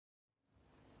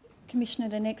Commissioner,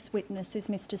 the next witness is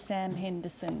Mr Sam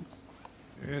Henderson.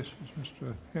 Yes, is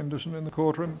Mr Henderson in the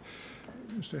courtroom?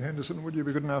 Mr Henderson, would you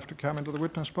be good enough to come into the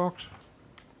witness box?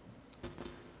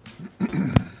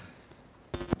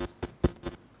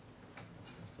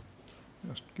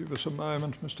 Just give us a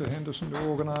moment, Mr Henderson, to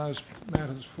organise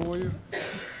matters for you.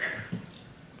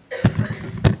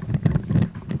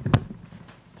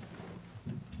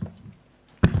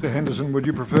 Mr Henderson, would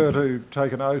you prefer to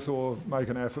take an oath or make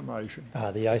an affirmation?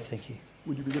 The oath, thank you.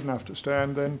 Would you be good enough to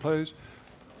stand then, please?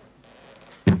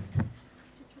 Just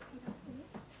repeat after me.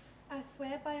 I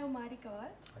swear by Almighty God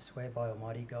I swear by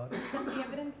Almighty God that the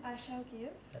evidence I shall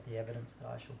give that the evidence that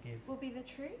I shall give will be the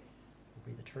truth,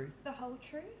 will be the truth, the whole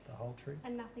truth, the whole truth,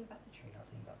 and nothing but the and truth.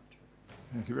 nothing but the truth.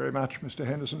 Thank you very much, Mr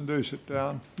Henderson. Do sit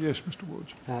down. Yes, Mr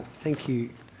Woods. Thank you,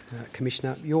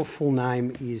 Commissioner. Your full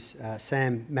name is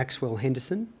Sam Maxwell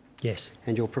Henderson, Yes.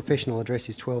 and your professional address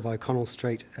is 12 O'Connell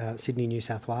Street, Sydney, New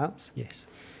South Wales. Yes.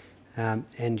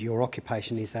 And your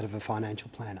occupation is that of a financial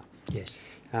planner. Yes.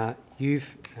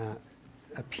 You've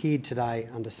appeared today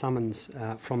under summons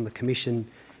from the Commission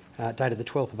dated the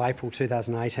 12th of April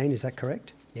 2018, is that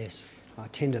correct? Yes. I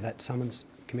tender that summons,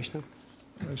 Commissioner.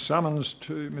 A summons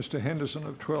to Mr Henderson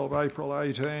of 12 April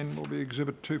 18 will be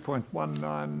Exhibit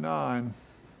 2.199.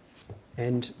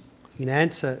 And in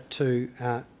answer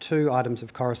to two items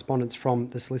of correspondence from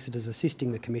the solicitors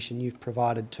assisting the Commission, you've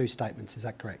provided two statements, is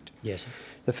that correct? Yes.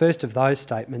 The first of those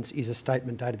statements is a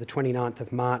statement dated the 29th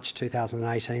of March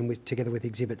 2018 together with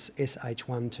exhibits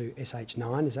SH1 to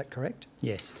SH9, is that correct?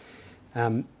 Yes.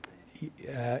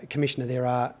 Commissioner, there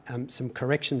are some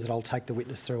corrections that I'll take the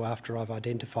witness through after I've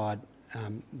identified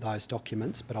those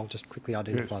documents, but I'll just quickly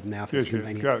identify them now if it's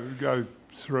convenient. Go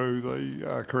through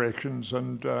the corrections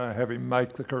and have him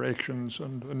make the corrections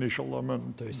and initial them,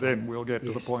 and then we'll get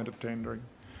to the point of tendering.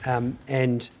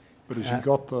 But has he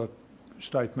got the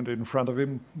statement in front of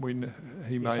him?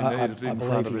 He may need it in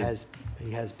front of him. He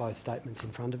has both statements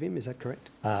in front of him, is that correct?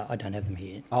 I don't have them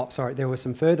here. Oh, sorry, there were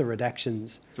some further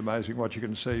redactions. It's amazing what you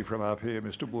can see from up here,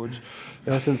 Mr Woods.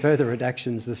 There were some further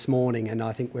redactions this morning, and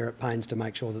I think we're at pains to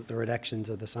make sure that the redactions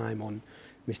are the same on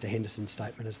Mr Henderson's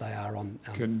statement as they are on...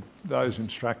 Can those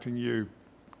instructing you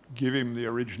give him the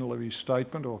original of his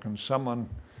statement, or can someone...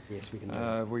 Yes, we can do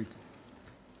that.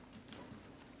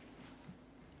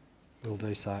 We'll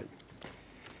do so.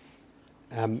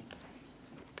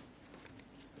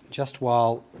 Just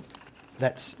while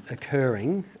that's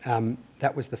occurring,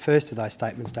 that was the first of those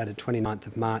statements dated 29th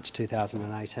of March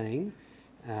 2018,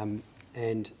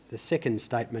 and the second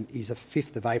statement is a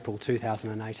 5th of April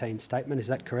 2018 statement, is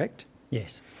that correct?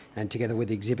 Yes. And together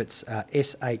with exhibits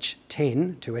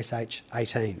SH10 to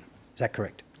SH18, is that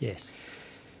correct? Yes.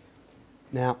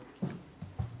 Now,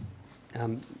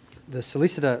 the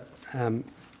solicitor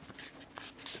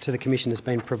to the Commission has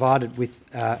been provided with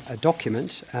a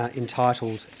document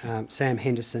entitled Sam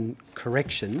Henderson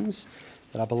Corrections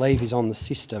that I believe is on the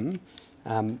system,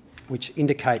 which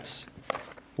indicates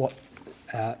what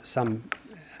some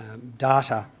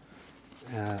data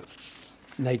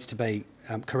needs to be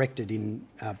corrected in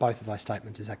both of those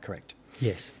statements. Is that correct?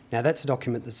 Yes. Now, that's a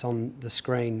document that's on the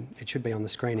screen. It should be on the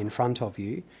screen in front of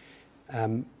you.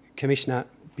 Commissioner,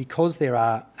 because there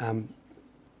are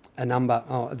a number...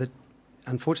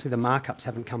 Unfortunately, the markups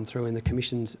haven't come through in the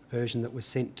Commission's version that was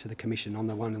sent to the Commission on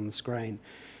the one on the screen.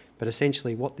 But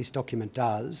essentially what this document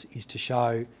does is to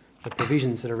show the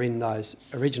provisions that are in those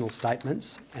original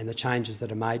statements and the changes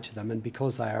that are made to them. And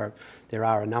because there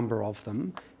are a number of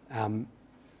them,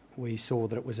 we saw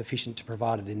that it was efficient to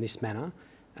provide it in this manner.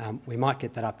 We might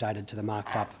get that updated to the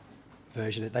marked up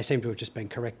version. They seem to have just been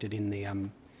corrected in the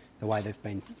way they've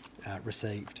been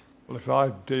received. Well, if I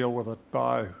deal with it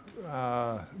by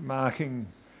marking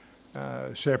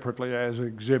separately as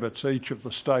exhibits each of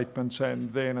the statements,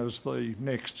 and then as the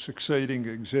next succeeding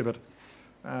exhibit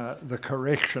the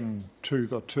correction to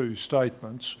the two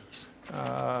statements,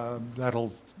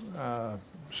 that'll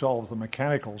solve the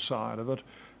mechanical side of it,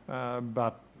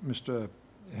 but Mr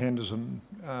Henderson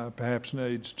perhaps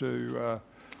needs to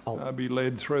be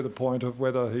led through the point of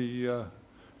whether he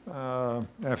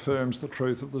affirms the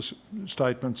truth of the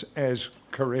statements as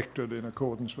corrected in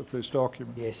accordance with this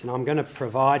document. Yes, and I'm going to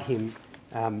provide him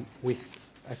with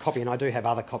a copy, and I do have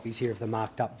other copies here of the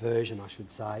marked up version, I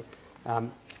should say.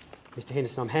 Mr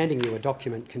Henderson, I'm handing you a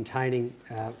document containing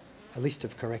a list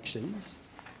of corrections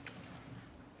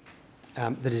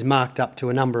that is marked up to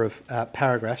a number of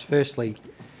paragraphs. Firstly,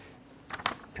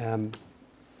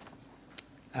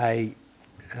 a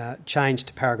change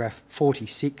to paragraph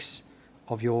 46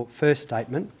 of your first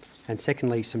statement, and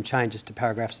secondly some changes to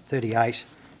paragraphs 38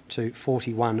 to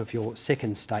 41 of your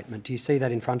second statement. Do you see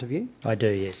that in front of you? I do,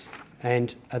 yes.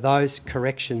 And are those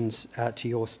corrections to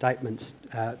your statements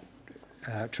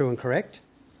true and correct?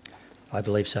 I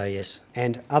believe so, yes.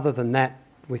 And other than that,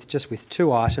 with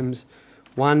two items,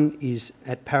 one is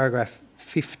at paragraph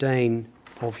 15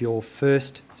 of your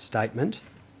first statement.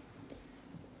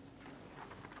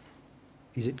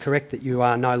 Is it correct that you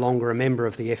are no longer a member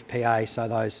of the FPA, so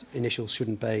those initials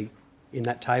shouldn't be in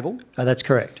that table? That's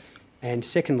correct. And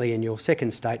secondly, in your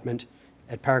second statement,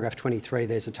 at paragraph 23,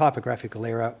 there's a typographical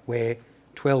error where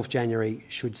 12 January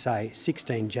should say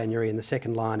 16 January in the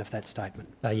second line of that statement.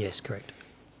 Yes, correct.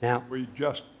 Now, We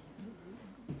just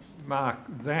mark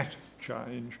that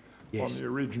change Yes. on the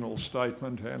original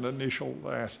statement and initial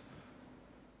that.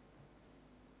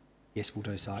 yes, we'll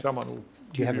do so. Someone will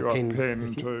Do you give have you a a pen pen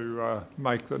with you? to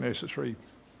make the necessary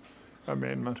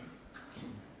amendment.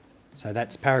 So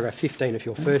that's paragraph 15 of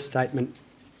your first statement,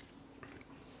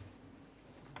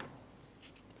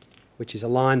 which is a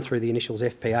line through the initials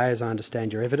FPA, as I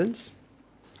understand your evidence,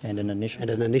 And an initial. and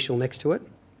an initial next to it.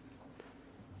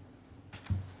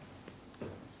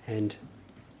 And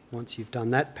once you've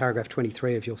done that, paragraph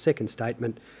 23 of your second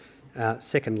statement,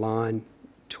 second line,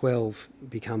 12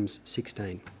 becomes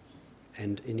 16,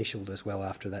 and initialled as well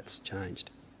after that's changed.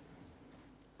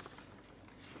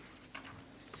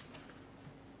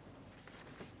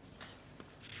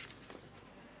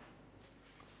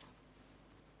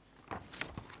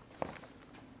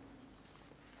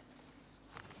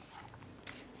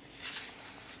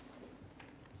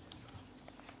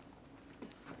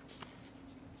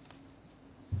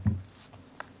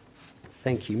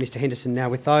 Thank you. Mr Henderson, now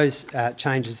with those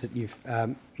changes that you've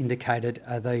indicated,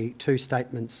 are the two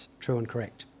statements true and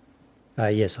correct?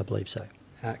 Yes, I believe so.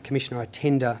 Commissioner, I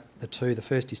tender the two. The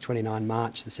first is 29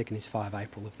 March, the second is 5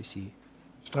 April of this year.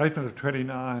 Statement of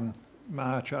 29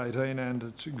 March 18 and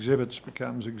its exhibits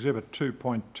becomes Exhibit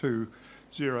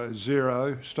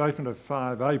 2.200. Statement of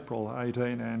 5 April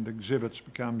 18 and exhibits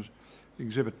becomes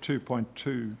Exhibit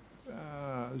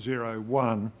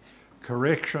 2.201.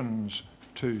 Corrections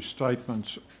to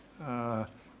statements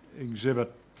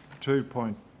Exhibit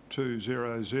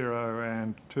 2.200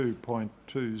 and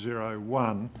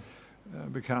 2.201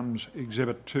 becomes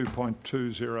Exhibit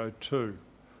 2.202.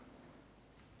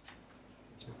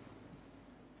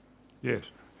 Yes.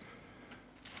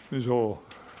 Ms Orr.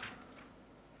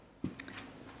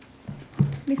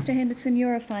 Mr Henderson,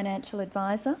 you're a financial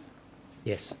advisor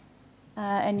Yes.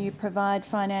 and you provide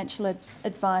financial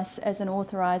advice as an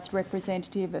authorised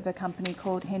representative of a company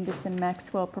called Henderson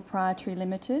Maxwell Proprietary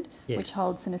Limited, Yes. which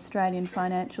holds an Australian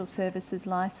financial services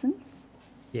licence.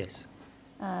 Yes.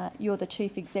 You're the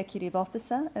Chief Executive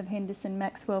Officer of Henderson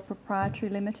Maxwell Proprietary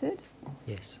Limited,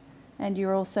 Yes. and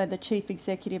you're also the Chief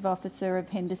Executive Officer of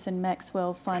Henderson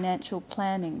Maxwell Financial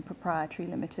Planning Proprietary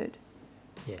Limited.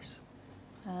 Yes.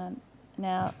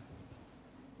 Now,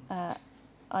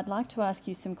 I'd like to ask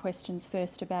you some questions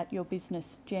first about your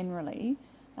business generally.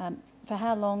 For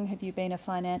how long have you been a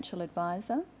financial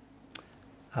advisor?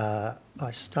 I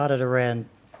started around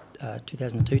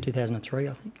 2002, 2003,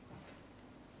 I think.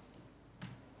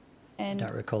 I And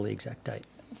don't recall the exact date.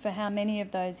 for how many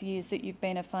of those years that you've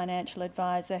been a financial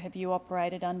advisor have you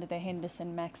operated under the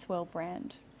Henderson Maxwell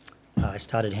brand? I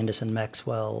started Henderson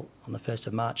Maxwell on the 1st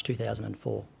of March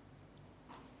 2004.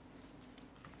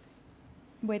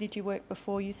 Where did you work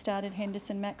before you started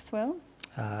Henderson Maxwell?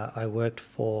 I worked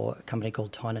for a company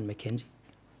called Tynan Mackenzie.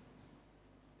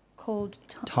 Called...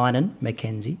 Tynan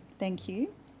Mackenzie. Thank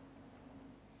you.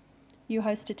 You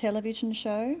host a television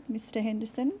show, Mr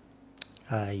Henderson,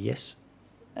 Yes.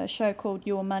 a show called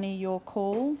Your Money, Your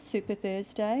Call, Super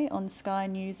Thursday on Sky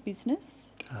News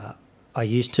Business. I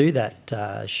used to.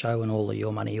 That show and all the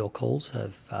Your Money, Your Calls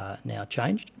have now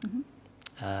changed. Mm-hmm.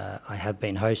 I have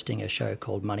been hosting a show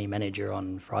called Money Manager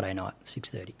on Friday night,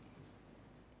 6:30.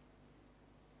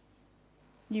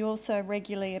 You also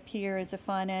regularly appear as a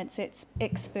finance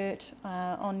expert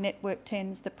on Network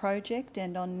 10's The Project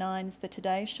and on Nine's The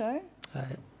Today Show.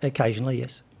 Occasionally,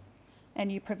 yes. And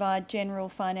you provide general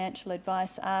financial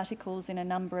advice articles in a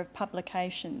number of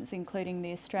publications, including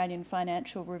the Australian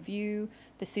Financial Review,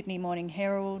 the Sydney Morning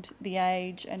Herald, The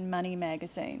Age and Money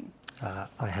Magazine.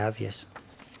 I have, yes.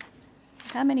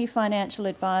 How many financial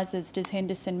advisors does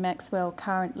Henderson Maxwell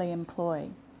currently employ?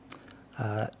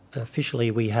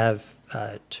 Officially, we have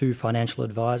 2 financial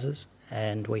advisors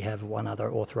and we have one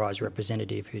other authorised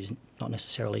representative who's not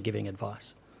necessarily giving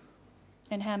advice.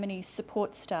 And how many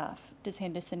support staff does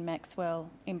Henderson Maxwell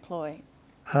employ?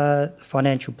 The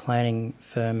financial planning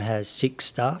firm has 6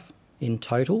 staff in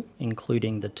total,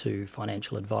 including the 2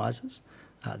 financial advisors.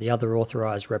 The other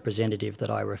authorised representative that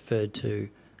I referred to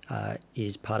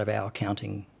is part of our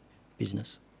accounting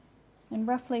business. And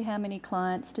roughly how many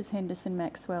clients does Henderson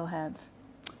Maxwell have?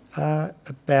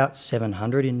 About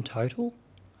 700 in total.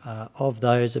 Of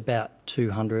those, about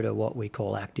 200 are what we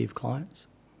call active clients.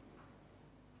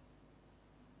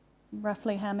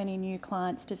 Roughly how many new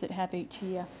clients does it have each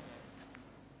year?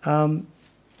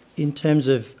 In terms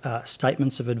of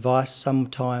statements of advice,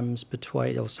 sometimes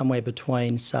somewhere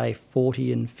between, say,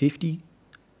 40 and 50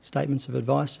 statements of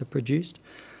advice are produced.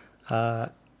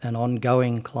 And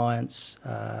ongoing clients,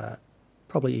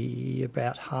 probably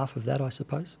about half of that, I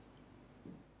suppose.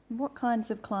 What kinds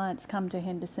of clients come to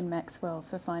Henderson Maxwell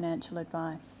for financial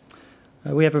advice?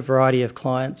 We have a variety of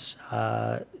clients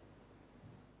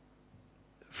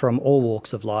from all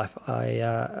walks of life.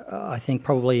 I think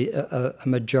probably a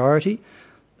majority,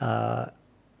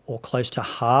 or close to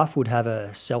half, would have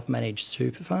a self-managed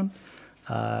super fund.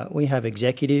 We have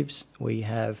executives, we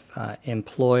have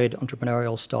employed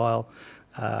entrepreneurial style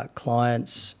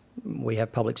clients, we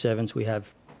have public servants, we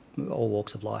have all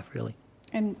walks of life really.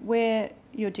 And where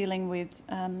you're dealing with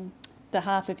the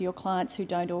half of your clients who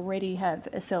don't already have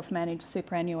a self-managed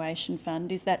superannuation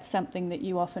fund, is that something that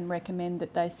you often recommend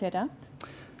that they set up?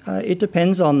 It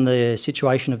depends on the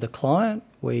situation of the client.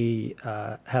 We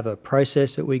have a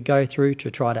process that we go through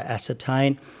to try to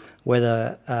ascertain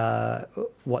whether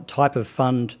what type of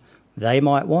fund they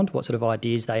might want, what sort of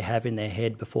ideas they have in their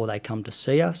head before they come to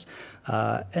see us.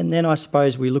 And then I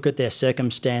suppose we look at their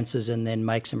circumstances and then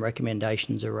make some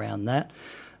recommendations around that.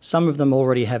 Some of them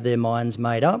already have their minds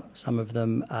made up. Some of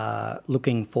them are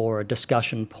looking for a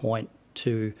discussion point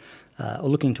to, or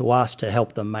looking to us to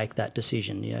help them make that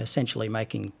decision, you know, essentially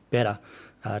making better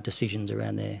decisions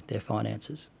around their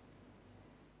finances.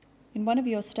 In one of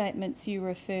your statements, you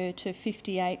refer to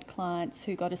 58 clients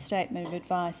who got a statement of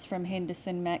advice from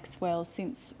Henderson Maxwell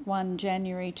since 1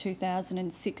 January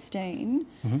 2016.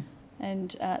 Mm-hmm.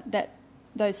 And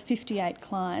those 58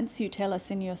 clients, you tell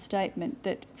us in your statement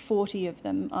that 40 of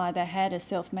them either had a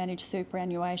self-managed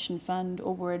superannuation fund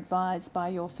or were advised by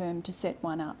your firm to set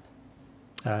one up.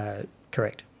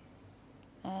 Correct.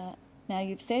 Now,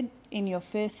 you've said in your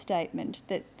first statement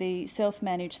that the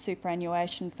self-managed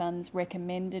superannuation funds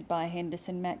recommended by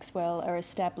Henderson Maxwell are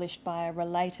established by a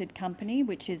related company,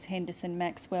 which is Henderson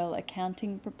Maxwell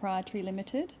Accounting Proprietary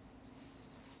Limited.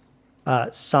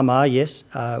 Some are, yes.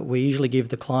 We usually give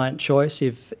the client choice.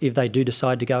 If they do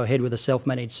decide to go ahead with a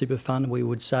self-managed super fund, we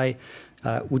would say,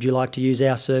 would you like to use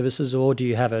our services, or do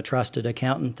you have a trusted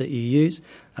accountant that you use?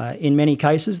 In many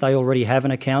cases, they already have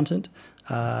an accountant,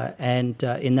 and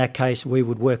in that case, we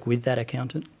would work with that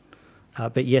accountant.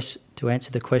 But yes, to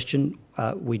answer the question,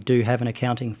 we do have an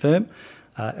accounting firm.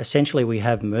 Essentially, we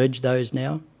have merged those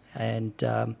now, and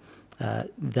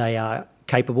they are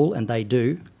capable, and they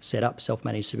do set up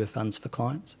self-managed super funds for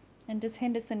clients. And does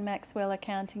Henderson Maxwell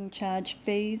Accounting charge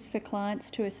fees for clients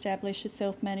to establish a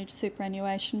self-managed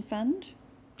superannuation fund?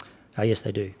 Yes,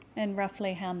 they do. And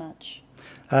roughly how much?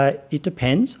 It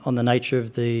depends on the nature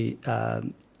of the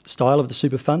style of the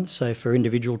super fund. So for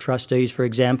individual trustees, for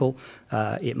example,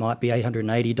 it might be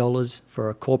 $880 for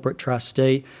a corporate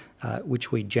trustee,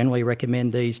 which we generally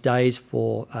recommend these days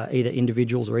for either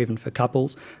individuals or even for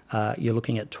couples. You're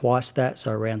looking at twice that,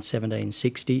 so around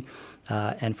 $1,760.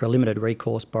 And for a limited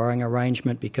recourse borrowing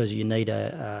arrangement, because you need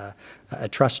a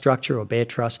trust structure or bare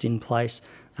trust in place,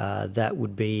 that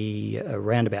would be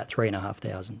around about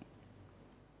 $3,500.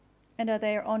 And are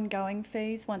there ongoing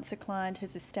fees once a client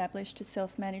has established a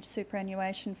self-managed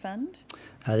superannuation fund?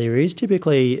 There is.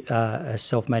 Typically, a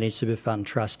self-managed super fund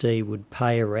trustee would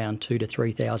pay around $2,000 to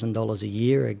 $3,000 a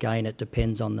year. Again, it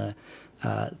depends on the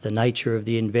nature of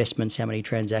the investments, how many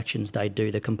transactions they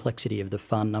do, the complexity of the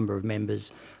fund, number of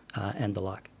members, and the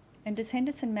like. And does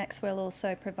Henderson Maxwell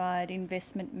also provide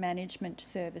investment management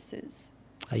services?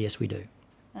 Yes, we do.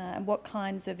 And what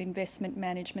kinds of investment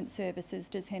management services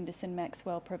does Henderson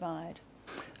Maxwell provide?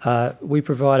 We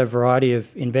provide a variety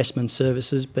of investment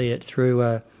services, be it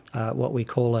through what we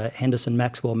call a Henderson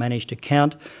Maxwell managed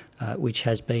account, which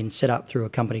has been set up through a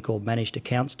company called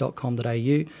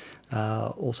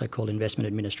managedaccounts.com.au, also called investment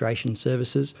administration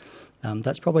services.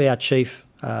 That's probably our chief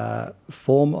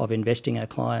form of investing our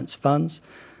clients' funds.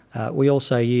 We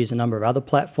also use a number of other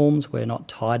platforms. We're not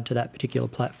tied to that particular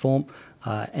platform.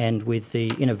 And with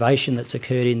the innovation that's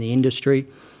occurred in the industry,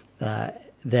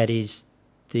 that is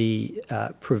the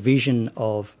provision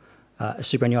of a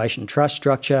superannuation trust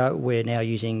structure, we're now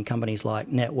using companies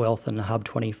like NetWealth and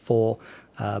Hub24,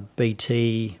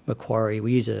 BT, Macquarie.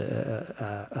 We use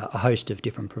a host of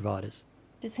different providers.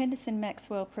 Does Henderson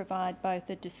Maxwell provide both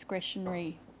a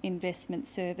discretionary investment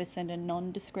service and a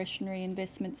non-discretionary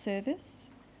investment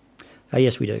service?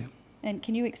 Yes, we do. And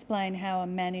can you explain how a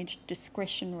managed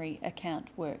discretionary account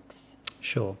works?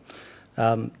 Sure.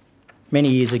 Many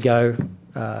years ago,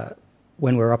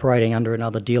 when we were operating under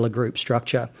another dealer group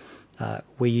structure,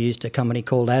 we used a company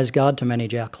called Asgard to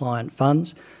manage our client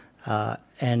funds.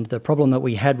 And the problem that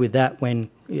we had with that, when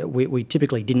we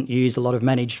typically didn't use a lot of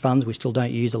managed funds, we still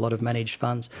don't use a lot of managed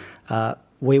funds,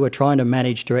 we were trying to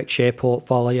manage direct share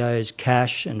portfolios,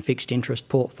 cash and fixed interest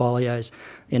portfolios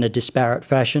in a disparate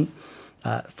fashion.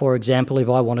 For example, if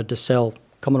I wanted to sell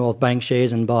Commonwealth Bank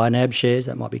shares and buy NAB shares,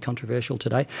 that might be controversial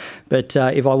today, but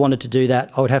if I wanted to do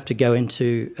that, I would have to go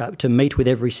into, to meet with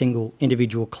every single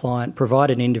individual client,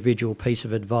 provide an individual piece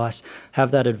of advice,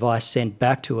 have that advice sent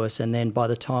back to us, and then by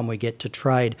the time we get to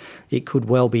trade, it could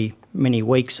well be many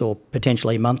weeks or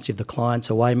potentially months if the client's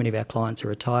away. Many of our clients are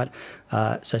retired,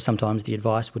 so sometimes the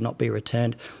advice would not be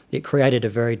returned. It created a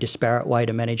very disparate way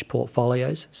to manage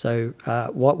portfolios. So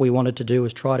what we wanted to do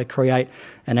was try to create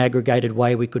an aggregated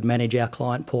way we could manage our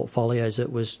client portfolios that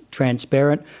was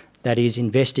transparent, that is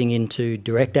investing into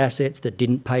direct assets that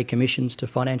didn't pay commissions to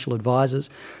financial advisors,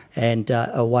 and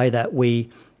a way that we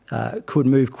could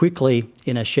move quickly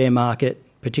in a share market,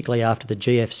 particularly after the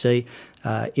GFC,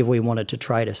 if we wanted to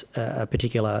trade a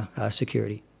particular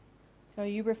security. Are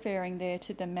you referring there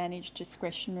to the managed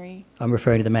discretionary? I'm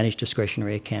referring to the managed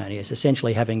discretionary account, yes.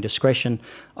 Essentially having discretion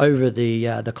over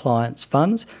the client's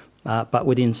funds, but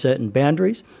within certain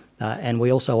boundaries. And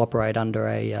we also operate under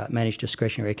a managed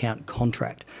discretionary account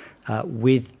contract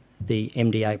with the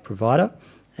MDA provider,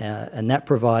 and that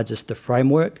provides us the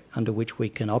framework under which we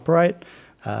can operate.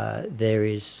 There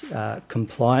is a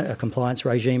compliance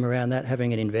regime around that,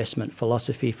 having an investment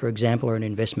philosophy, for example, or an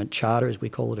investment charter, as we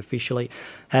call it officially,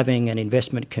 having an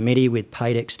investment committee with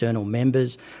paid external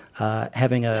members,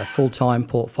 having a full-time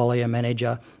portfolio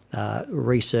manager,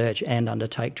 research and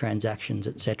undertake transactions,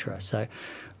 etc. So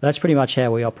that's pretty much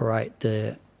how we operate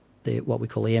the what we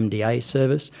call the MDA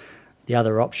service. The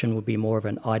other option would be more of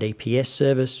an IDPS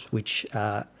service, which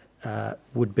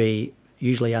would be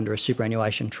usually under a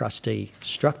superannuation trustee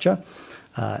structure,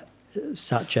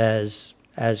 such as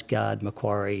Asgard,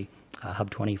 Macquarie,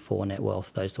 Hub24,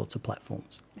 Netwealth, those sorts of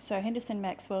platforms. So Henderson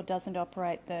Maxwell doesn't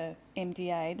operate the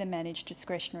MDA, the managed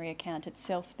discretionary account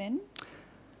itself then?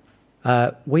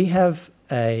 We have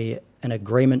an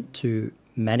agreement to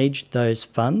manage those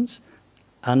funds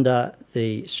under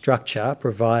the structure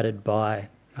provided by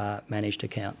Managed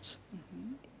Accounts,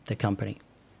 the company.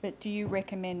 But do you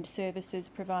recommend services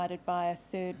provided by a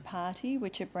third party,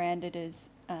 which are branded as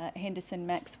Henderson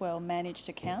Maxwell Managed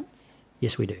Accounts?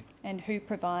 Yes, we do. And who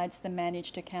provides the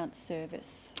managed accounts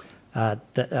service?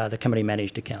 The company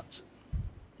Managed Accounts.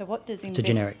 So what does it's a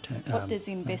generic term. What does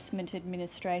Investment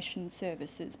Administration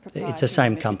Services provide? It's the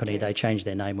same company. They changed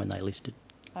their name when they listed.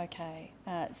 Okay.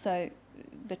 So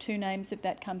the two names of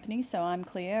that company, so I'm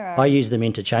clear, are... I use them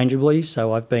interchangeably,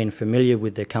 so I've been familiar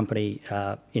with the company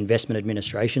Investment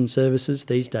Administration Services.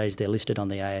 These days they're listed on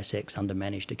the ASX under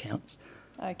Managed Accounts.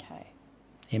 Okay.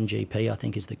 MGP, I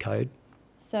think, is the code.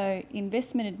 So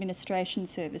Investment Administration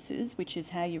Services, which is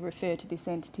how you refer to this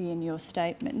entity in your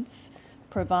statements,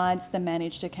 provides the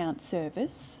managed account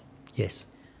service. Yes.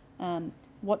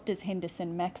 What does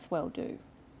Henderson Maxwell do?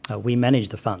 We manage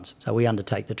the funds, so we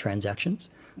undertake the transactions,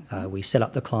 we set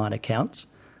up the client accounts,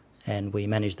 and we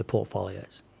manage the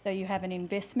portfolios. So you have an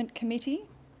investment committee?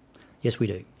 Yes, we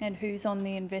do. And who's on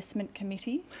the investment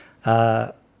committee?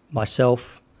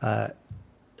 Myself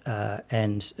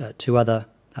and two other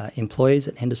employees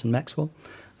at Henderson Maxwell,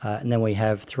 and then we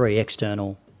have 3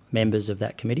 external members of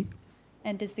that committee.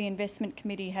 And does the investment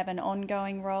committee have an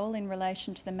ongoing role in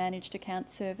relation to the managed account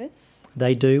service?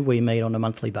 They do. We meet on a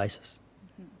monthly basis.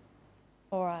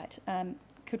 All right.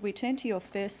 Could we turn to your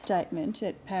first statement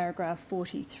at paragraph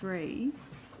 43?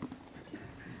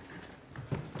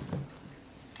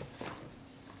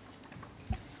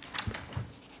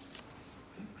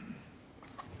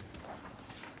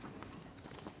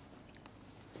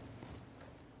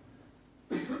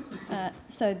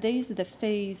 So these are the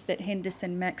fees that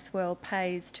Henderson Maxwell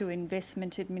pays to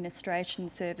Investment Administration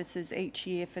Services each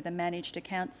year for the managed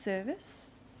account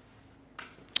service?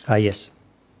 Yes.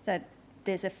 So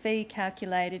there's a fee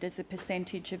calculated as a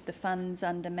percentage of the funds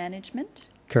under management?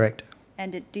 Correct.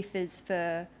 And it differs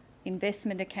for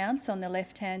investment accounts on the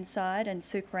left-hand side and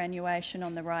superannuation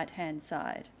on the right-hand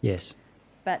side? Yes.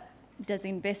 But does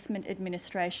Investment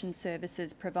Administration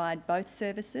Services provide both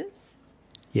services?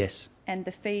 Yes. And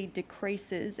the fee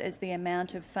decreases as the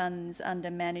amount of funds under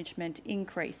management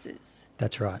increases?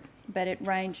 That's right. But it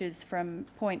ranges from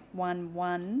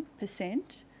 0.11%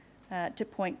 to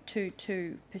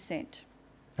 0.22%?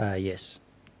 Yes.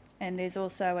 And there's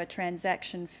also a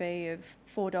transaction fee of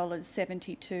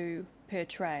 $4.72 per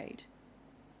trade.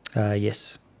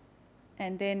 Yes.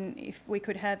 And then if we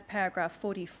could have paragraph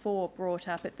 44 brought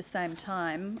up at the same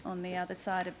time on the other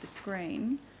side of the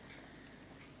screen.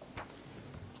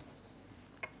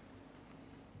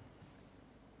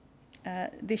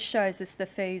 This shows us the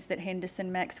fees that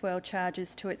Henderson Maxwell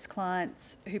charges to its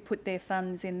clients who put their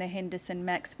funds in the Henderson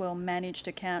Maxwell managed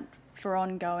account for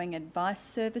ongoing advice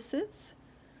services.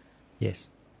 Yes.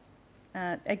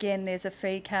 Again, there's a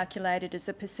fee calculated as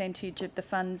a percentage of the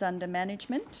funds under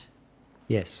management.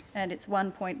 Yes. And it's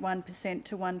 1.1%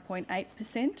 to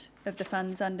 1.8% of the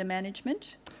funds under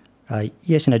management.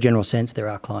 Yes, in a general sense, there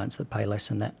are clients that pay less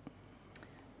than that.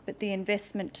 But the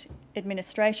investment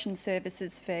administration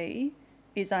services fee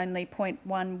is only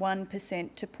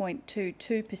 0.11% to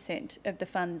 0.22% of the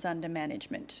funds under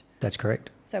management. That's correct.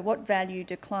 So what value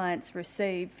do clients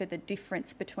receive for the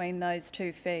difference between those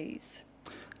two fees?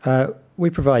 We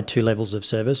provide two levels of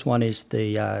service. One is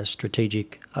the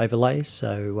strategic overlay,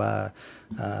 so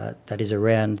that is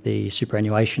around the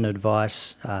superannuation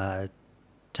advice,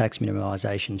 tax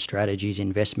minimisation strategies,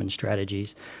 investment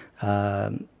strategies,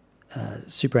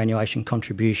 superannuation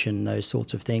contribution, those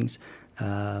sorts of things,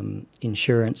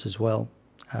 insurance as well.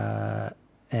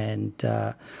 And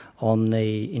on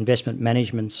the investment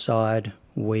management side,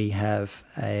 we have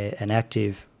an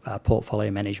active portfolio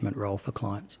management role for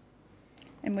clients.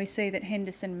 And we see that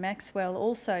Henderson Maxwell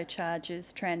also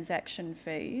charges transaction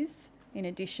fees. In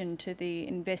addition to the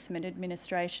investment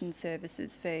administration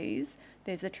services fees,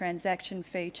 there's a transaction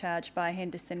fee charged by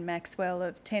Henderson Maxwell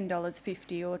of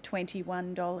 $10.50 or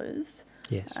 $21,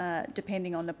 yes.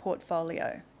 Depending on the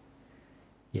portfolio.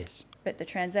 Yes. But the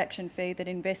transaction fee that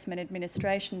investment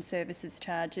administration services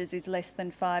charges is less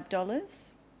than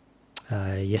 $5.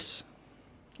 Yes.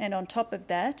 And on top of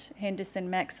that, Henderson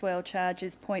Maxwell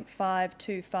charges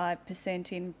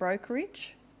 0.525% in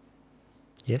brokerage.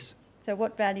 Yes. So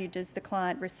what value does the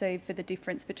client receive for the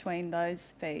difference between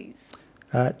those fees?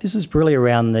 This is really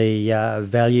around the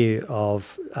value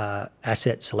of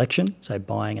asset selection, so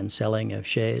buying and selling of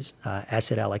shares,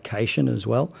 asset allocation as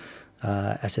well.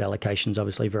 Asset allocation is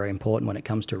obviously very important when it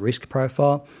comes to risk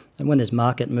profile. And when there's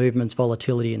market movements,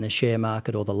 volatility in the share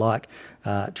market or the like,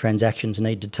 transactions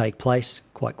need to take place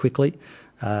quite quickly.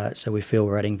 So we feel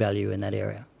we're adding value in that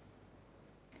area.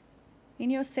 In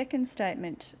your second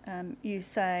statement, you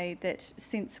say that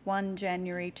since 1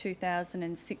 January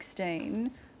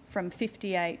 2016, from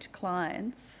 58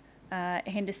 clients,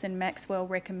 Henderson Maxwell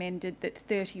recommended that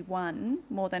 31,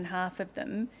 more than half of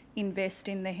them, invest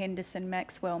in the Henderson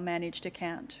Maxwell managed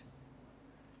account.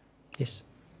 Yes.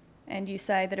 And you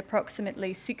say that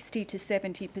approximately 60 to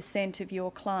 70% of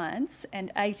your clients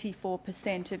and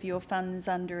 84% of your funds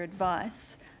under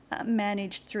advice are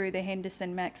managed through the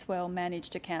Henderson Maxwell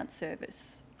managed account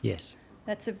service. Yes.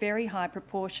 That's a very high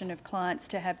proportion of clients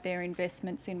to have their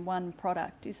investments in one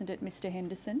product, isn't it, Mr.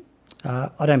 Henderson?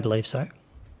 I don't believe so.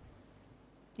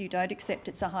 You don't accept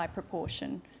it's a high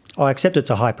proportion? I accept it's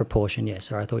a high proportion,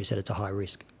 yes, or I thought you said it's a high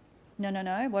risk. No.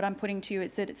 What I'm putting to you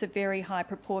is that it's a very high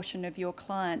proportion of your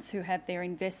clients who have their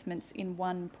investments in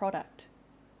one product.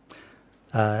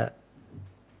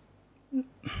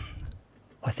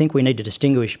 I think we need to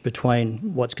distinguish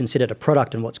between what's considered a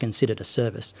product and what's considered a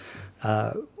service.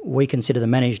 We consider the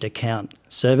managed account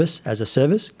service as a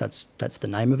service. That's the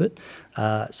name of it.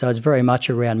 So it's very much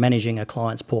around managing a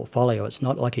client's portfolio. It's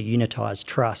not like a unitised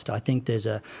trust. I think there's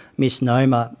a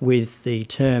misnomer with the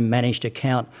term managed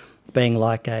account being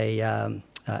like a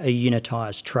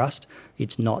unitised trust.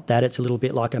 It's not that. It's a little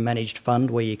bit like a managed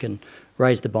fund where you can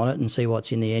raise the bonnet and see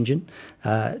what's in the engine.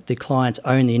 The clients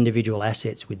own the individual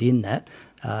assets within that.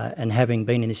 And having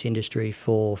been in this industry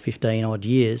for 15 odd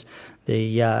years,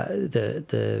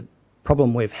 the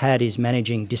problem we've had is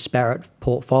managing disparate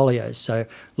portfolios. So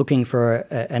looking for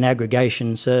an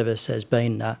aggregation service has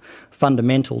been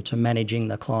fundamental to managing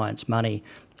the client's money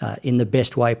in the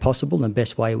best way possible, the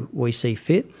best way we see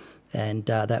fit. And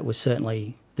that was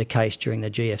certainly the case during the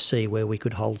GFC, where we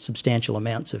could hold substantial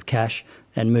amounts of cash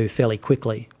and move fairly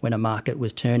quickly when a market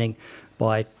was turning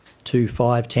by 2,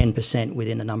 5, 10%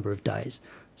 within a number of days.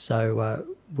 So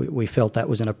we felt that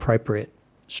was an appropriate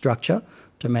structure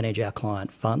to manage our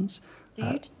client funds.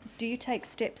 Do you take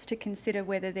steps to consider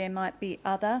whether there might be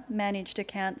other managed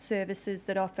account services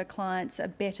that offer clients a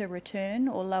better return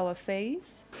or lower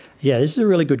fees? Yeah, this is a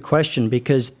really good question,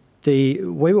 because we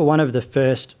were one of the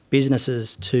first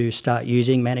businesses to start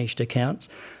using managed accounts.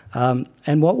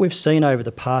 And what we've seen over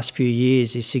the past few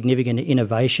years is significant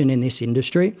innovation in this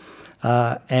industry.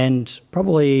 And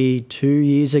probably 2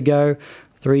 years ago,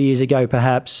 3 years ago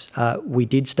perhaps, we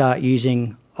did start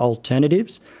using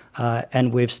alternatives,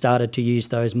 and we've started to use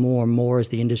those more and more as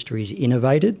the industry's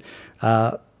innovated.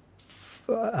 I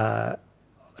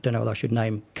don't know whether I should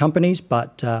name companies,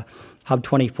 but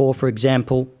Hub24, for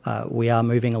example, we are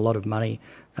moving a lot of money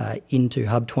into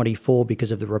Hub24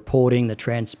 because of the reporting, the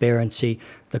transparency.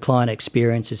 The client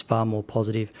experience is far more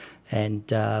positive,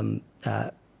 and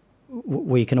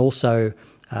we can also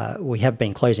we have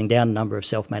been closing down a number of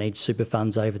self-managed super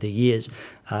funds over the years,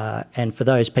 and for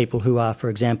those people who are, for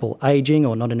example, ageing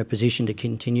or not in a position to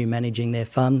continue managing their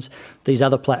funds, these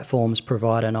other platforms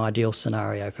provide an ideal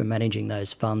scenario for managing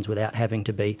those funds without having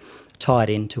to be tied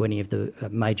into any of the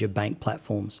major bank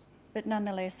platforms. But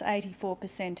nonetheless,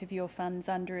 84% of your funds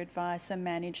under advice are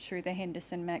managed through the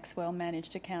Henderson Maxwell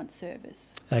Managed Account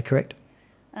Service. Correct.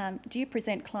 Do you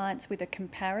present clients with a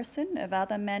comparison of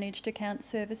other managed account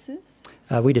services?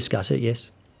 We discuss it,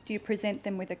 yes. Do you present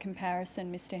them with a comparison,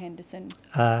 Mr Henderson?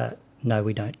 No,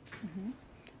 we don't.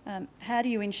 How do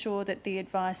you ensure that the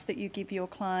advice that you give your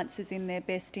clients is in their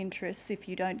best interests if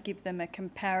you don't give them a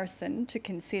comparison to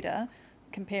consider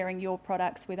comparing your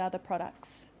products with other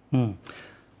products?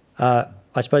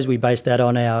 I suppose we base that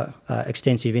on our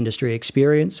extensive industry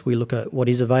experience. We look at what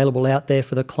is available out there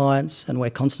for the clients, and we're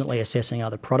constantly assessing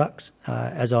other products.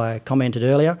 As I commented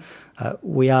earlier,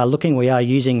 we are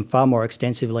using far more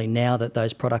extensively now that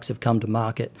those products have come to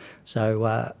market.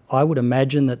 So I would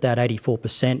imagine that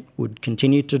 84% would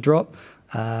continue to drop,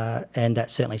 and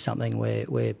that's certainly something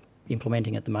we're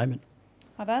implementing at the moment.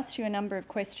 I've asked you a number of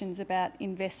questions about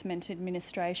investment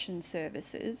administration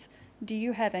services. Do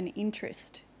you have an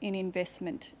interest in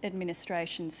investment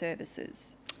administration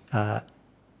services?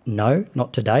 No,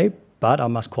 not today, but I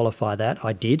must qualify that.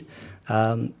 I did.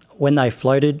 When they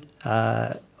floated,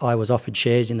 I was offered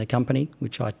shares in the company,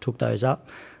 which I took those up.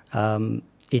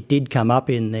 It did come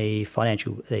up in the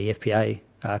FPA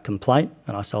complaint,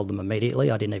 and I sold them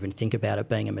immediately. I didn't even think about it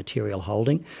being a material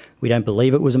holding. We don't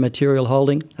believe it was a material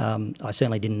holding. I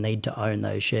certainly didn't need to own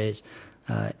those shares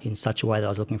in such a way that I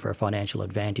was looking for a financial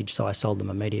advantage, so I sold them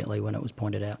immediately when it was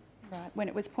pointed out. Right, when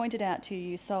it was pointed out to you,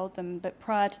 you sold them, but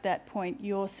prior to that point,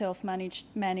 your self-managed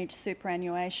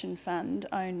superannuation fund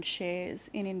owned shares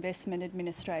in investment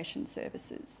administration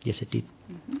services. Yes, it did.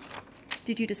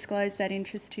 Did you disclose that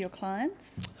interest to your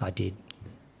clients? I did.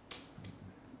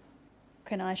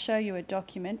 Can I show you a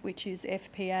document which is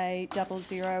FPA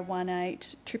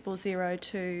 0018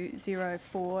 0002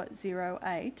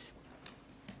 0408?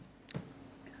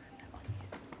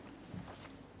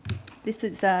 This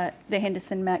is the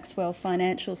Henderson Maxwell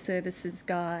Financial Services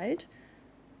Guide,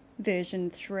 version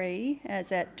 3,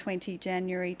 as at 20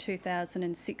 January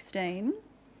 2016.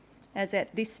 As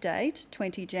at this date,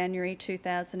 20 January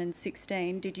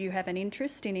 2016, did you have an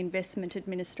interest in investment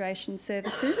administration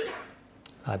services?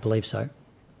 I believe so.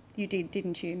 You did,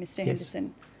 didn't you, Mr. Yes.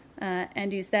 Henderson?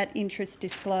 And is that interest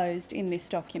disclosed in this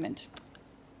document?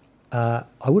 I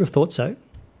would have thought so.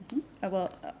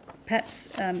 Perhaps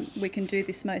we can do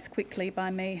this most quickly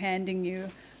by me handing you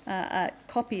a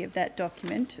copy of that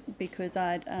document, because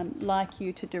I'd like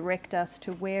you to direct us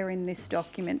to where in this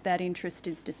document that interest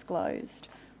is disclosed.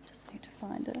 Just need to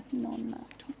find a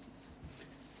non-marked one.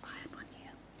 I had one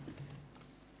here.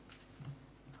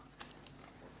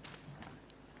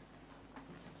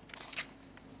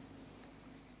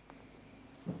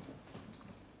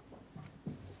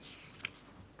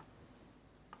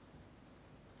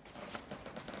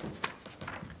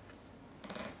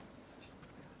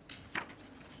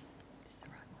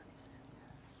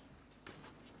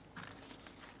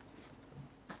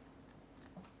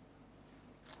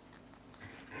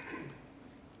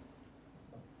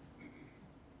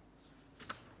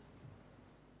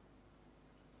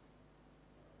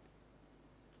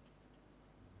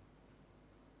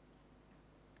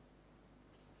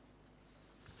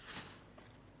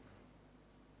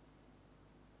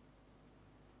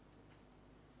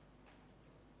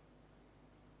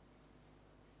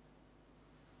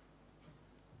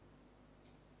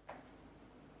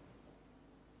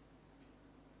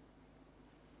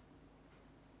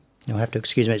 You'll have to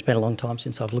excuse me, it's been a long time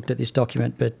since I've looked at this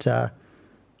document, but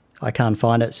I can't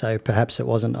find it, so perhaps it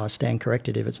wasn't. I stand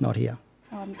corrected if it's not here.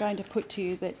 I'm going to put to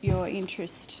you that your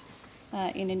interest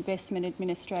in investment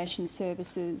administration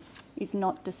services is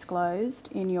not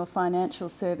disclosed in your financial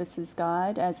services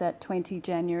guide as at 20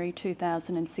 January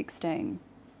 2016.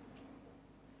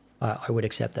 I would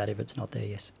accept that if it's not there,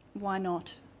 yes. Why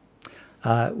not?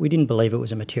 We didn't believe it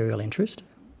was a material interest.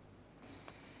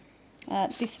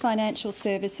 This financial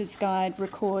services guide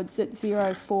records at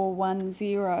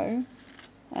 0410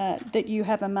 that you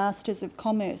have a Masters of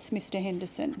Commerce, Mr.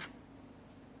 Henderson.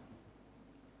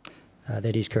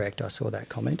 That is correct. I saw that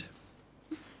comment.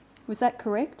 Was that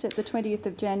correct? At the 20th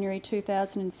of January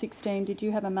 2016, did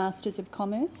you have a Masters of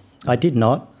Commerce? I did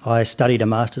not. I studied a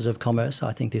Masters of Commerce.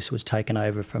 I think this was taken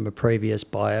over from a previous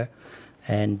bio,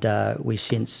 and we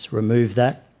since removed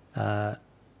that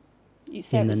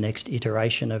in the next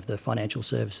iteration of the Financial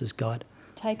Services Guide.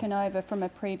 Taken over from a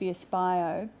previous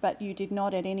bio, but you did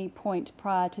not at any point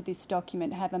prior to this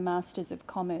document have a Masters of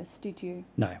Commerce, did you?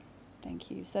 No.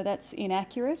 Thank you. So that's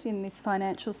inaccurate in this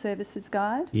Financial Services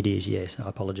Guide? It is, yes. I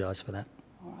apologise for that.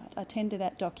 All right. I tender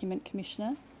that document,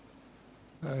 Commissioner.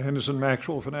 Henderson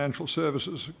Maxwell Financial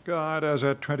Services Guide as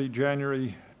at 20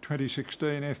 January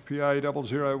 2016, FPA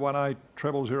 0018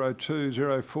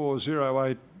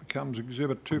 0002 becomes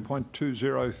Exhibit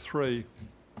 2.203.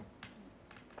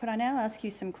 Could I now ask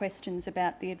you some questions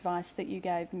about the advice that you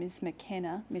gave Ms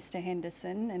McKenna, Mr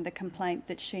Henderson, and the complaint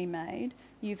that she made?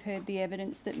 You've heard the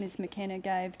evidence that Ms McKenna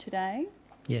gave today?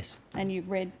 Yes. And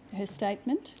you've read her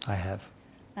statement? I have.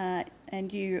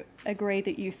 And you agree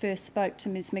that you first spoke to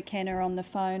Ms McKenna on the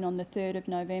phone on the 3rd of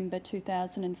November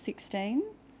 2016?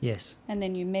 Yes. And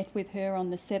then you met with her on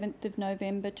the 7th of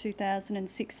November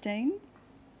 2016?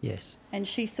 Yes. And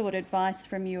she sought advice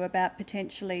from you about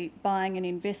potentially buying an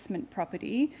investment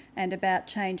property and about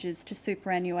changes to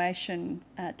superannuation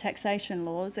taxation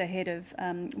laws ahead of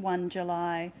 1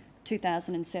 July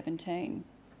 2017.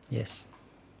 Yes.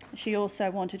 She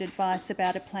also wanted advice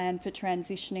about a plan for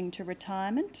transitioning to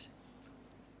retirement.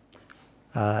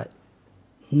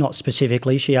 Not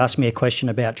specifically. She asked me a question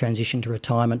about transition to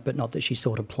retirement, but not that she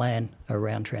sought a plan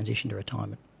around transition to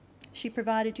retirement. She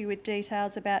provided you with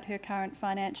details about her current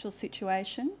financial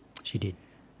situation. She did.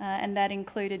 And that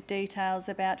included details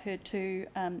about her two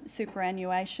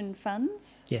superannuation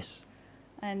funds. Yes.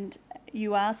 And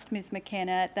you asked Ms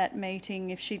McKenna at that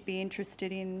meeting if she'd be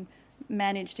interested in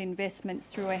managed investments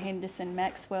through a Henderson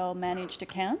Maxwell managed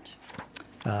account.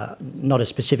 Not as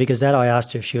specific as that. I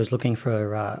asked her if she was looking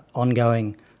for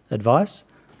ongoing advice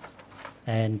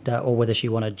and or whether she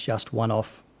wanted just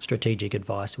one-off strategic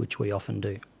advice, which we often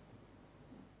do.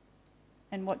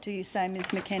 And what do you say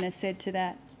Ms McKenna said to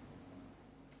that?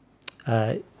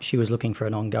 She was looking for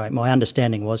an ongoing... My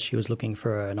understanding was she was looking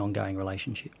for an ongoing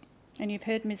relationship. And you've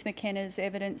heard Ms McKenna's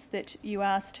evidence that you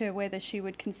asked her whether she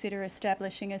would consider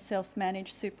establishing a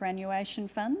self-managed superannuation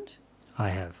fund? I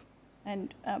have.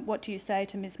 And what do you say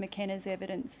to Ms McKenna's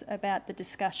evidence about the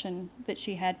discussion that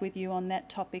she had with you on that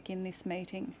topic in this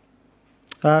meeting?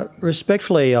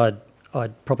 Respectfully, I'd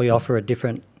probably offer a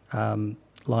different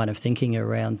line of thinking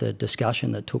around the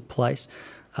discussion that took place.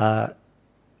 I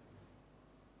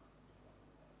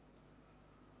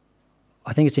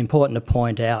think it's important to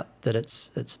point out that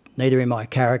it's neither in my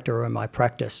character or in my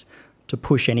practice to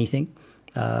push anything.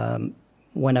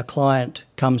 When a client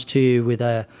comes to you with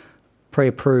a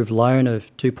pre-approved loan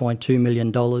of $2.2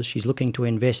 million, she's looking to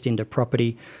invest into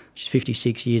property, she's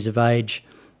 56 years of age,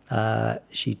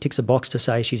 she ticks a box to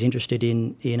say she's interested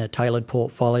in a tailored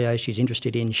portfolio, she's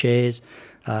interested in shares.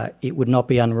 It would not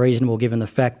be unreasonable, given the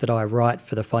fact that I write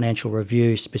for the Financial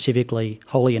Review specifically,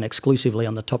 wholly and exclusively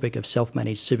on the topic of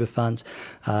self-managed super funds,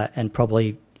 and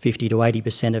probably 50 to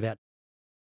 80% of our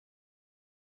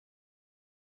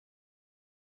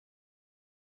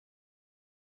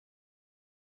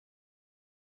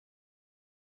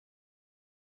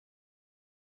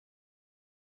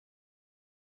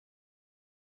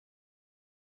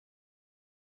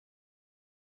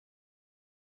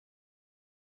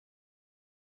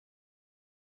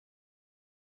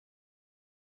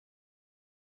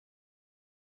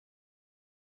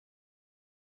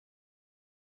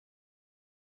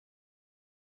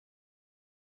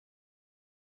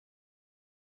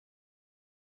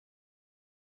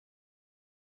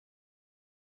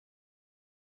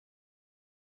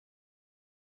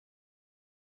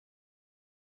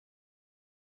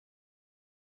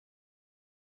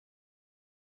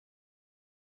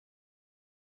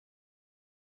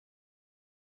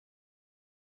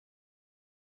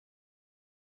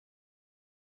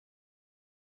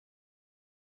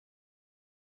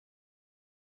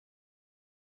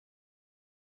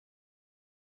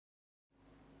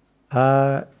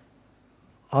I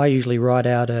usually write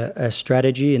out a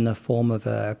strategy in the form of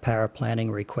a paraplanning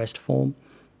request form.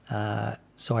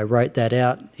 So I wrote that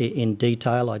out in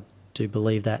detail. I do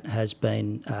believe that has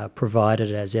been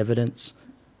provided as evidence.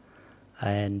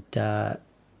 And I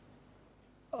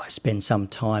spend some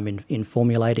time in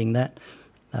formulating that.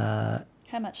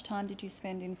 How much time did you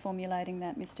spend in formulating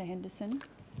that, Mr Henderson?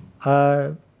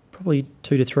 Probably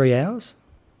 2 to 3 hours.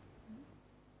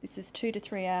 This is 2 to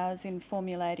 3 hours in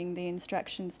formulating the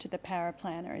instructions to the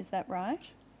paraplanner, is that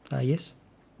right? Yes.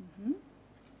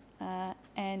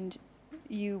 And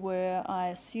you were, I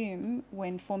assume,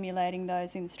 when formulating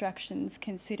those instructions,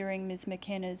 considering Ms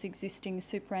McKenna's existing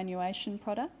superannuation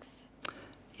products?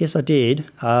 Yes, I did.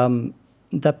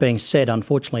 That being said,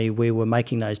 unfortunately, we were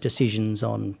making those decisions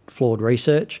on flawed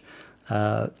research.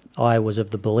 I was of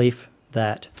the belief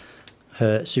that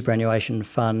her superannuation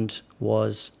fund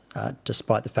was,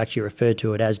 despite the fact she referred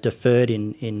to it as deferred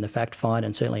in the fact find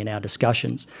and certainly in our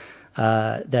discussions,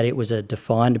 that it was a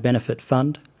defined benefit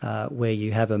fund where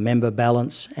you have a member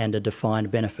balance and a defined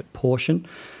benefit portion.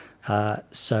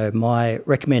 So my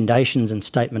recommendations and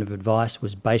statement of advice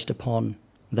was based upon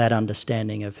that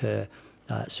understanding of her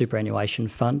superannuation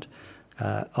fund.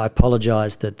 I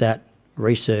apologise that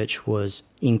research was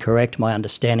incorrect. My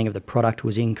understanding of the product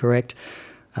was incorrect.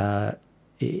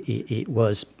 It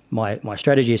was my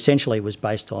strategy essentially was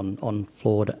based on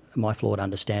my flawed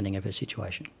understanding of her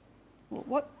situation.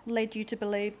 What led you to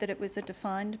believe that it was a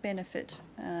defined benefit,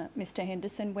 Mr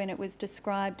Henderson, when it was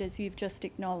described, as you've just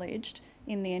acknowledged,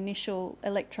 in the initial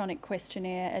electronic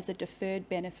questionnaire as a deferred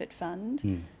benefit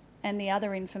fund? And the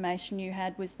other information you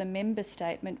had was the member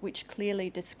statement, which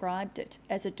clearly described it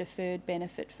as a deferred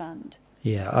benefit fund.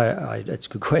 Yeah, that's a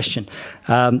good question.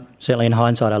 Certainly in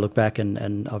hindsight, I look back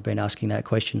and I've been asking that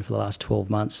question for the last 12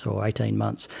 months or 18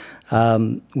 months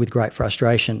with great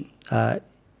frustration. I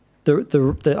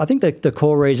think the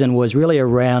core reason was really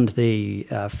around the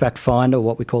fact finder,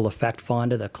 what we call the fact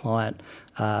finder, the client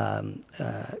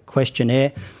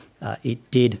questionnaire. It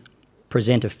did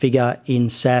present a figure in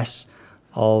SAS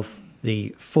of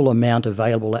the full amount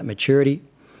available at maturity.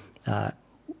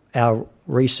 Our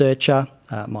researcher,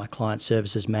 my client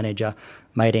services manager,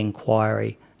 made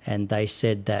inquiry and they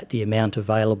said that the amount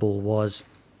available was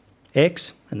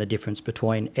X, and the difference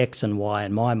between X and Y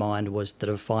in my mind was the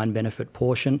defined benefit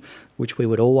portion, which we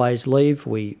would always leave.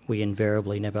 We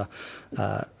invariably never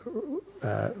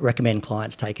recommend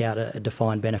clients take out a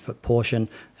defined benefit portion,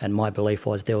 and my belief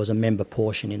was there was a member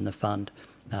portion in the fund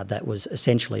that was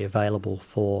essentially available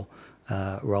for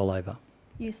rollover.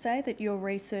 You say that your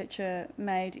researcher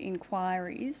made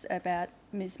inquiries about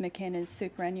Ms McKenna's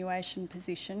superannuation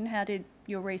position. How did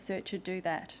your researcher do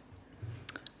that?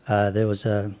 There was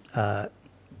a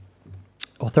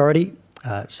authority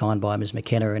signed by Ms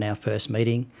McKenna in our first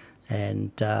meeting,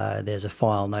 and there's a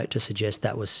file note to suggest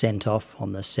that was sent off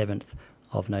on the 7th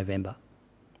of November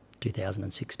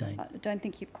 2016. I don't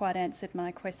think you've quite answered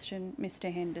my question,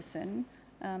 Mr Henderson.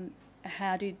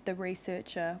 How did the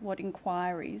researcher, what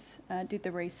inquiries did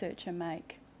the researcher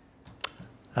make?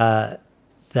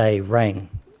 They rang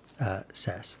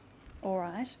SAS. All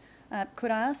right.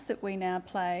 Could I ask that we now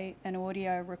play an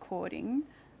audio recording,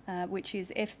 which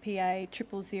is FPA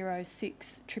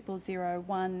 0006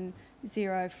 001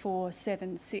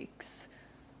 0476,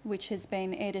 which has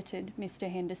been edited,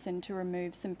 Mr Henderson, to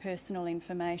remove some personal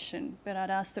information. But I'd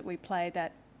ask that we play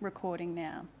that recording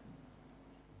now.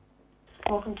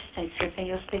 Welcome to State Survey.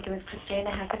 You're speaking with Christina.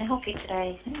 How can I help you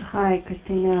today? Hi,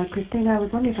 Christina. Christina, I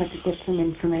was wondering if I could get some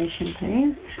information,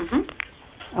 please,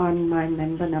 on my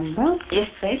member number. Yes,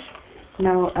 please.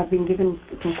 Now, I've been given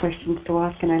some questions to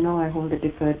ask, and I know I hold a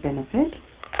deferred benefit.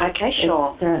 Okay,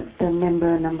 sure. The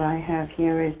member number I have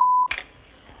here is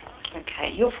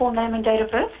Okay, your full name and date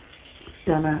of birth?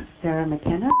 Donna Sarah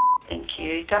McKenna. Thank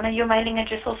you. Donna, your mailing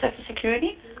address also for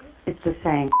security? It's the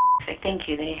same. Perfect, thank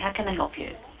you there. How can I help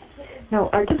you? No,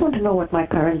 I just want to know what my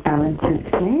current balance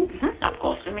is, please. Of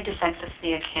course, let me just access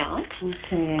the account.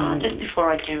 Okay. Just before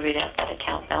I do read out that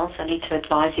account balance, I need to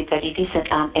advise you that it is an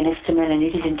estimate and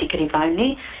it is indicative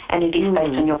only, and it is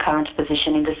based on your current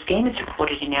position in the scheme. It's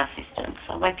recorded in our system.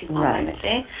 So I won't give my moment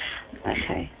there.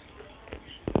 Okay.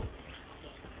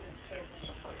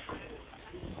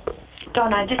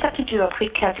 Donna, I just have to do a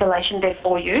quick calculation there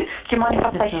for you. Do you mind if I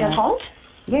place you on hold?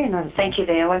 Yeah, no. Thank you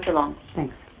there. I won't be long.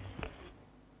 Thanks.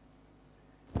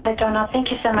 So Donna,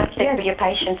 thank you so much for your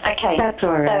patience. Okay. That's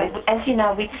all right. So as you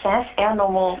know, with SAS, our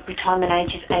normal retirement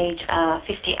age is age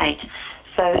 58.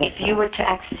 So if you were to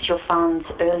access your funds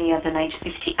earlier than age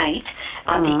 58,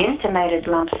 the estimated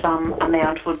lump sum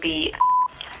amount would be.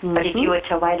 But if you were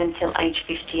to wait until age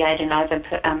 58 and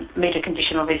over meet a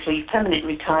condition, obviously you're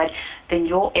permanently retired, then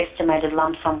your estimated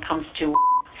lump sum comes to.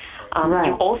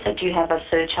 You also do have a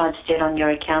surcharge debt on your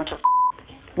account of.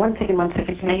 One second.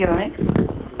 Are you all right?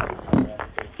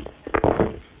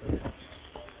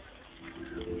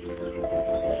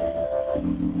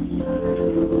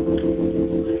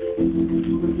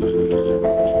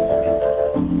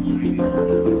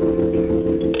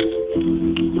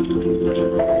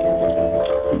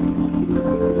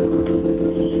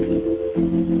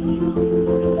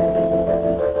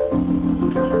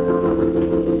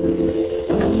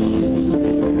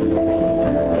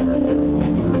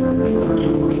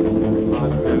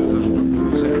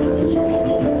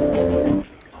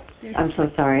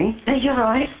 you're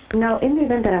right. Now, in the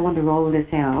event that I want to roll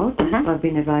this out, I've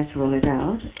been advised to roll it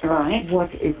out, Right.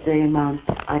 what is the amount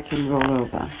I can roll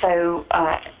over? So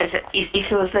if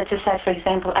it was, let's just say, for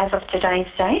example, as of today's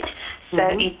date, so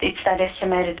it's that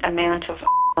estimated amount of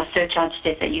surcharge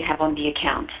debt that you have on the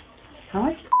account. How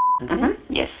much?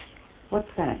 Yes.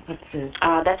 What's that? What's this?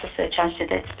 That's a surcharge debt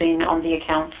that's been on the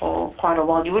account for quite a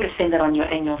while. You would have seen that on your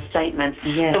annual statement.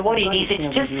 Yes, so what it is,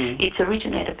 it's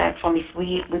originated back from if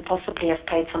we possibly have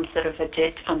paid some sort of a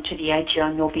debt to the ATO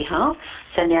on your behalf.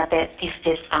 So now that this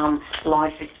debt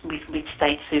lies with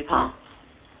state super.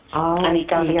 Oh, and it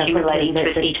does accumulate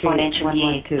interest each financial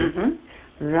year.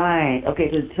 Right. Okay,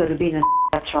 so it'll be in a...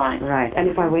 That's right. Right. And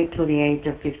if I wait till the age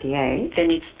of 58?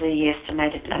 Then it's the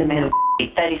estimated amount.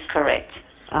 That is correct.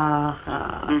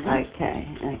 Okay.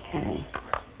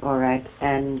 All right.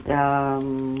 And,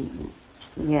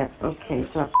 yeah, okay.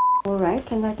 So, all right.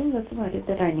 And I think that's about it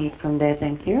that I need from there.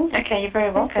 Thank you. Okay, you're very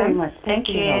welcome. Thanks very much. Thank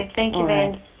you. Thank you,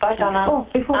 then. Bye, Donna. Oh,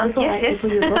 before yes.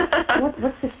 you go,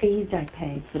 what's the fees I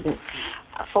pay for this?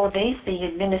 For these, the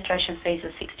administration fees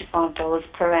are $65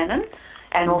 per annum.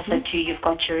 And also, too, you've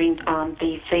got your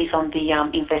the fees on the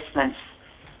investments.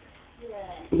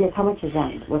 Yes, how much is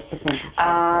that? What's the percentage?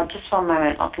 Just one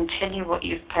moment. I can tell you what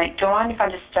you've paid. Do you mind if I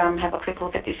just have a quick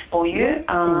look at this for you?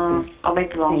 I'll be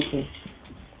long. Thank you.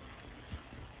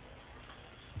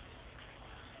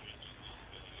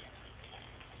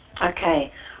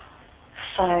 Okay.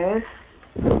 So,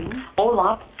 all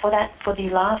up for the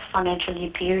last financial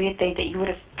year period there that you would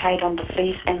have paid on the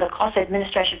fees and the cost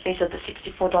administration fees of the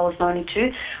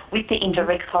 $64.92 with the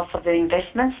indirect cost of the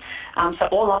investments. So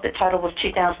all up the total was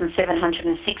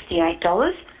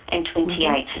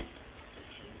 $2,768.28.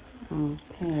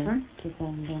 Okay.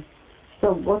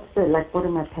 So what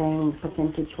am I paying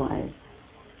percentage-wise?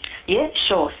 Yeah,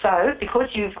 sure. So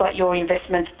because you've got your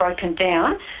investments broken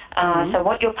down, so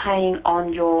what you're paying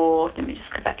on your, let me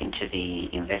just go back into the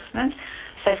investments.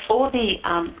 So for the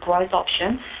growth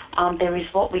option, there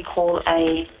is what we call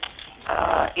a,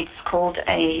 it's called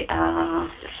a,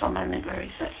 just one moment, where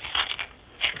is it?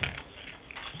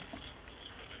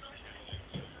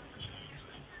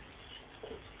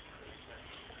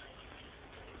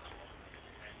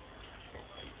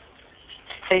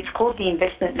 So it's called the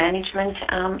investment management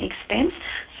expense.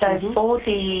 So for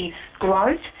the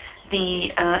growth,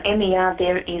 the MER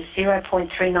there is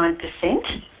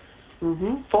 0.39%.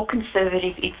 For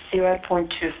conservative, it's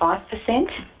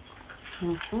 0.25%.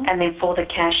 And then for the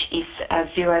cash, it's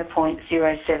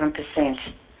 0.07%.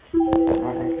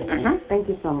 Thank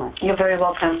you so much. You're very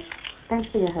welcome. Thanks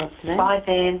for your help today. Bye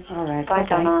then. All right. Bye,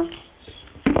 Donna.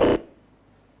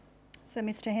 So,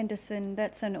 Mr. Henderson,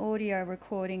 that's an audio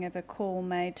recording of a call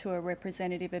made to a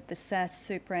representative of the SAS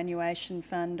Superannuation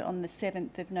Fund on the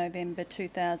 7th of November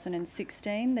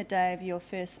 2016, the day of your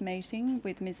first meeting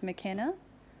with Ms McKenna.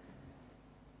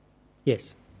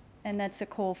 Yes. And that's a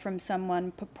call from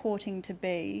someone purporting to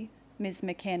be Ms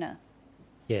McKenna.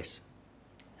 Yes.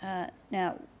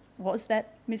 Now, was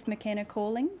that Ms McKenna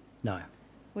calling? No.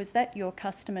 Was that your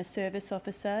customer service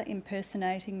officer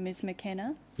impersonating Ms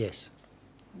McKenna? Yes.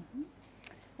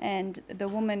 And the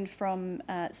woman from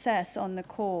SAS on the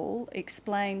call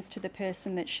explains to the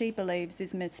person that she believes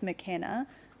is Ms McKenna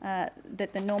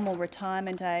that the normal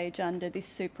retirement age under this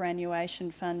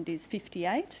superannuation fund is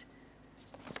 58.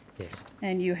 Yes.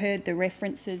 And you heard the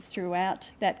references throughout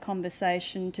that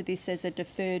conversation to this as a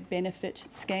deferred benefit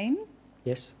scheme.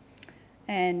 Yes.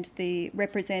 And the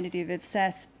representative of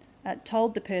SAS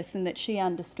told the person that she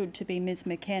understood to be Ms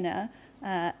McKenna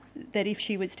that if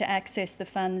she was to access the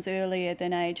funds earlier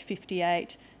than age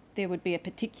 58, there would be a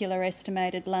particular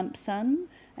estimated lump sum,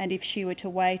 and if she were to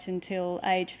wait until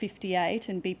age 58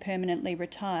 and be permanently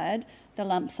retired, the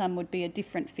lump sum would be a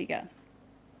different figure.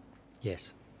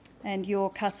 Yes. And your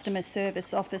customer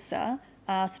service officer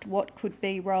asked what could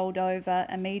be rolled over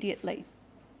immediately.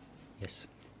 Yes.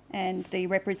 And the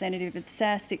representative of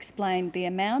SAS explained the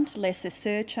amount less a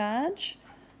surcharge.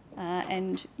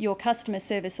 And your customer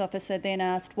service officer then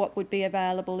asked what would be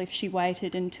available if she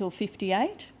waited until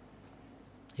 58.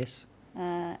 Yes.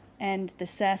 And the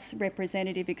SAS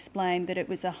representative explained that it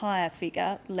was a higher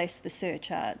figure, less the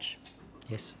surcharge.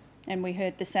 Yes. And we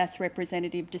heard the SAS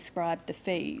representative describe the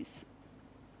fees.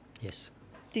 Yes.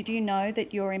 Did you know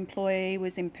that your employee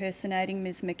was impersonating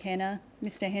Ms McKenna,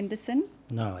 Mr Henderson?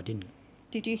 No, I didn't.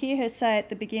 Did you hear her say at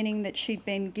the beginning that she'd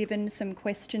been given some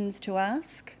questions to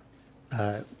ask?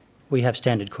 We have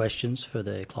standard questions for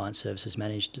the client services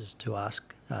managers to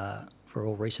ask for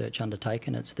all research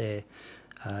undertaken. It's their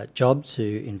job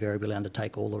to invariably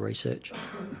undertake all the research.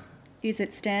 Is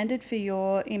it standard for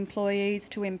your employees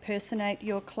to impersonate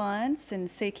your clients and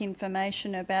seek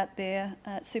information about their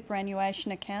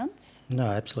superannuation accounts? No,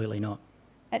 absolutely not.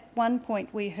 At one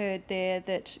point we heard there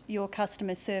that your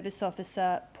customer service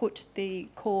officer put the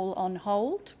call on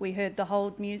hold. We heard the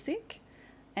hold music,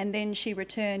 and then she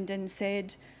returned and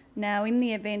said, "Now in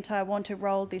the event I want to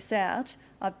roll this out,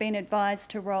 I've been advised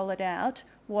to roll it out.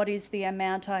 What is the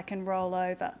amount I can roll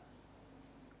over?"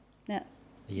 Now,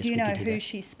 Yes, do you we know did hear who that.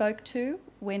 she spoke to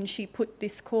when she put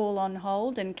this call on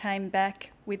hold and came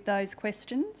back with those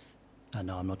questions?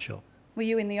 No, I'm not sure. Were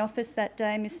you in the office that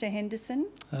day, Mr. Henderson?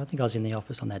 I think I was in the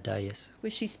office on that day, yes.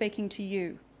 Was she speaking to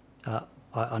you?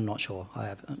 I'm not sure. I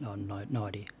have no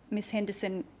idea. Ms.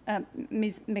 Henderson,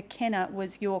 Ms. McKenna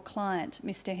was your client,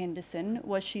 Mr. Henderson.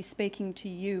 Was she speaking to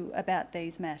you about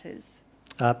these matters?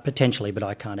 Potentially, but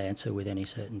I can't answer with any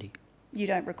certainty. You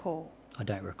don't recall? I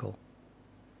don't recall.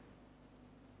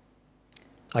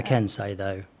 I can say,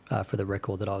 though, for the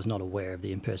record, that I was not aware of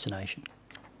the impersonation.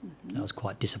 Mm-hmm. I was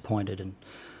quite disappointed, and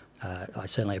I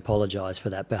certainly apologise for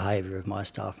that behaviour of my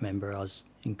staff member. I was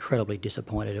incredibly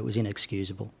disappointed. It was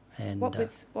inexcusable. And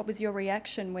What was your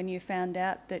reaction when you found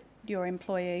out that your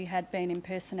employee had been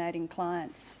impersonating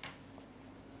clients?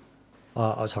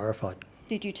 I was horrified.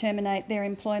 Did you terminate their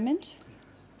employment?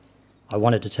 I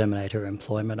wanted to terminate her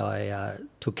employment. I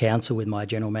took counsel with my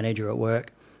general manager at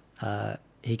work.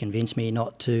 He convinced me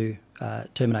not to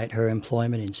terminate her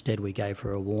employment. Instead, we gave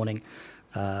her a warning.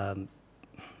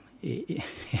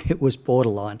 It was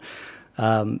borderline.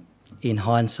 In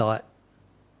hindsight,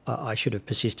 I should have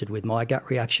persisted with my gut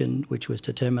reaction, which was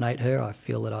to terminate her. I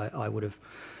feel that I would have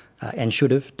and should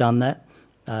have done that.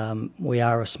 We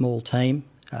are a small team.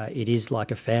 It is like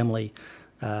a family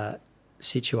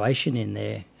situation in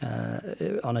there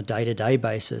on a day-to-day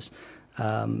basis.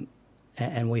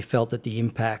 And we felt that the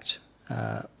impact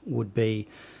would be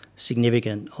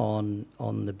significant on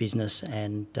the business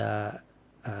and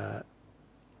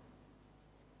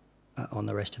on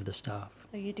the rest of the staff.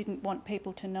 So you didn't want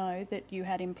people to know that you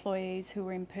had employees who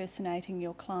were impersonating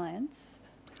your clients?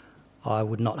 I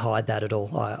would not hide that at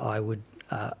all. I would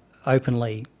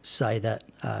openly say that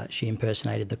she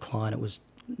impersonated the client. It was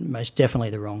most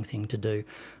definitely the wrong thing to do,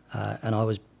 and I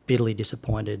was bitterly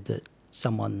disappointed that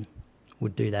someone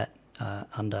would do that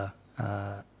under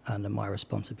my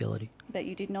responsibility. But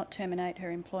you did not terminate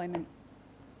her employment?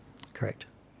 Correct.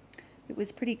 It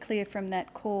was pretty clear from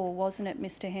that call, wasn't it,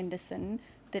 Mr. Henderson,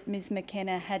 that Ms.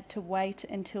 McKenna had to wait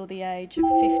until the age of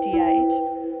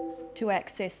 58 to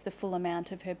access the full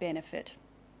amount of her benefit?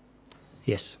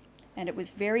 Yes. And it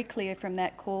was very clear from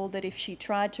that call that if she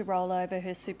tried to roll over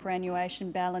her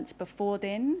superannuation balance before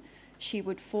then, she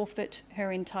would forfeit her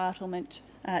entitlement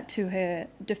to her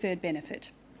deferred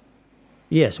benefit.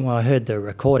 Yes, when I heard the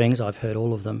recordings, I've heard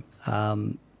all of them,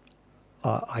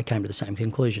 I came to the same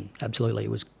conclusion. Absolutely,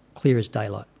 it was clear as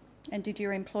daylight. And did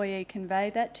your employee convey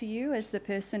that to you as the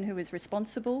person who was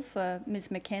responsible for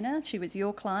Ms. McKenna? She was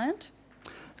your client?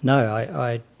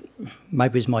 No,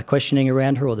 maybe it was my questioning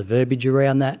around her or the verbiage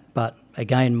around that, but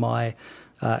again, my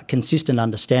consistent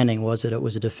understanding was that it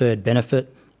was a deferred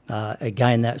benefit.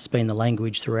 Again, that's been the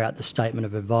language throughout the statement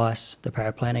of advice, the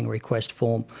paraplanning request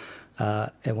form,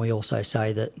 and we also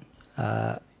say that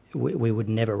we would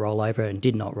never roll over and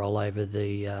did not roll over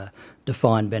the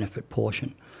defined benefit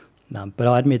portion. But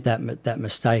I admit that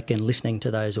mistake, and listening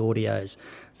to those audios,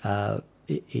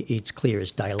 it's clear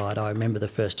as daylight. I remember the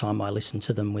first time I listened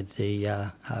to them with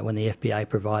when the FBA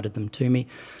provided them to me.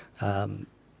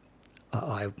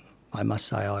 I must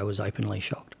say I was openly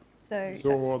shocked.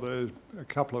 So there's a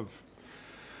couple of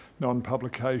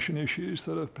non-publication issues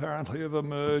that apparently have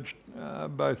emerged,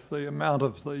 both the amount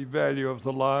of the value of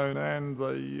the loan and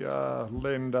the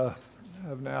lender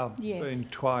have now been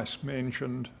twice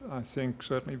mentioned. I think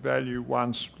certainly value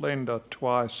once, lender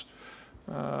twice.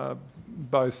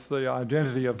 Both the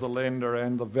identity of the lender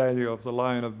and the value of the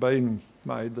loan have been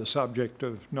made the subject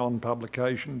of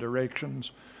non-publication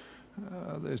directions.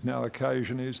 There's no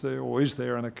occasion, is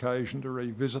there an occasion to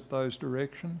revisit those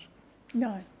directions?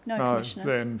 No, Commissioner.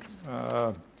 Then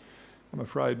I'm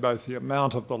afraid both the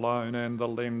amount of the loan and the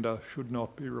lender should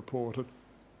not be reported.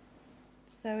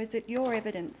 So is it your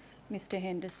evidence, Mr.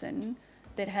 Henderson,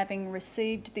 that having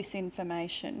received this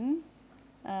information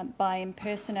by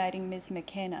impersonating Ms.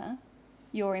 McKenna,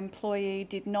 your employee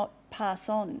did not pass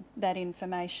on that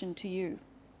information to you?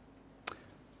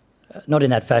 Not in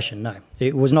that fashion, no.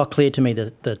 It was not clear to me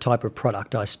the type of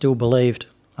product. I still believed,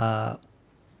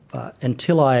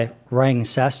 until I rang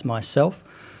SAS myself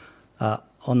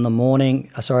on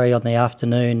the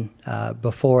afternoon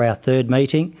before our third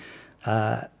meeting,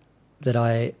 that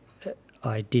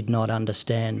I did not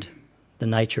understand the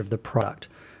nature of the product.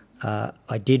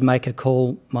 I did make a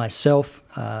call myself.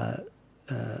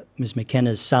 Ms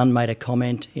McKenna's son made a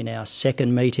comment in our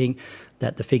second meeting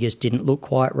that the figures didn't look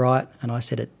quite right, and I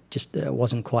said it just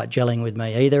wasn't quite gelling with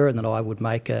me either, and that I would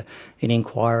make an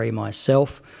inquiry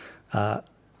myself.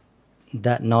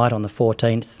 That night on the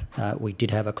 14th, we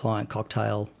did have a client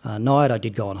cocktail night. I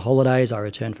did go on holidays. I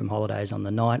returned from holidays on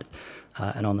the 9th,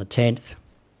 and on the 10th,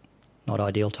 not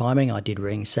ideal timing, I did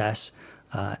ring SAS,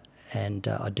 and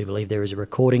I do believe there is a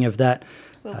recording of that.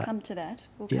 We'll come to that.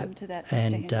 We'll yeah, come to that, Mr.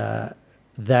 and Henderson.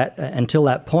 that until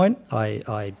that point,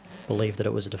 I believe that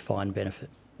it was a defined benefit.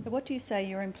 So what do you say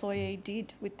your employee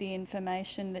did with the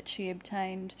information that she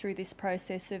obtained through this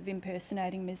process of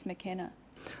impersonating Ms McKenna?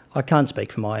 I can't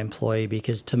speak for my employee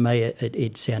because to me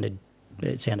it sounded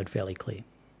fairly clear.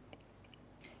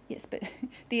 Yes, but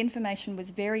the information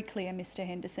was very clear, Mr.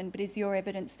 Henderson, but is your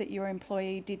evidence that your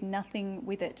employee did nothing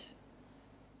with it?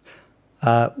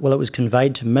 Well, it was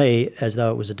conveyed to me as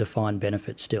though it was a defined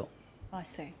benefit still. I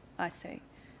see, I see.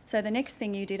 So the next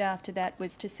thing you did after that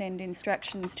was to send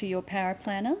instructions to your power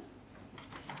planner?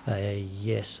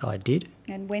 Yes, I did.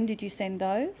 And when did you send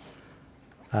those?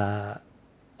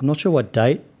 I'm not sure what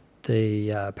date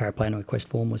the power planner request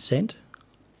form was sent.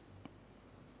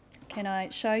 Can I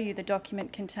show you the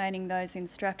document containing those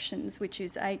instructions, which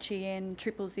is HEN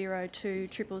 0002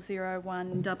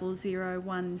 0001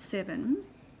 0017.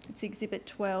 It's Exhibit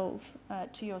 12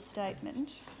 to your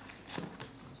statement.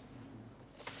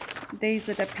 These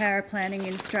are the power planning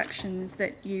instructions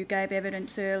that you gave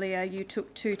evidence earlier you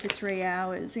took 2 to 3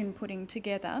 hours in putting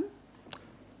together.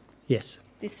 Yes.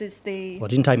 This is the... Well,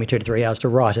 it didn't take me 2 to 3 hours to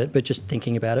write it, but just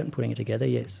thinking about it and putting it together,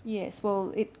 yes. Yes,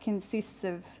 well, it consists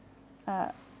of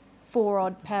 4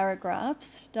 odd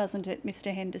paragraphs, doesn't it,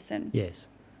 Mr. Henderson? Yes.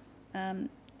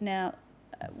 Now,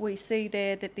 we see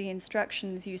there that the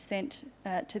instructions you sent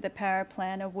to the power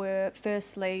planner were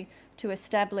firstly to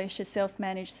establish a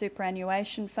self-managed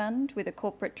superannuation fund with a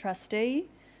corporate trustee,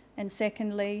 and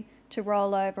secondly to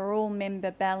roll over all member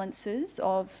balances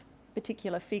of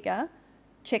particular figure,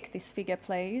 check this figure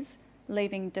please,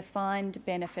 leaving defined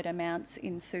benefit amounts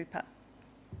in super.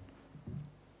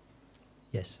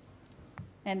 Yes.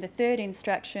 And the third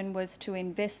instruction was to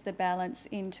invest the balance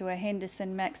into a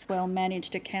Henderson Maxwell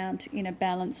managed account in a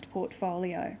balanced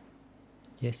portfolio.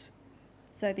 Yes.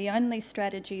 So the only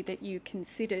strategy that you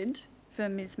considered for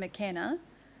Ms McKenna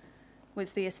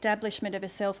was the establishment of a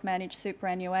self-managed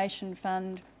superannuation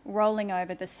fund, rolling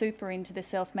over the super into the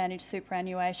self-managed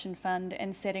superannuation fund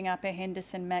and setting up a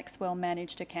Henderson Maxwell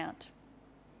managed account.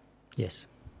 Yes.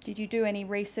 Did you do any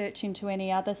research into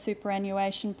any other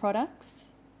superannuation products?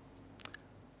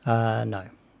 No.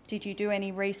 Did you do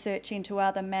any research into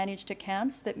other managed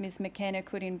accounts that Ms McKenna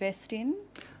could invest in?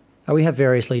 We have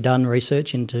variously done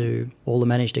research into all the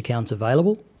managed accounts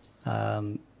available.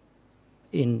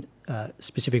 In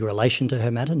specific relation to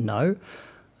her matter, no.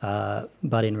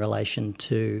 But in relation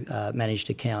to managed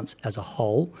accounts as a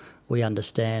whole, we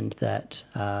understand that,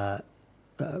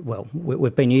 well,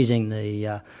 we've been using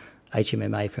the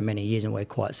HMMA for many years and we're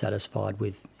quite satisfied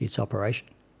with its operation.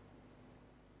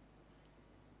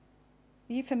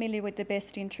 Are you familiar with the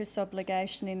best interests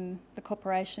obligation in the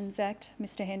Corporations Act,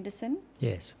 Mr Henderson?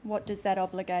 Yes. What does that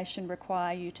obligation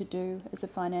require you to do as a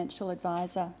financial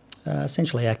advisor?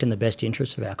 Essentially act in the best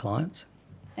interests of our clients.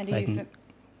 And are you...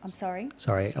 I'm sorry?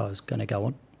 Sorry, I was going to go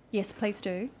on. Yes, please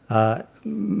do.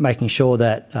 Making sure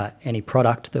that any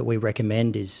product that we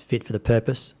recommend is fit for the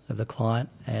purpose of the client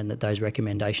and that those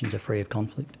recommendations are free of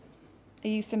conflict. Are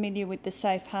you familiar with the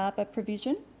safe harbour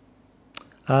provision?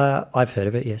 I've heard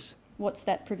of it, yes. What's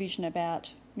that provision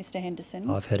about, Mr Henderson?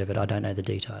 I've heard of it. I don't know the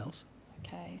details.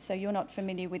 Okay, so you're not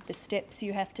familiar with the steps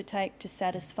you have to take to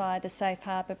satisfy the safe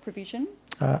harbour provision?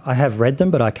 I have read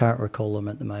them, but I can't recall them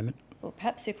at the moment. Well,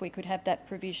 perhaps if we could have that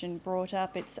provision brought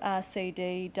up, it's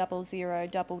RCD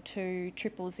 0022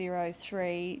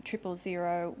 0003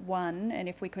 0001, and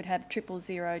if we could have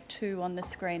 0002 on the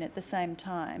screen at the same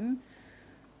time.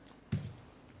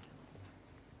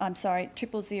 I'm sorry,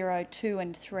 0002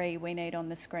 and 3 we need on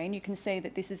the screen. You can see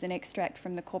that this is an extract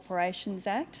from the Corporations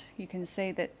Act. You can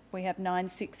see that we have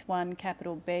 961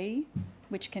 capital B,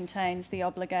 which contains the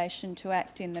obligation to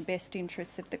act in the best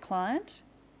interests of the client.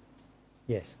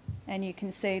 Yes. And you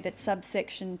can see that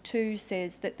subsection 2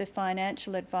 says that the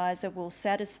financial advisor will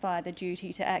satisfy the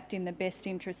duty to act in the best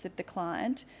interests of the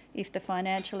client if the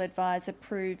financial advisor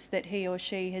proves that he or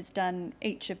she has done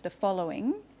each of the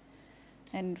following.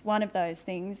 And one of those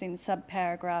things in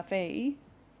subparagraph E,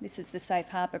 this is the safe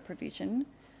harbour provision,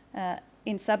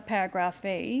 in subparagraph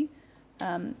E,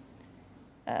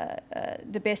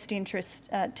 the best interest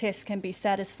test can be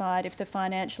satisfied if the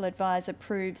financial advisor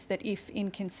proves that if,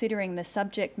 in considering the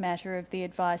subject matter of the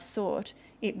advice sought,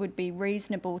 it would be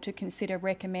reasonable to consider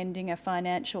recommending a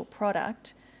financial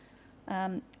product,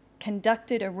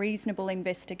 conducted a reasonable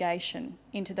investigation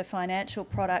into the financial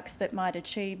products that might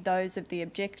achieve those of the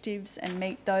objectives and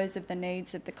meet those of the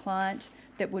needs of the client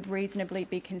that would reasonably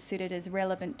be considered as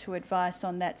relevant to advice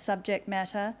on that subject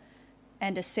matter,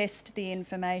 and assessed the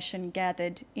information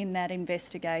gathered in that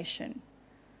investigation.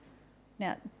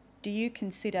 Now, do you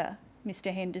consider,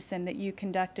 Mr. Henderson, that you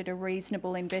conducted a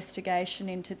reasonable investigation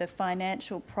into the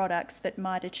financial products that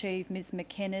might achieve Ms.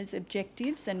 McKenna's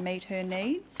objectives and meet her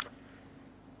needs?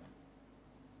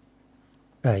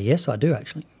 Yes, I do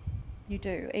actually. You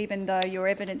do, even though your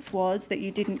evidence was that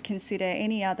you didn't consider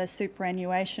any other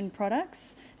superannuation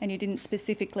products and you didn't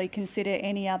specifically consider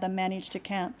any other managed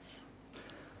accounts.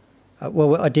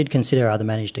 Well, I did consider other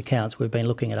managed accounts. We've been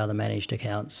looking at other managed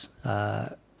accounts,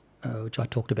 which I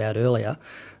talked about earlier.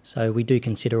 So we do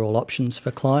consider all options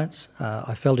for clients.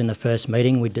 I felt in the first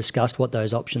meeting we discussed what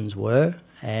those options were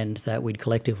and that we'd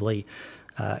collectively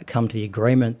come to the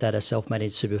agreement that a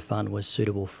self-managed super fund was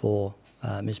suitable for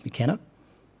Ms. McKenna.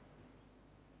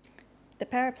 The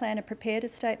paraplanner prepared a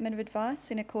statement of advice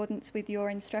in accordance with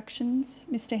your instructions,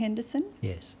 Mr. Henderson?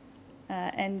 Yes.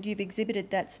 And you've exhibited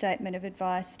that statement of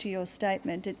advice to your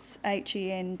statement. It's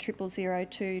HEN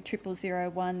 0002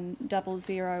 0001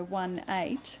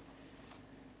 0018.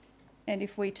 And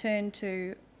if we turn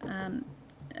to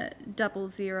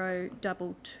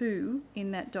 0022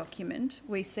 in that document,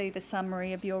 we see the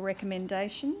summary of your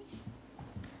recommendations.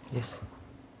 Yes.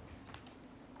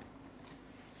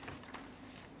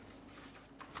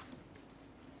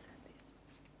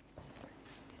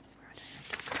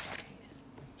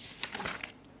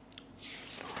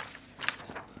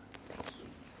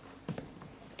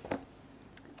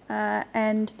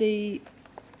 And the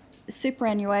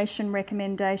superannuation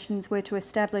recommendations were to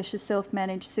establish a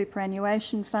self-managed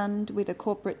superannuation fund with a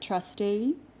corporate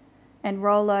trustee and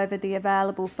roll over the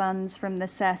available funds from the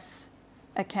SAS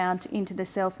account into the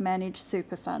self-managed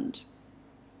super fund.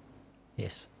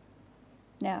 Yes.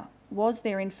 Now, was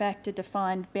there in fact a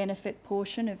defined benefit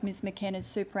portion of Ms. McKenna's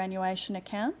superannuation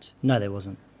account? No, there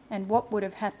wasn't. And what would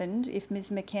have happened if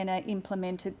Ms. McKenna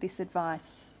implemented this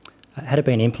advice? Had it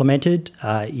been implemented,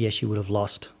 yes, you would have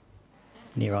lost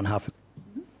near on half.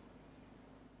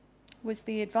 Was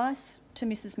the advice to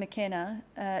Mrs. McKenna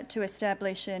to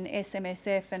establish an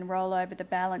SMSF and roll over the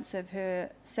balance of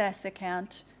her SAS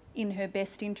account in her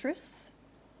best interests?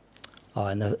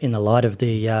 In the light of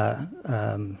the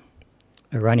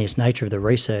erroneous nature of the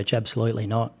research, absolutely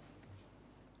not.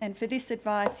 And for this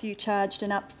advice, you charged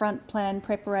an upfront plan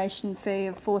preparation fee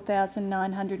of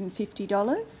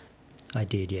 $4,950? I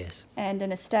did, yes. And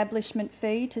an establishment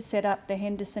fee to set up the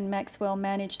Henderson Maxwell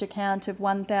managed account of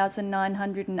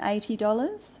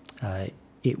 $1,980?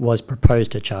 It was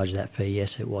proposed to charge that fee,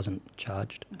 yes, it wasn't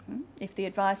charged. If the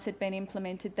advice had been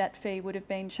implemented, that fee would have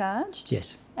been charged?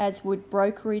 Yes. As would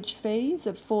brokerage fees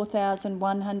of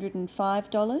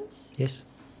 $4,105? Yes.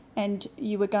 And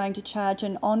you were going to charge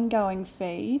an ongoing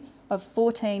fee of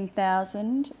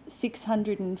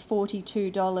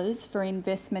 $14,642 for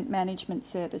investment management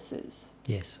services.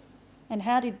 Yes. And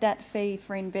how did that fee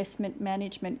for investment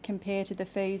management compare to the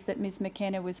fees that Ms.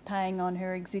 McKenna was paying on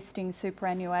her existing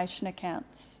superannuation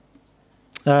accounts?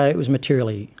 It was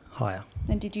materially higher.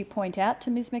 And did you point out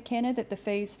to Ms. McKenna that the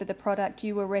fees for the product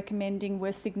you were recommending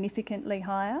were significantly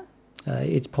higher?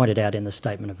 It's pointed out in the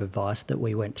statement of advice that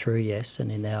we went through, yes,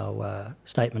 and in our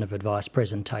statement of advice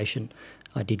presentation,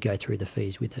 I did go through the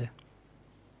fees with her.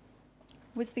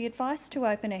 Was the advice to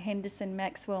open a Henderson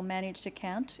Maxwell managed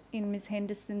account in Ms.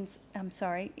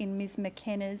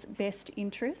 McKenna's best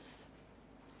interests?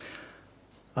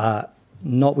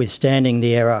 Notwithstanding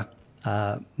the error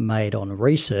made on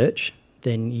research,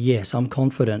 then yes, I'm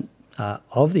confident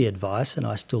of the advice, and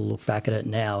I still look back at it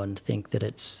now and think that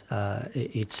it's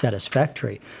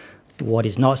satisfactory. What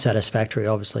is not satisfactory,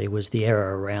 obviously, was the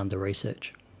error around the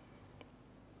research.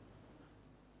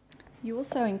 You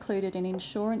also included an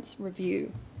insurance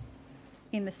review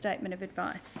in the statement of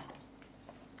advice.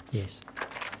 Yes.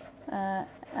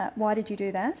 Why did you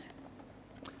do that?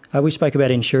 We spoke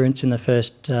about insurance in the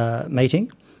first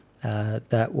meeting.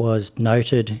 That was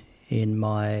noted in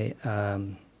my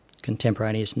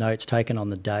contemporaneous notes taken on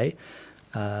the day.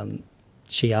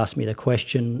 She asked me the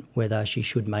question whether she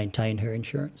should maintain her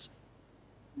insurance.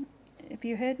 Have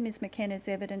you heard Ms. McKenna's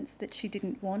evidence that she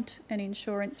didn't want an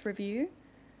insurance review?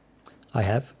 I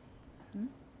have.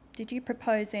 Did you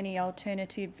propose any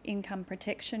alternative income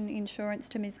protection insurance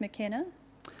to Ms. McKenna?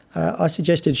 I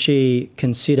suggested she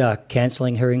consider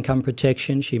cancelling her income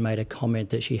protection. She made a comment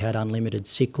that she had unlimited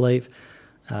sick leave.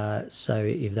 So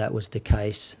if that was the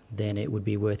case, then it would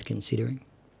be worth considering.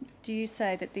 Do you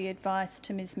say that the advice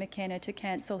to Ms McKenna to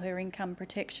cancel her income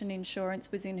protection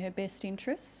insurance was in her best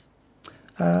interests?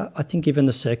 I think given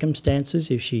the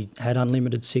circumstances, if she had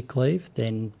unlimited sick leave,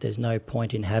 then there's no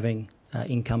point in having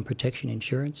income protection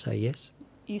insurance, so yes.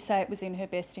 You say it was in her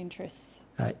best interests?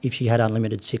 If she had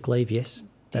unlimited sick leave, yes.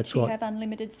 Did she have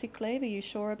unlimited sick leave? Are you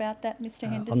sure about that, Mr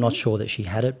Henderson? I'm not sure that she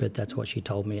had it, but that's what she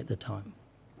told me at the time.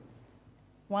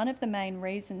 One of the main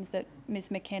reasons that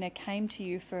Ms McKenna came to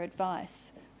you for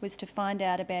advice was to find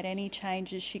out about any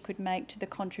changes she could make to the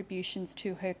contributions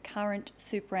to her current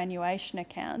superannuation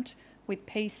account with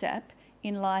PSAP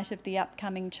in light of the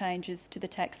upcoming changes to the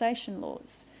taxation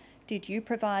laws. Did you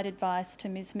provide advice to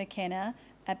Ms McKenna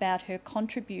about her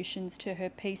contributions to her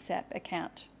PSAP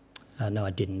account? No,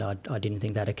 I didn't. I didn't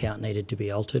think that account needed to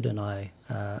be altered, and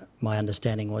my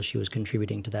understanding was she was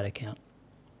contributing to that account.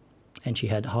 And she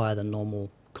had higher than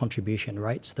normal contribution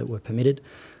rates that were permitted,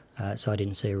 so I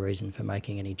didn't see a reason for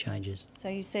making any changes. So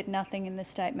you said nothing in the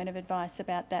statement of advice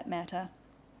about that matter?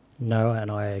 No, and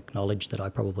I acknowledge that I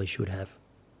probably should have.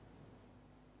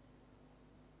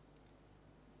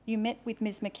 You met with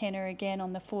Ms McKenna again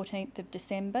on the 14th of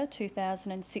December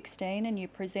 2016 and you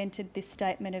presented this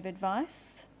statement of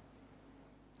advice?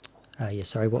 Yes,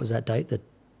 sorry, what was that date? The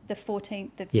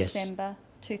 14th of Yes. December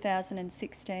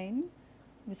 2016.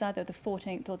 It was either the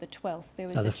 14th or the 12th. There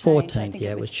was the a change. 14th,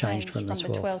 yeah, it was changed from the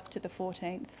 12th. 12th to the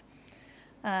 14th.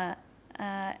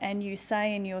 And you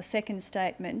say in your second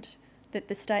statement that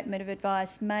the statement of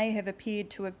advice may have appeared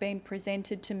to have been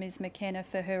presented to Ms McKenna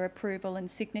for her approval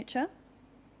and signature?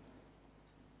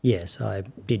 Yes, I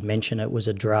did mention it was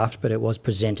a draft, but it was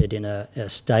presented in a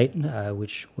state,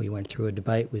 which we went through a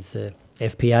debate with the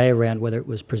FPA around whether it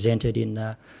was presented in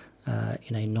a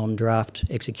non-draft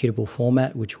executable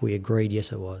format, which we agreed,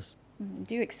 yes, it was.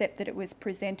 Do you accept that it was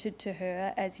presented to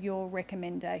her as your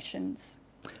recommendations?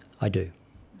 I do.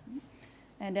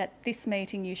 And at this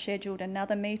meeting you scheduled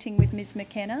another meeting with Ms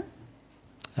McKenna?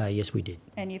 Yes, we did.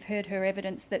 And you've heard her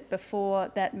evidence that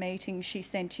before that meeting she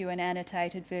sent you an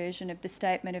annotated version of the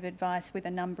statement of advice with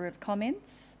a number of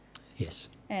comments? Yes.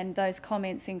 And those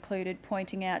comments included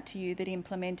pointing out to you that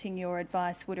implementing your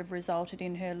advice would have resulted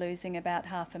in her losing about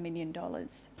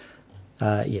 $500,000.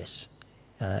 Yes.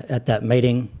 At that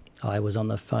meeting, I was on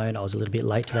the phone. I was a little bit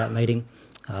late to that meeting.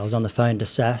 I was on the phone to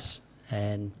SAS,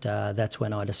 and that's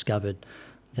when I discovered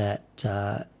that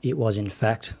it was, in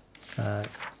fact,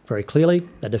 very clearly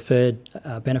a deferred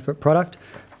benefit product.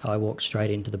 I walked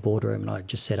straight into the boardroom and I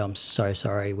just said, I'm so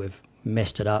sorry, we've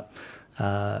messed it up.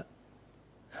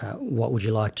 What would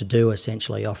you like to do?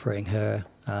 Essentially offering her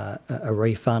a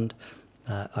refund.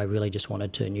 I really just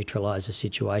wanted to neutralise the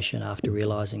situation after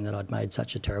realising that I'd made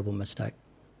such a terrible mistake.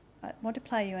 I want to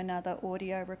play you another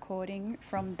audio recording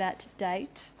from that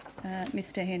date,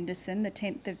 Mr Henderson, the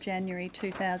 10th of January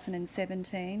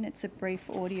 2017. It's a brief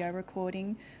audio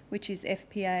recording, which is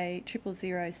FPA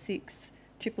 0006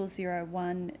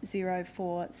 0001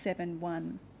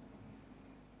 0471.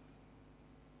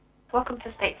 Welcome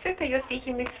to State Super. You're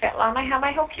speaking with Svetlana. How may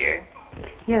I help you?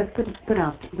 Yes,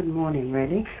 good morning,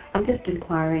 really. I'm just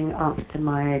inquiring after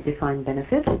my defined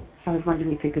benefit. I was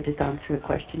wondering if you could just answer a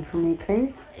question for me,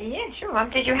 please. Yeah, sure.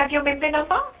 Did you have your member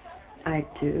number? I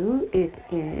do. It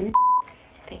is...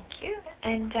 Thank you.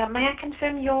 And may I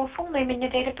confirm your full name and your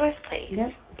date of birth, please?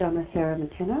 Yes, Donna Sarah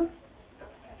McKenna.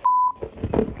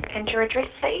 And your address,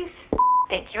 please?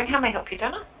 Thank you. And how may I help you,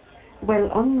 Donna? Well,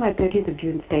 on my 30th of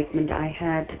June statement, I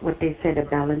had what they said a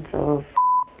balance of,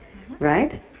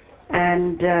 right?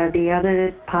 And the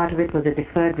other part of it was a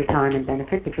deferred retirement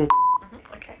benefit, which was...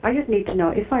 Okay. I just need to know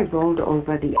if I rolled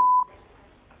over the...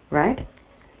 right?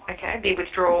 Okay, the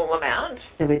withdrawal amount?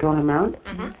 The withdrawal amount.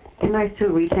 Can I still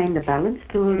retain the balance?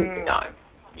 No.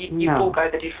 You forego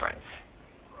the difference.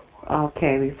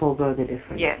 Okay, we forego the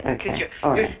difference. Yeah, because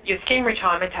Okay. your scheme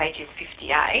retirement age is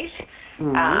 58.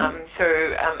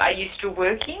 Are you still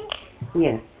working?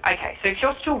 Yes. Okay, so if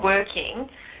you're still working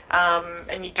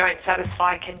and you don't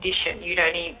satisfy a condition, you'd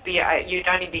only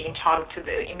be entitled to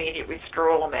the immediate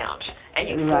withdrawal amount, and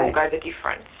you forego the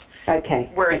difference. Okay.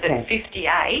 Whereas at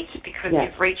 58, because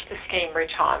you've reached the scheme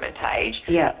retirement age,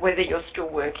 whether you're still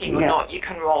working or not, you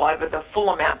can roll over the full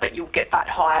amount, but you'll get that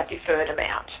higher deferred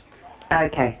amount.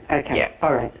 Okay. Yeah.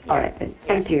 All right then.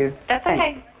 Thank you. That's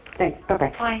okay. Thanks.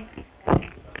 Bye-bye. Bye.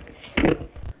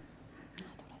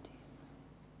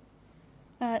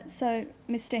 So,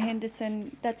 Mr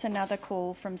Henderson, that's another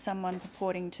call from someone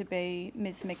purporting to be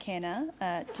Ms McKenna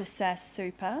to SAS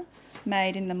Super.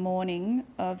 made in the morning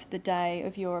of the day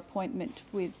of your appointment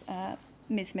with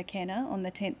Ms McKenna on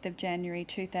the 10th of January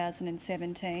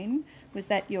 2017. Was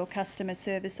that your customer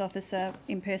service officer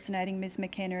impersonating Ms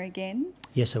McKenna again?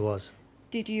 Yes, it was.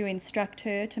 Did you instruct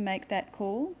her to make that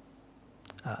call?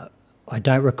 I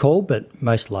don't recall, but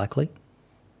most likely.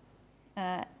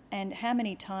 And how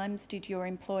many times did your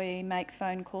employee make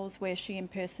phone calls where she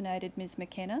impersonated Ms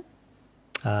McKenna?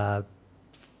 4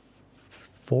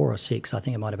 or 6. I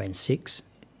think it might have been 6.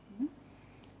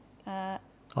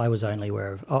 I was only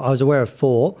aware of. I was aware of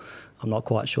 4. I'm not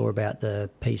quite sure about the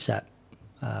PSAP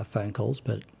phone calls,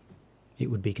 but it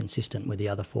would be consistent with the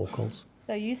other 4 calls.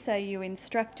 So you say you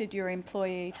instructed your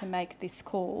employee to make this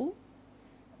call,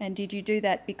 and did you do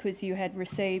that because you had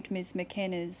received Ms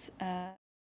McKenna's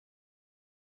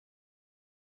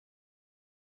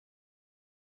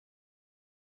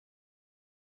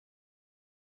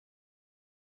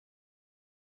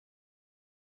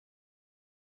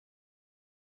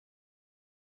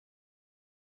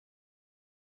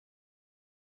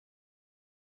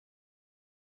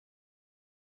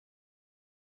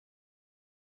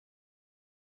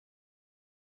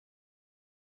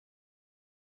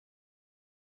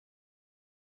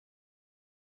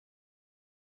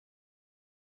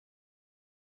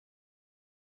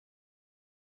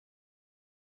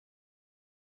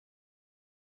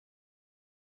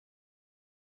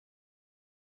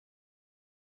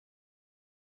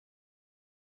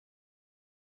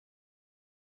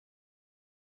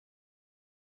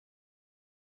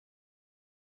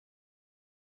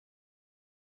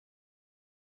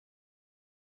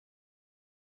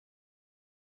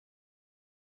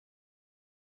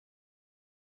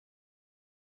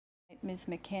Ms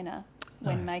McKenna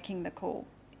when making the call?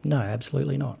 No,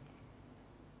 absolutely not.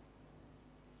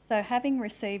 So having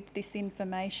received this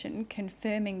information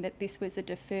confirming that this was a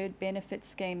deferred benefit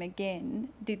scheme again,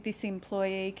 did this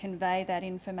employee convey that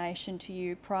information to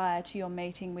you prior to your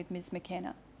meeting with Ms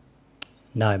McKenna?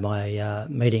 No, my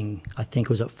meeting, I think,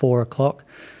 was at 4 o'clock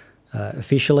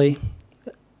officially.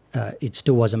 It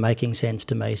still wasn't making sense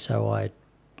to me, so I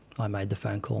made the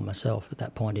phone call myself at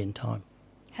that point in time.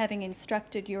 Having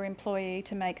instructed your employee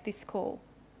to make this call?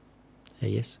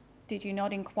 Yes. Did you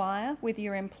not inquire with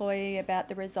your employee about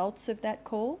the results of that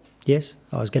call? Yes,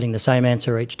 I was getting the same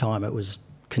answer each time. It was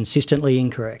consistently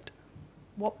incorrect.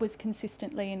 What was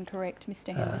consistently incorrect,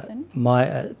 Mr Henderson?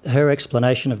 Her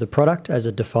explanation of the product as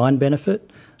a defined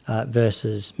benefit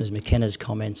versus Ms McKenna's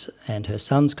comments and her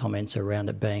son's comments around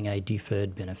it being a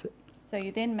deferred benefit. So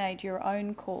you then made your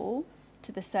own call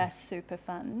to the SAS Super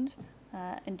Fund,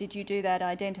 and did you do that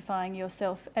identifying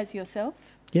yourself as yourself?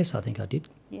 Yes, I think I did.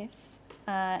 Yes.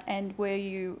 And were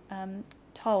you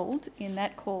told in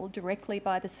that call directly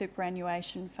by the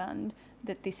superannuation fund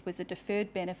that this was a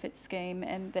deferred benefit scheme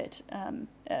and that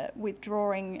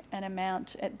withdrawing an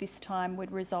amount at this time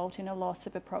would result in a loss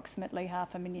of approximately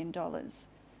 $500,000?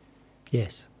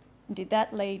 Yes. Did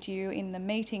that lead you in the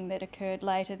meeting that occurred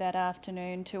later that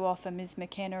afternoon to offer Ms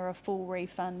McKenna a full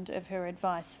refund of her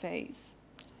advice fees?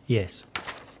 Yes.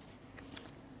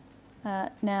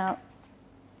 Now,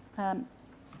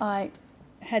 I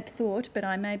had thought, but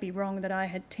I may be wrong, that I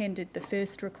had tendered the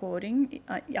first recording.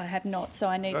 I have not, so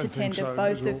I need to tender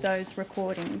both of those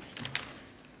recordings.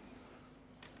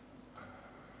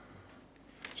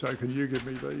 So can you give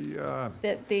me the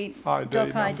The ID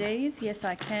doc number? IDs, yes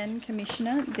I can,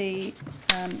 Commissioner.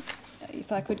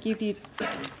 If I could give you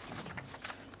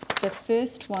the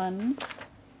first one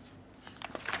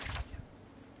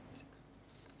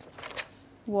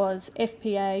was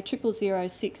FPA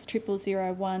 0006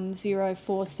 0001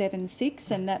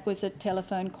 0476, and that was a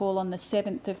telephone call on the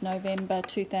 7th of November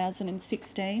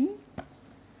 2016.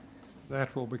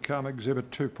 That will become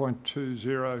Exhibit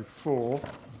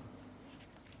 2.204.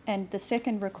 And the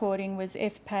second recording was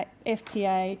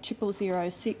FPA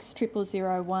 0006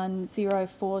 0001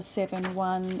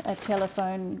 0471, a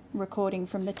telephone recording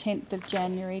from the 10th of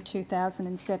January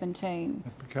 2017.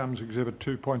 That becomes Exhibit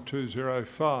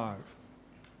 2.205.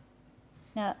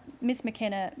 Now, Ms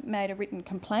McKenna made a written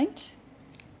complaint.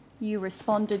 You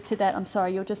responded to that. I'm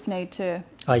sorry, you'll just need to...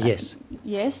 Yes.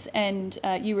 Yes, and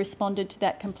you responded to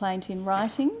that complaint in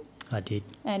writing. I did.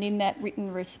 And in that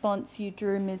written response, you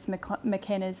drew Ms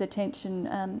McKenna's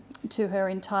attention to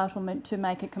her entitlement to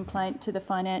make a complaint to the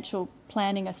Financial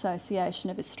Planning Association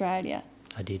of Australia.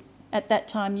 I did. At that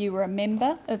time, you were a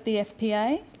member of the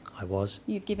FPA. I was.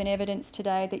 You've given evidence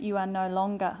today that you are no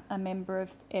longer a member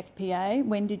of FPA.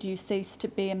 When did you cease to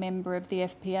be a member of the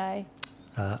FPA?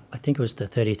 I think it was the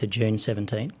 30th of June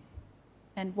 17.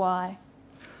 And why?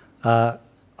 I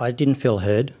I didn't feel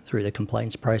heard through the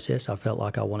complaints process. I felt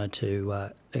like I wanted to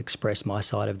express my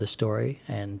side of the story,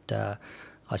 and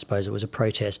I suppose it was a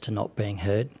protest to not being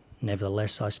heard.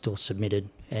 Nevertheless, I still submitted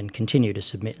and continue to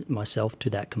submit myself to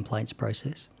that complaints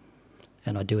process,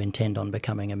 and I do intend on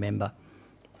becoming a member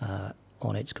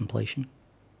on its completion.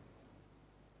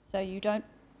 So you don't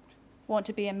want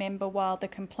to be a member while the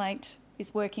complaint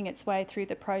is working its way through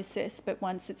the process, but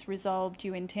once it's resolved,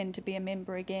 you intend to be a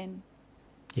member again?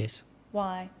 Yes.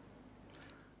 Why?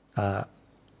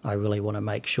 I really want to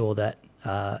make sure that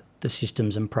the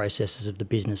systems and processes of the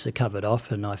business are covered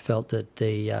off, and I felt that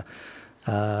the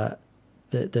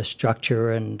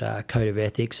structure and code of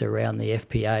ethics around the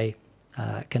FPA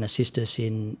can assist us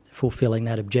in fulfilling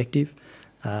that objective.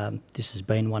 This has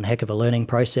been one heck of a learning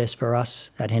process for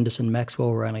us at Henderson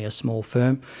Maxwell. We're only a small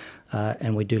firm,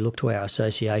 and we do look to our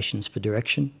associations for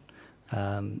direction.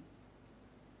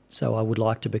 So I would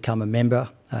like to become a member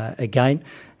again,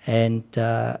 and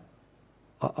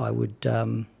I would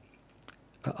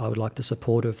like the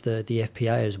support of the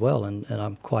FPA as well, and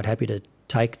I'm quite happy to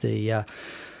take the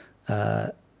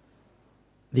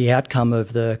outcome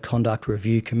of the Conduct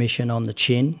Review Commission on the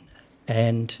chin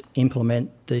and implement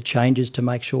the changes to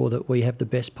make sure that we have the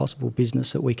best possible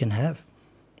business that we can have.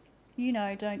 You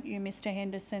know, don't you, Mr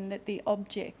Henderson, that the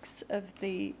objects of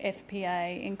the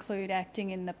FPA include acting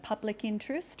in the public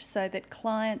interest so that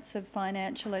clients of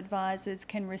financial advisors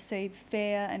can receive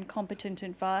fair and competent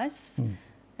advice,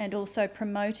 and also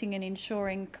promoting and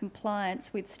ensuring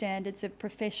compliance with standards of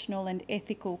professional and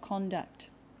ethical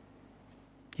conduct?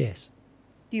 Yes.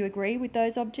 Do you agree with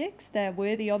those objects? They're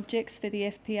worthy objects for the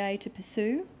FPA to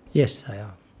pursue? Yes, they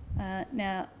are.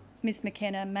 Now, Ms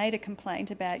McKenna made a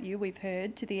complaint about you, we've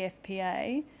heard, to the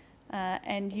FPA,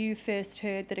 and you first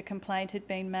heard that a complaint had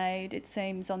been made, it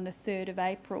seems, on the 3rd of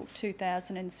April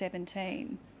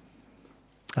 2017.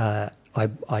 I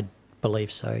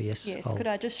believe so, yes. Yes, could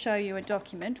I just show you a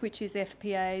document, which is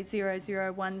FPA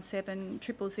 0017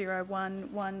 0001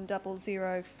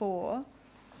 1004.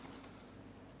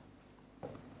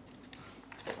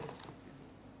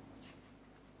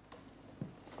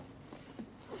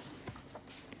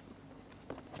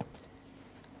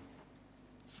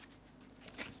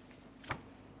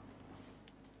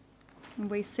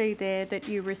 We see there that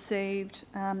you received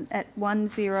at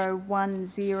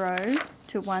 1010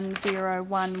 to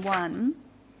 1011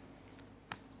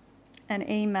 an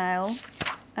email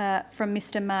from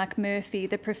Mr Mark Murphy,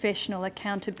 the Professional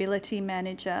Accountability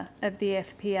Manager of the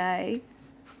FPA,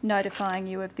 notifying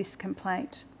you of this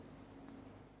complaint.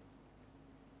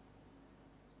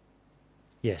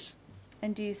 Yes.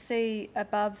 And do you see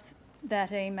above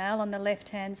that email on the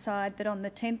left-hand side that on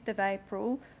the 10th of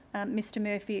April, Mr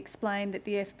Murphy explained that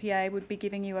the FPA would be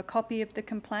giving you a copy of the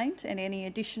complaint and any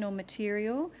additional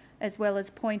material, as well as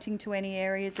pointing to any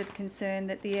areas of concern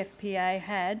that the FPA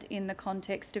had in the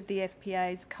context of the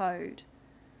FPA's code?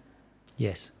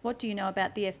 Yes. What do you know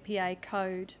about the FPA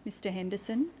code, Mr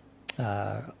Henderson?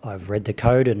 I've read the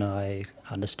code, and I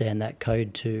understand that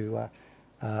code to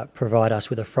provide us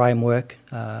with a framework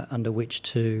under which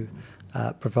to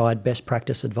provide best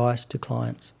practice advice to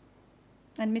clients.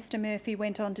 And Mr Murphy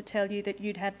went on to tell you that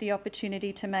you'd have the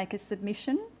opportunity to make a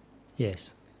submission?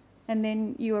 Yes. And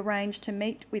then you arranged to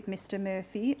meet with Mr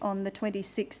Murphy on the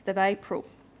 26th of April?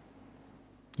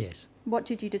 Yes. What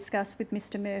did you discuss with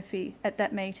Mr Murphy at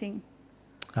that meeting?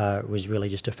 It was really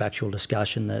just a factual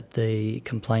discussion that the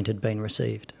complaint had been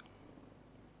received.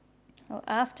 Well,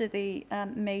 after the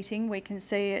meeting, we can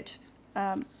see at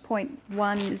point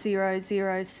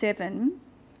 1007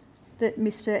 that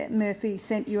Mr Murphy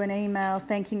sent you an email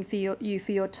thanking you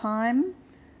for your time.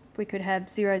 If we could have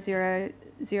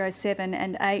 0007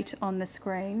 and 8 on the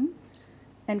screen,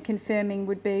 and confirming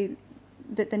would be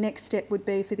that the next step would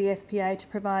be for the FPA to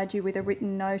provide you with a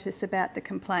written notice about the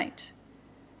complaint.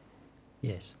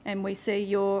 Yes. And we see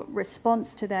your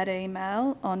response to that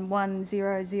email on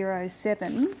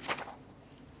 1007.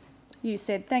 You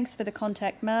said, "Thanks for the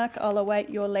contact, Mark. I'll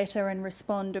await your letter and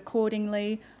respond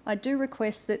accordingly. I do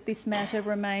request that this matter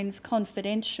remains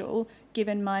confidential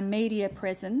given my media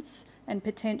presence and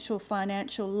potential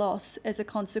financial loss as a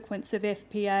consequence of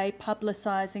FPA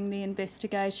publicising the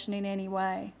investigation in any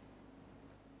way."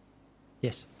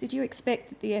 Yes. Did you expect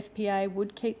that the FPA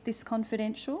would keep this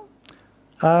confidential?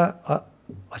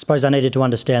 I suppose I needed to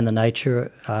understand the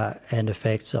nature and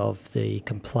effects of the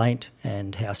complaint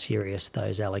and how serious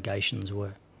those allegations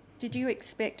were. Did you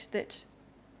expect that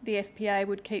the FPA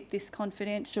would keep this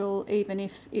confidential even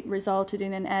if it resulted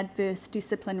in an adverse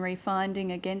disciplinary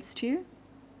finding against you?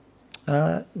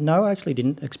 No, I actually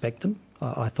didn't expect them.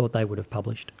 I thought they would have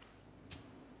published.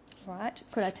 Right.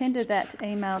 Could I tender that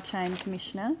email chain,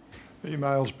 Commissioner?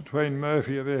 Emails between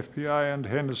Murphy of FPA and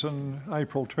Henderson,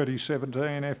 April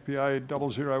 2017, FPA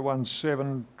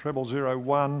 0017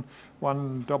 0001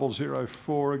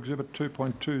 1004, Exhibit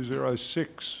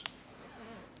 2.206.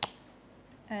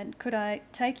 And could I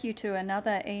take you to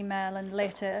another email and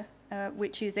letter,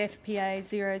 which is FPA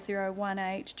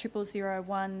 0018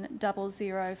 0001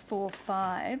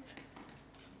 0045.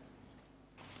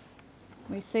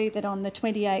 We see that on the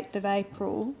 28th of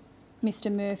April,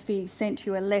 Mr Murphy sent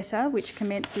you a letter which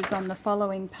commences on the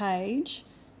following page,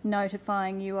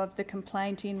 notifying you of the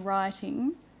complaint in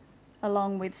writing,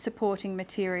 along with supporting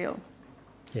material.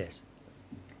 Yes.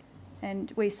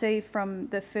 And we see from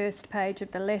the first page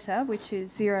of the letter, which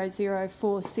is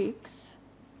 0046,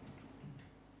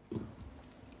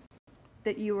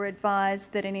 that you were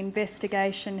advised that an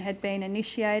investigation had been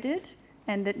initiated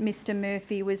and that Mr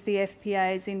Murphy was the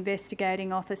FPA's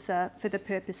investigating officer for the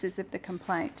purposes of the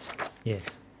complaint.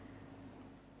 Yes.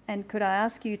 And could I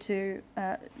ask you to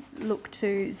look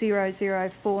to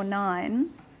 0049?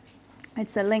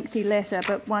 It's a lengthy letter,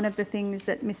 but one of the things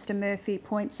that Mr Murphy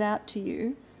points out to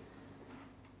you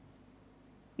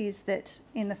is that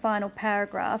in the final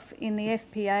paragraph, in the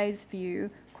FPA's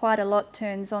view, quite a lot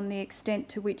turns on the extent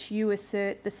to which you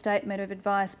assert the statement of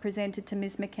advice presented to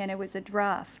Ms McKenna was a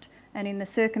draft, and in the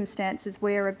circumstances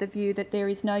we're of the view that there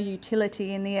is no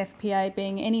utility in the FPA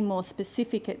being any more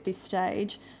specific at this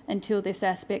stage until this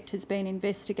aspect has been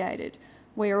investigated.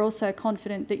 We are also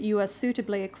confident that you are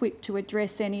suitably equipped to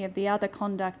address any of the other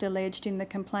conduct alleged in the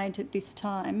complaint at this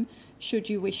time, should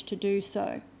you wish to do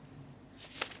so.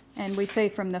 And we see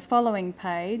from the following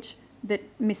page that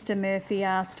Mr Murphy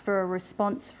asked for a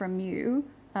response from you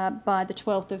by the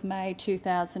 12th of May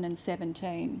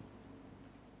 2017.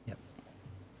 Yep.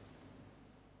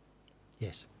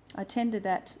 Yes. I tender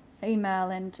that email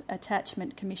and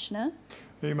attachment, Commissioner.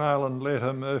 Email and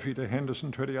letter Murphy to Henderson,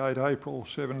 28 April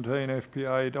 17,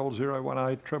 FPA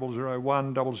 0018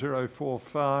 0001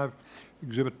 0045,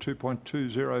 Exhibit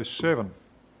 2.207.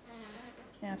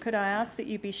 Now, could I ask that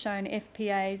you be shown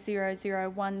FPA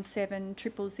 0017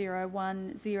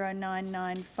 0001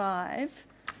 0995?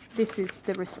 This is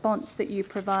the response that you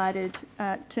provided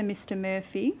to Mr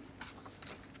Murphy.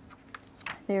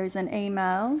 There is an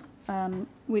email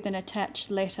with an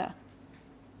attached letter.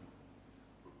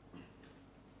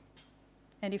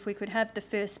 And if we could have the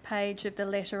first page of the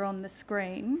letter on the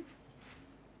screen,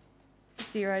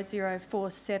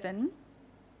 0047.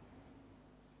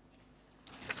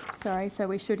 Sorry, so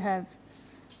we should have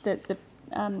the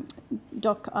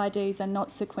doc IDs are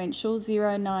not sequential.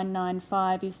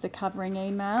 0995 is the covering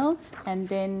email, and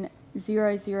then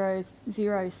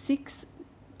 0006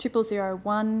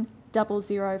 0001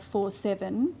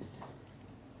 0047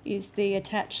 is the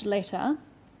attached letter.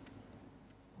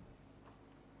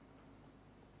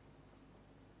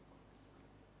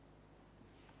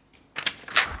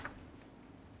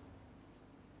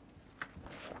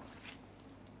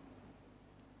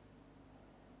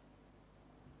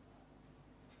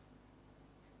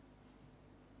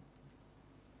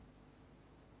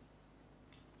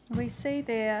 We see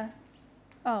there,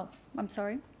 oh, I'm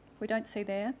sorry, we don't see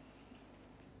there.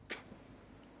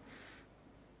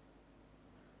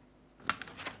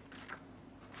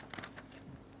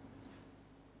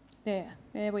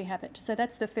 There we have it. So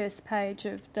that's the first page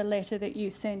of the letter that you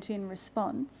sent in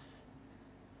response,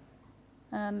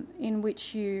 in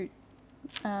which you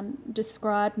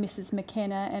describe Mrs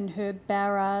McKenna and her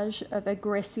barrage of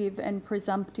aggressive and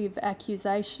presumptive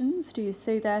accusations. Do you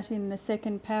see that in the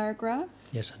second paragraph?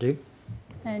 Yes, I do.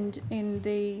 And in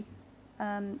the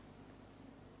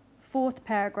fourth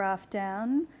paragraph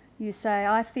down, you say,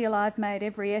 I feel I've made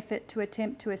every effort to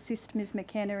attempt to assist Ms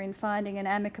McKenna in finding an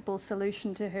amicable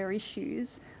solution to her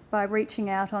issues by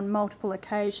reaching out on multiple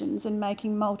occasions and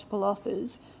making multiple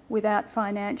offers without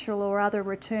financial or other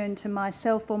return to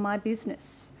myself or my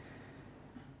business.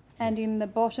 And in the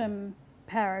bottom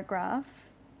paragraph,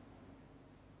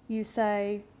 you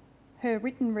say, her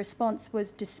written response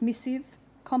was dismissive,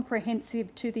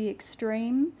 comprehensive to the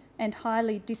extreme, and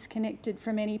highly disconnected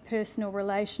from any personal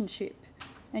relationship.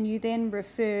 And you then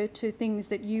refer to things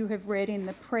that you have read in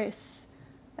the press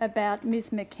about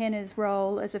Ms McKenna's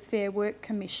role as a Fair Work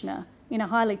Commissioner in a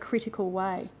highly critical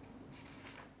way.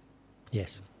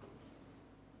 Yes.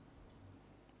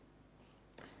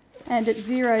 And at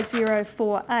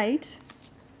 0048,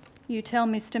 you tell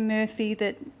Mr Murphy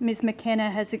that Ms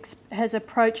McKenna has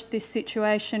approached this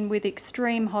situation with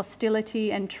extreme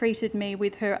hostility and treated me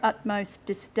with her utmost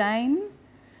disdain.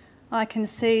 I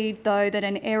concede, though, that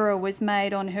an error was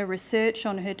made on her research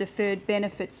on her deferred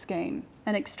benefit scheme.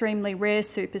 an extremely rare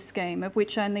super scheme of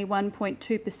which only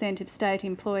 1.2% of state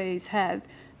employees have,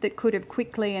 that could have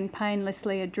quickly and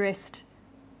painlessly addressed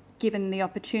given the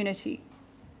opportunity.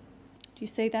 Do you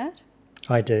see that?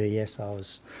 I do, yes. I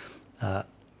was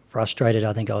frustrated.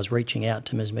 I think I was reaching out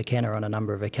to Ms McKenna on a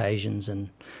number of occasions, and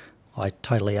I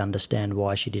totally understand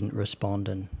why she didn't respond,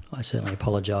 and I certainly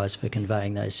apologise for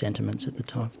conveying those sentiments at the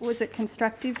time. Was it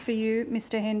constructive for you,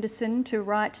 Mr Henderson, to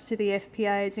write to the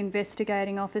FPA's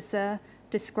investigating officer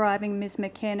describing Ms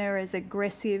McKenna as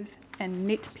aggressive and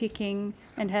nitpicking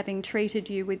and having treated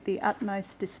you with the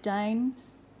utmost disdain?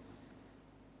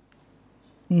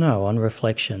 No, on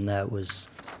reflection, that was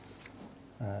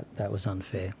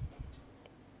unfair.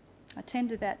 I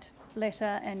tender that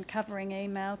letter and covering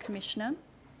email, Commissioner.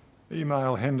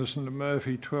 Email Henderson to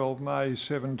Murphy, 12 May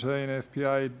 17,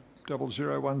 FPA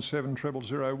 0017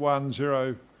 0001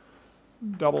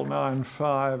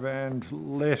 0995, and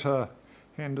letter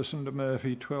Henderson to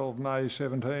Murphy, 12 May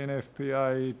 17,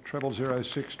 FPA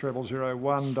 0006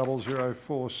 0001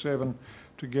 0047,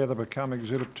 together become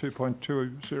Exhibit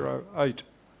 2.208.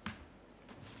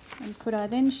 And could I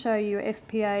then show you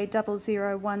FPA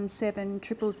 0017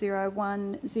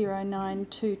 0001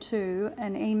 0922,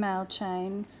 an email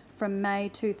chain from May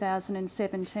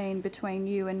 2017 between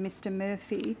you and Mr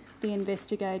Murphy, the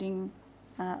investigating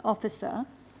officer.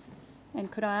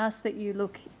 And could I ask that you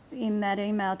look in that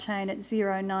email chain at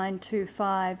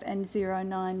 0925 and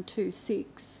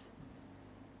 0926.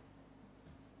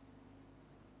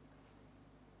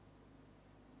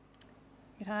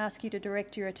 Could I ask you to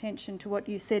direct your attention to what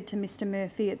you said to Mr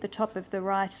Murphy at the top of the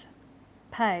right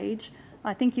page?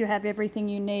 I think you have everything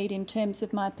you need in terms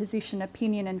of my position,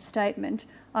 opinion and statement.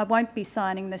 I won't be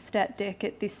signing the stat dec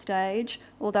at this stage,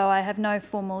 although I have no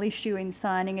formal issue in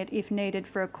signing it if needed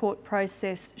for a court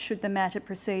process should the matter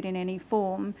proceed in any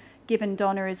form. Given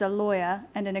Donna is a lawyer,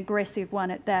 and an aggressive one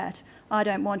at that, I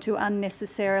don't want to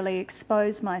unnecessarily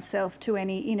expose myself to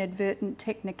any inadvertent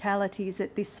technicalities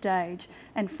at this stage.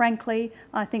 And frankly,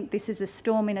 I think this is a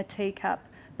storm in a teacup,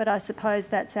 but I suppose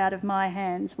that's out of my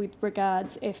hands with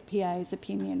regards FPA's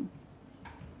opinion.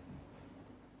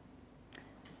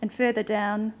 And further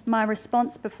down, my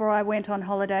response before I went on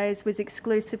holidays was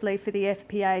exclusively for the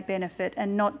FPA benefit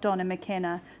and not Donna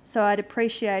McKenna, so I'd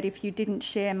appreciate if you didn't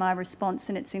share my response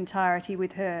in its entirety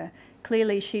with her.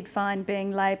 Clearly she'd find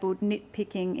being labelled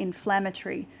nitpicking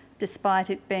inflammatory, despite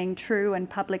it being true and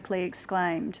publicly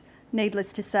exclaimed.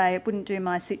 Needless to say, it wouldn't do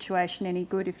my situation any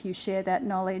good if you share that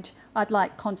knowledge. I'd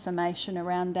like confirmation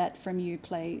around that from you,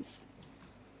 please.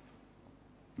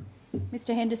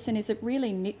 Mr Henderson, is it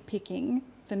really nitpicking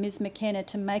for Ms McKenna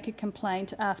to make a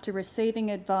complaint after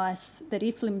receiving advice that,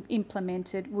 if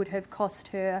implemented, would have cost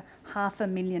her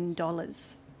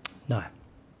 $500,000? No.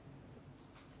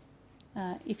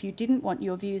 If you didn't want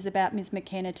your views about Ms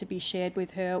McKenna to be shared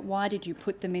with her, why did you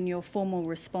put them in your formal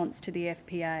response to the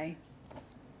FPA?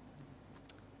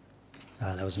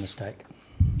 That was a mistake.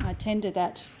 I tender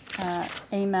that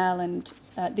email and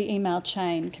the email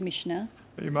chain, Commissioner.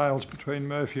 Emails between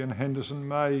Murphy and Henderson,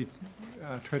 May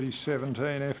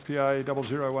 2017, FPA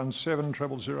 0017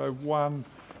 0001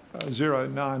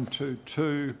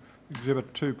 0922,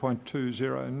 Exhibit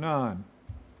 2.209.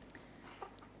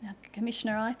 Now,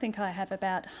 Commissioner, I think I have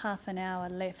about half an hour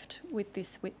left with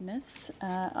this witness.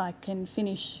 I can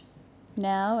finish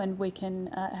now and we can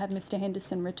have Mr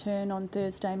Henderson return on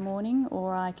Thursday morning,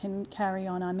 or I can carry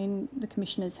on. I'm in the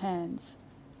Commissioner's hands.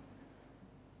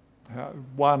 How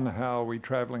are we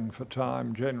travelling for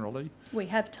time generally? We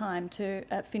have time to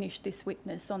finish this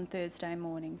witness on Thursday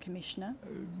morning, Commissioner.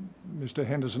 Mr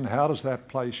Henderson, how does that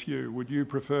place you? Would you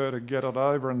prefer to get it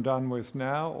over and done with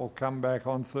now or come back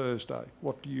on Thursday?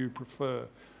 What do you prefer?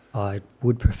 I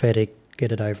would prefer to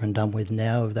get it over and done with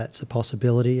now, if that's a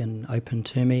possibility and open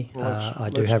to me. Well, I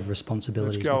do have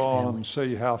responsibilities. Let's go with on family. and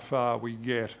see how far we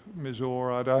get. Ms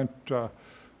Orr, I don't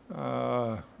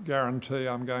guarantee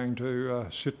I'm going to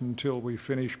sit until we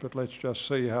finish, but let's just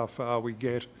see how far we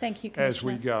get. Thank you, Commissioner. As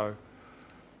we go.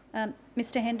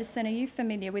 Mr Henderson, are you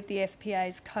familiar with the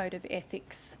FPA's Code of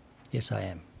Ethics? Yes, I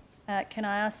am. Can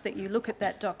I ask that you look at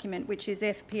that document, which is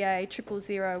FPA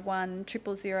 0001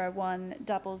 0001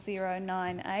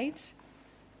 0098?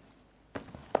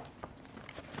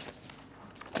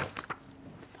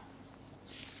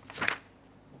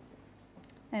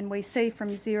 And we see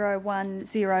from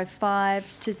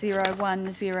 0105 to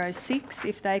 0106,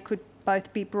 if they could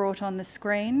both be brought on the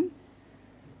screen,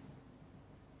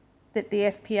 that the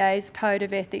FPA's Code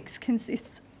of Ethics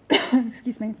consists,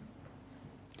 excuse me,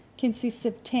 consists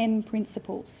of 10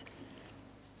 principles.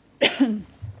 8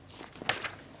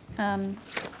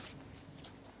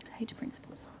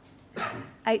 principles.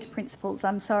 8 principles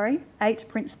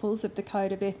of the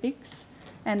Code of Ethics.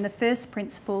 And the first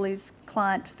principle is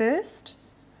client first,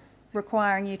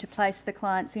 requiring you to place the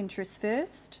client's interests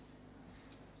first.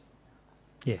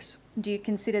 Yes. Do you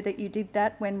consider that you did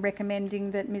that when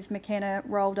recommending that Ms McKenna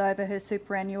rolled over her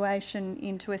superannuation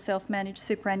into a self-managed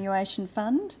superannuation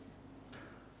fund?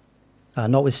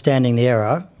 Notwithstanding the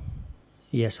error,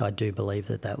 yes, I do believe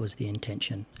that that was the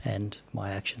intention and my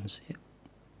actions. Yeah.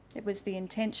 It was the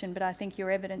intention, but I think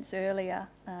your evidence earlier,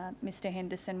 Mr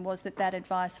Henderson, was that that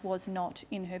advice was not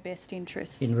in her best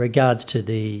interests. In regards to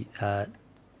the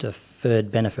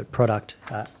deferred benefit product,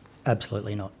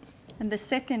 absolutely not. And the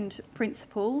second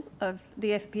principle of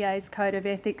the FPA's Code of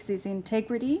Ethics is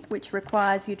integrity, which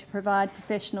requires you to provide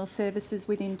professional services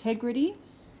with integrity.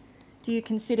 Do you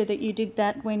consider that you did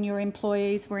that when your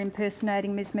employees were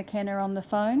impersonating Ms McKenna on the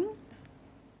phone?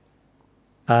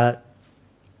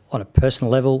 On a personal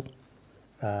level,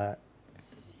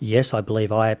 yes, I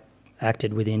believe I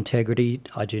acted with integrity.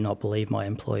 I do not believe my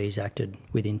employees acted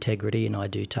with integrity, and I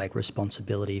do take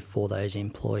responsibility for those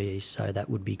employees, so that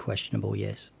would be questionable,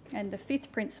 yes. And the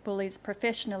fifth principle is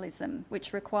professionalism,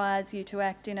 which requires you to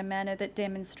act in a manner that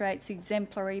demonstrates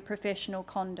exemplary professional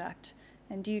conduct.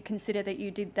 And do you consider that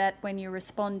you did that when you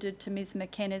responded to Ms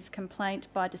McKenna's complaint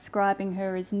by describing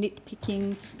her as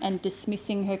nitpicking and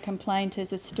dismissing her complaint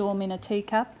as a storm in a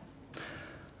teacup?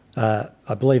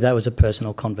 I believe that was a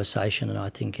personal conversation, and I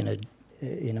think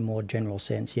in a more general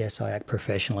sense, yes, I act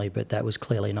professionally, but that was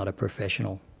clearly not a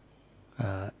professional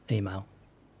email.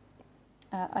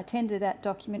 I tender that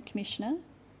document, Commissioner.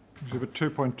 Exhibit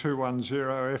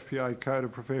 2.210, FPA Code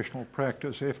of Professional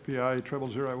Practice, FPA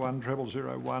 0001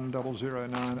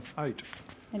 0098.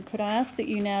 And could I ask that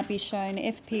you now be shown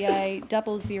FPA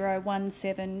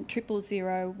 0017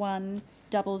 0001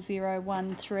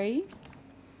 0013?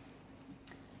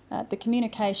 The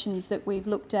communications that we've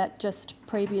looked at just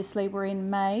previously were in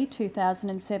May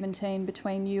 2017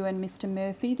 between you and Mr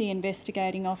Murphy, the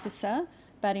investigating officer.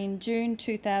 But in June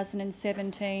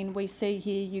 2017, we see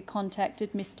here you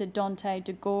contacted Mr Dante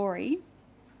DeGori.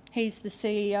 He's the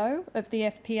CEO of the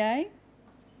FPA.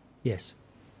 Yes.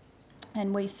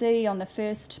 And we see on the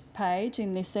first page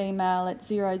in this email at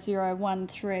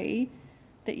 0013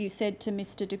 that you said to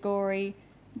Mr DeGori,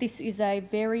 "This is a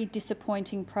very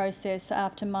disappointing process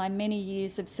after my many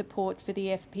years of support for the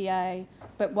FPA,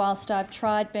 but whilst I've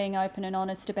tried being open and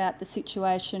honest about the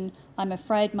situation, I'm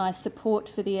afraid my support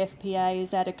for the FPA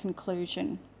is at a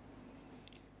conclusion."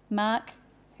 Mark,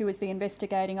 who is the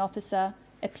investigating officer,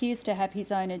 appears to have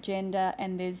his own agenda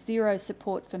and there's zero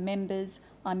support for members.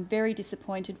 I'm very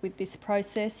disappointed with this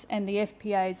process and the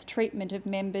FPA's treatment of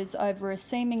members over a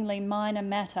seemingly minor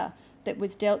matter that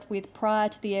was dealt with prior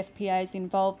to the FPA's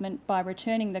involvement by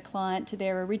returning the client to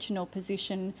their original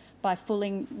position by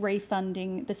fully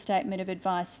refunding the statement of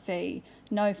advice fee.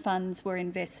 No funds were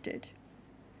invested.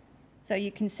 So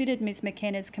you considered Ms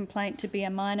McKenna's complaint to be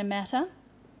a minor matter?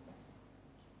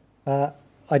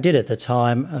 I did at the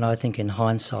time, and I think in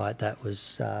hindsight that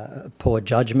was poor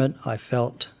judgment. I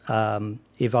felt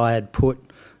if I had put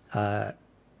the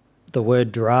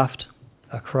word draft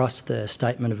across the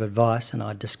statement of advice and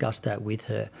I discussed that with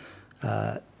her,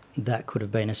 that could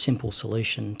have been a simple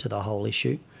solution to the whole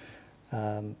issue.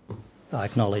 I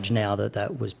acknowledge now that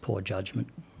that was poor judgment.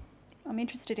 I'm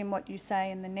interested in what you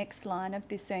say in the next line of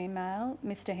this email.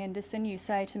 Mr Henderson, you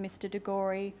say to Mr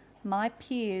DeGori, "My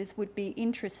peers would be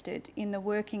interested in the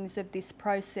workings of this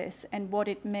process and what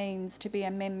it means to be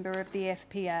a member of the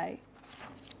FPA."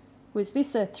 Was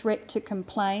this a threat to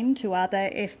complain to other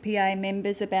FPA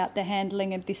members about the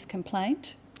handling of this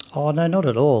complaint? Oh, no, not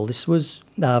at all. This was,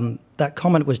 that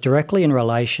comment was directly in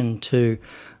relation to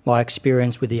my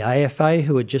experience with the AFA,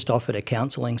 who had just offered a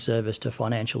counselling service to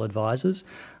financial advisors.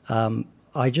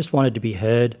 I just wanted to be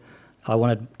heard. I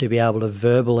wanted to be able to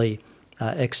verbally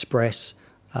express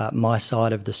my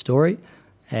side of the story,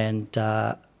 and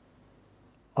I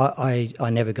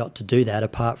never got to do that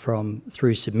apart from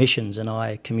through submissions, and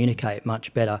I communicate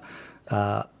much better.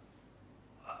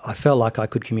 I felt like I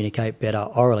could communicate better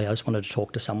orally. I just wanted to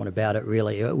talk to someone about it,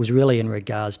 really. It was really in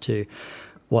regards to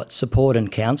what support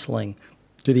and counselling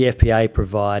do the FPA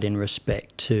provide in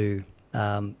respect to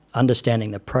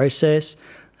understanding the process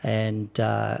and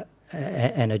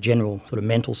a general sort of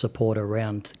mental support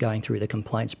around going through the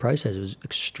complaints process. It was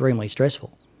extremely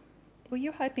stressful. Were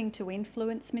you hoping to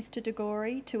influence Mr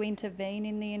DeGori to intervene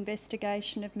in the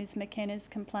investigation of Ms McKenna's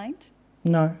complaint?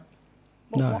 No.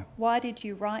 Well, no. Why did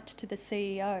you write to the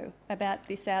CEO about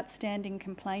this outstanding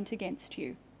complaint against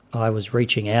you? I was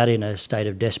reaching out in a state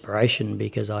of desperation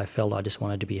because I felt I just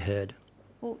wanted to be heard.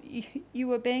 Well, you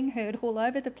were being heard all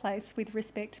over the place with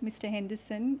respect, Mr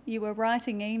Henderson. You were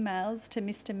writing emails to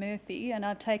Mr Murphy, and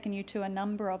I've taken you to a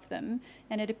number of them,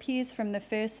 and it appears from the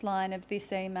first line of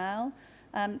this email,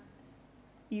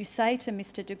 you say to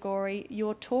Mr de Gory,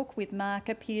 your talk with Mark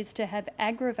appears to have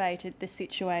aggravated the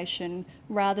situation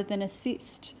rather than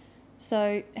assist.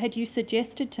 So had you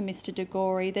suggested to Mr de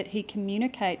Gory that he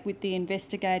communicate with the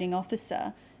investigating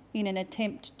officer in an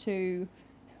attempt to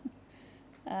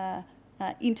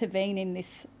intervene in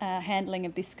this handling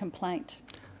of this complaint?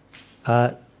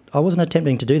 I wasn't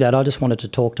attempting to do that. I just wanted to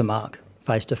talk to Mark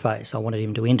face to face. I wanted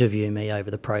him to interview me over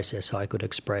the process so I could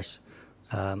express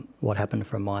what happened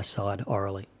from my side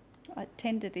orally. I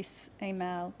tender this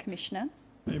email, Commissioner.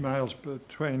 Emails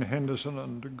between Henderson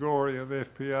and de Gory of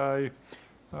FPA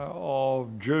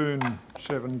of June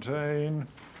 17,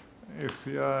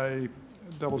 FPA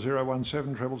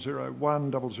 0017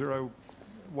 0001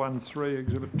 0013,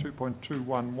 Exhibit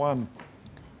 2.211.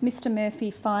 Mr Murphy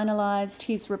finalised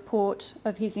his report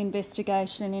of his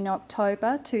investigation in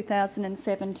October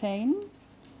 2017.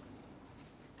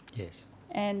 Yes.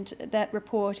 And that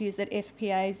report is at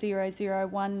FPA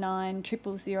 0019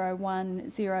 0001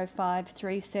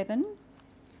 0537.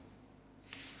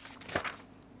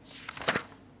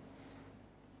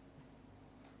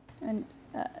 And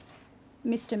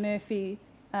Mr Murphy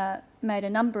made a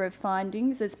number of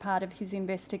findings as part of his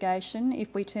investigation.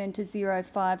 If we turn to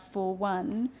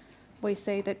 0541, we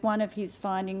see that one of his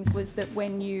findings was that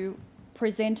when you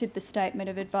presented the statement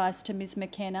of advice to Ms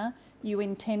McKenna, you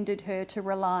intended her to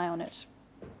rely on it.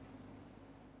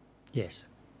 Yes.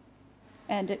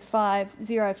 And at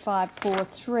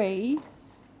 0543,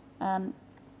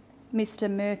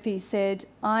 Mr Murphy said,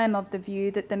 I am of the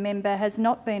view that the member has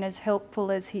not been as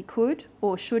helpful as he could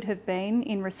or should have been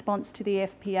in response to the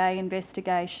FPA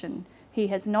investigation. He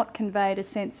has not conveyed a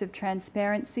sense of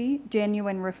transparency,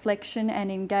 genuine reflection and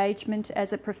engagement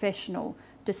as a professional,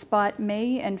 despite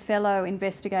me and fellow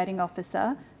investigating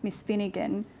officer, Ms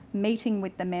Finnegan, meeting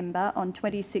with the member on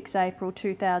 26 April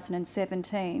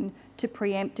 2017 to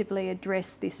preemptively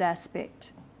address this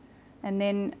aspect. And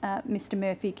then Mr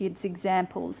Murphy gives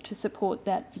examples to support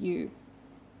that view.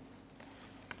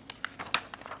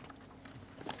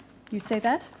 You see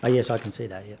that? Oh, yes, I can see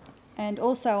that, yeah. And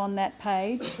also on that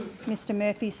page, Mr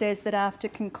Murphy says that after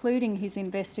concluding his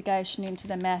investigation into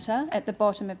the matter, at the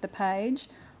bottom of the page,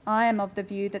 I am of the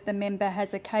view that the member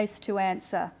has a case to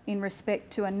answer in respect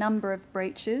to a number of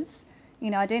breaches.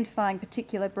 In identifying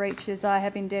particular breaches, I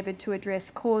have endeavoured to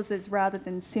address causes rather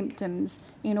than symptoms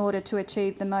in order to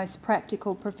achieve the most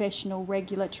practical, professional,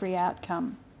 regulatory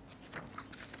outcome.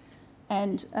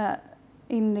 And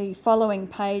in the following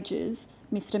pages,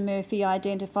 Mr Murphy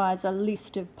identifies a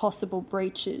list of possible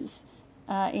breaches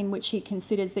in which he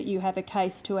considers that you have a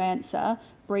case to answer,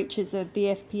 breaches of the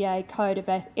FPA Code of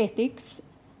Ethics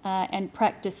and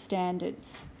practice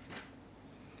standards.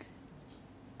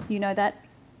 You know that?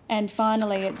 And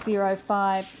finally at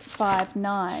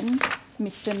 0559,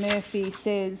 Mr Murphy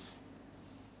says,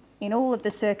 in all of the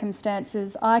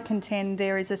circumstances, I contend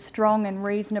there is a strong and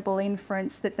reasonable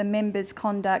inference that the member's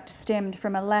conduct stemmed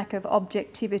from a lack of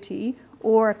objectivity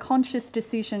or a conscious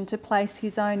decision to place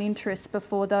his own interests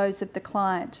before those of the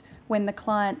client when the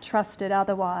client trusted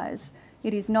otherwise.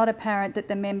 It is not apparent that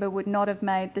the member would not have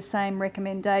made the same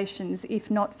recommendations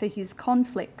if not for his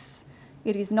conflicts.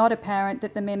 It is not apparent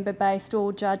that the member based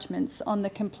all judgments on the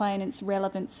complainant's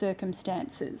relevant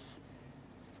circumstances.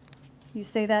 You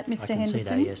see that, Mr Henderson? I can see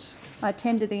that, yes. I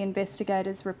tender the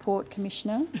investigator's report,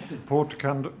 Commissioner. Report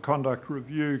to Conduct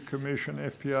Review Commission,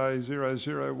 FPA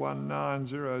 0019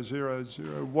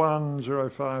 0001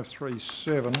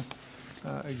 0537,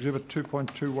 Exhibit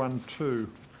 2.212.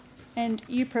 And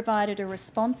you provided a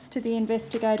response to the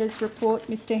investigator's report,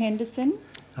 Mr Henderson?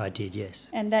 I did, yes.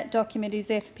 And that document is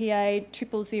FPA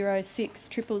 0006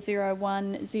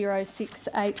 0001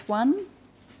 0681.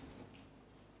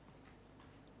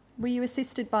 Were you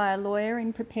assisted by a lawyer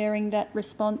in preparing that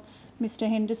response, Mr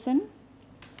Henderson?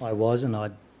 I was, and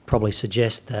I'd probably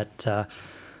suggest that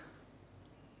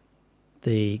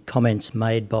the comments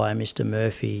made by Mr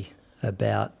Murphy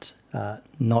about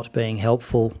not being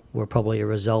helpful were probably a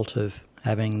result of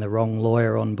having the wrong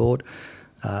lawyer on board.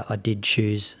 I did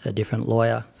choose a different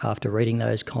lawyer after reading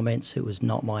those comments. It was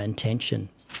not my intention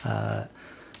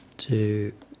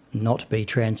to not be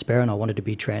transparent. I wanted to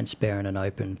be transparent and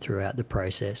open throughout the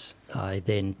process. I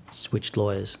then switched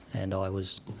lawyers and I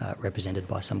was represented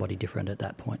by somebody different at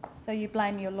that point. So you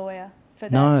blame your lawyer for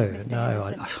that, No, Mr. no,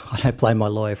 Henderson? I don't blame my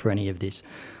lawyer for any of this.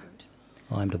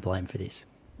 I'm to blame for this.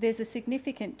 There's a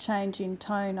significant change in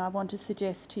tone I want to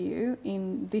suggest to you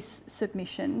in this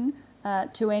submission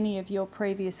to any of your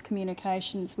previous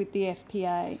communications with the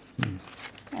FPA.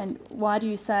 And why do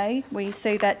you say we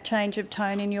see that change of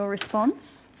tone in your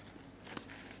response?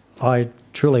 I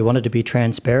truly wanted to be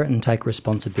transparent and take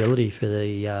responsibility for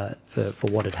the for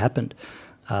what had happened.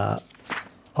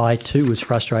 I too was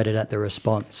frustrated at the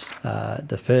response.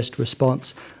 The first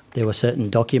response, there were certain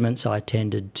documents I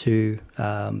tended to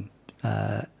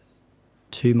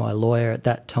my lawyer at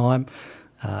that time.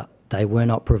 They were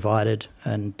not provided,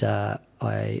 and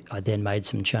I then made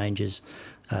some changes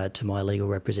to my legal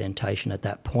representation at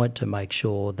that point to make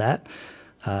sure that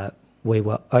we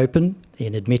were open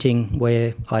in admitting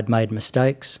where I'd made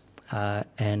mistakes,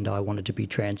 and I wanted to be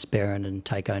transparent and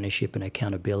take ownership and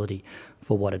accountability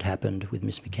for what had happened with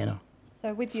Ms McKenna.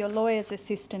 So with your lawyer's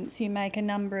assistance, you make a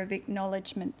number of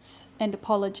acknowledgements and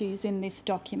apologies in this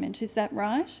document, is that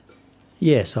right?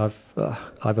 Yes, I've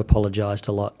apologised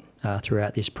a lot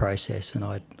throughout this process, and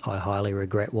I highly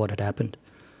regret what had happened.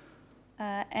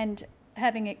 And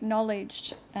having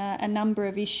acknowledged a number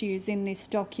of issues in this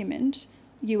document,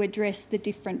 you address the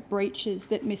different breaches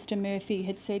that Mr Murphy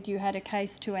had said you had a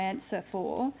case to answer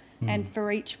for, and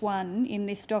for each one in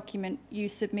this document you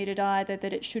submitted either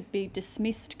that it should be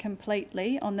dismissed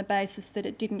completely on the basis that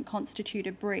it didn't constitute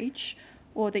a breach,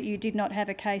 or that you did not have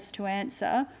a case to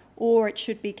answer, or it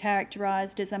should be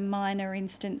characterised as a minor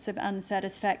instance of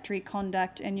unsatisfactory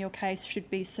conduct and your case should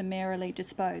be summarily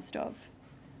disposed of.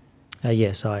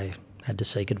 Yes, I had to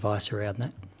seek advice around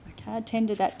that. Okay, I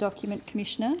tender that document,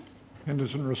 Commissioner.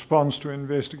 Henderson response to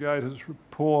investigators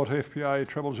report FPA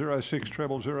 0006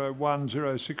 0001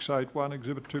 0681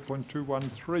 Exhibit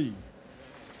 2.213.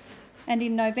 And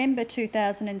in November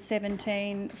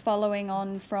 2017, following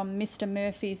on from Mr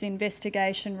Murphy's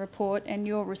investigation report and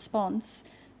your response,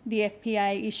 the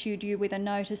FPA issued you with a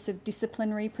notice of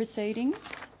disciplinary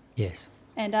proceedings. Yes.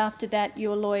 And after that,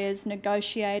 your lawyers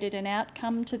negotiated an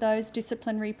outcome to those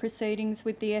disciplinary proceedings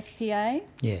with the FPA?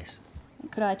 Yes.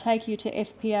 Could I take you to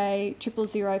FPA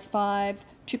 0005,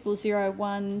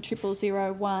 0001,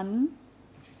 0001?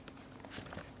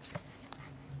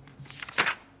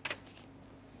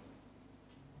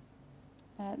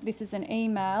 This is an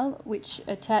email which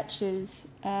attaches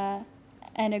an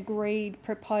agreed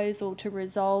proposal to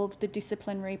resolve the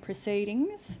disciplinary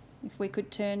proceedings. If we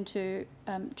could turn to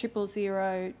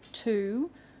 0002,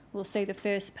 we'll see the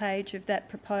first page of that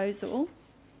proposal.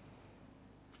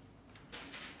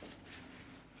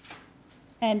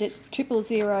 And at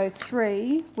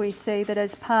 0003, we see that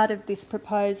as part of this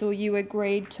proposal, you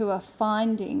agreed to a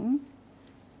finding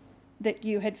that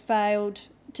you had failed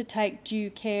to take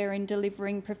due care in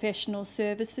delivering professional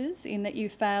services, in that you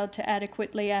failed to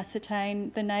adequately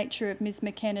ascertain the nature of Ms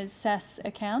McKenna's SAS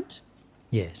account.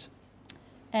 Yes.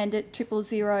 And at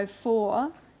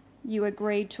 0004, you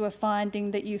agreed to a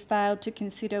finding that you failed to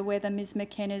consider whether Ms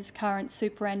McKenna's current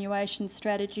superannuation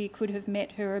strategy could have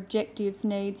met her objectives,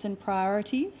 needs and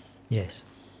priorities. Yes.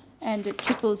 And at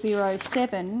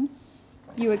 0007,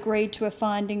 you agreed to a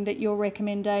finding that your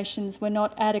recommendations were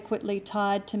not adequately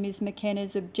tied to Ms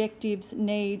McKenna's objectives,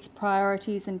 needs,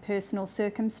 priorities and personal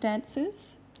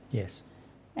circumstances. Yes.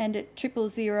 And at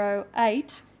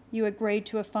 0008, you agreed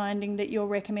to a finding that your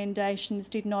recommendations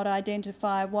did not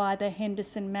identify why the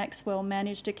Henderson Maxwell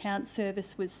managed account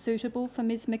service was suitable for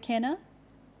Ms McKenna.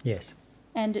 Yes.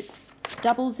 And at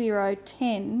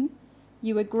 0010,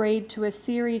 you agreed to a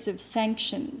series of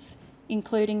sanctions,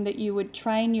 including that you would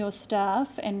train your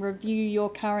staff and review your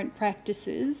current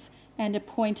practices and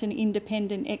appoint an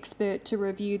independent expert to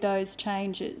review those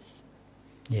changes.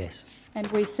 Yes.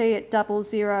 And we see at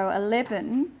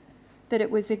 0011 that it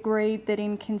was agreed that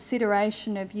in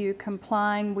consideration of you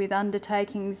complying with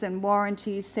undertakings and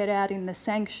warranties set out in the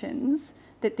sanctions,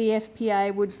 that the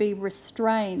FPA would be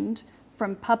restrained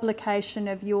from publication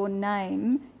of your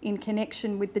name in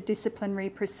connection with the disciplinary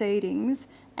proceedings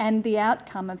and the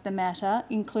outcome of the matter,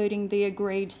 including the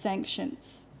agreed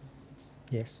sanctions.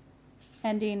 Yes.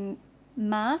 And in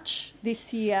March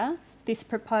this year, this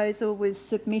proposal was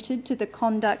submitted to the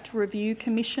Conduct Review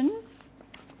Commission.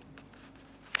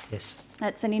 Yes.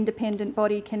 That's an independent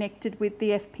body connected with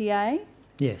the FPA.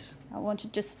 Yes. I want to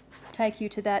just take you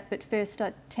to that, but first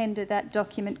I tender that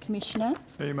document, Commissioner.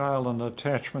 Email and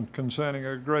attachment concerning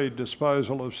agreed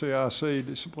disposal of CRC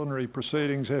disciplinary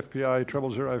proceedings, FPA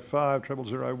 0005,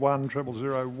 0001,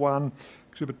 0001,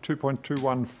 Exhibit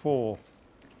 2.214.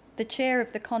 The Chair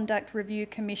of the Conduct Review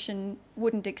Commission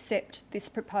wouldn't accept this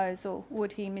proposal,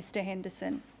 would he, Mr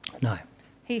Henderson? No.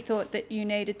 He thought that you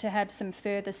needed to have some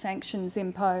further sanctions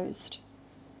imposed.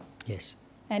 Yes.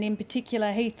 And in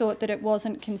particular, he thought that it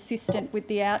wasn't consistent with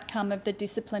the outcome of the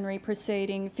disciplinary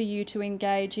proceeding for you to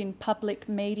engage in public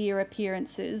media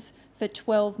appearances for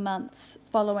 12 months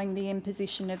following the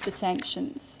imposition of the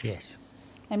sanctions. Yes.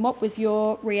 And what was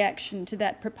your reaction to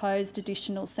that proposed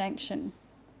additional sanction?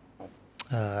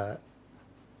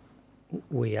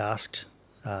 We asked,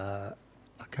 I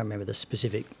can't remember the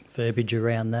specific verbiage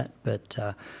around that, but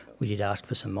we did ask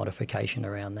for some modification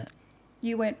around that.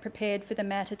 You weren't prepared for the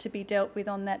matter to be dealt with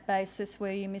on that basis,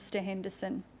 were you, Mr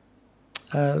Henderson?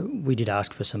 We did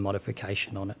ask for some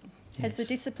modification on it. Yes. Has the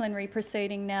disciplinary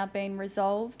proceeding now been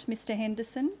resolved, Mr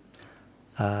Henderson?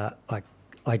 I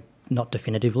not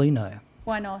definitively, no.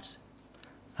 Why not?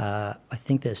 I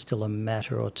think there's still a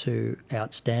matter or two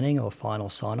outstanding or final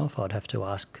sign-off. I'd have to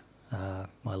ask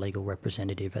my legal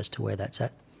representative as to where that's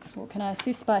at. Well, can I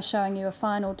assist by showing you a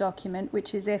final document,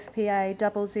 which is FPA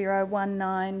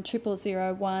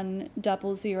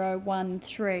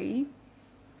 001900010013.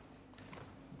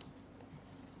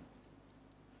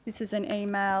 This is an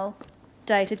email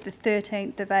dated the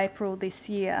 13th of April this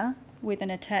year with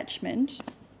an attachment.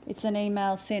 It's an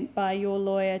email sent by your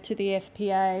lawyer to the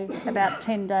FPA about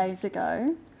 10 days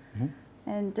ago. Mm-hmm.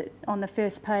 And on the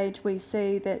first page we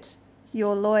see that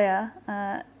your lawyer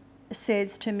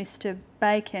says to Mr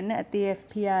Bacon at the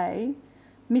FPA,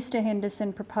 Mr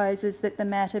Henderson proposes that the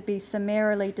matter be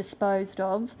summarily disposed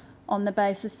of on the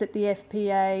basis that the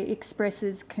FPA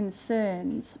expresses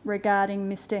concerns regarding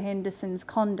Mr Henderson's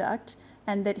conduct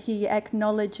and that he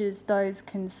acknowledges those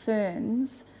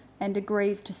concerns and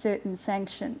agrees to certain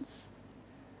sanctions.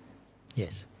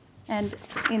 Yes. And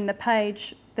in the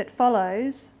page that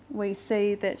follows, we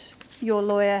see that your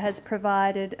lawyer has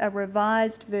provided a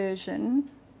revised version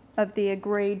of the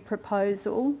agreed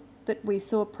proposal that we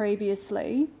saw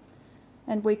previously,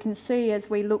 and we can see as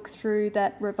we look through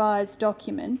that revised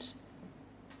document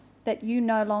that you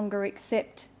no longer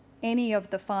accept any of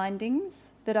the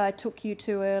findings that I took you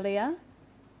to earlier.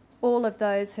 All of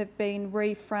those have been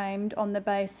reframed on the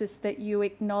basis that you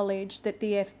acknowledge that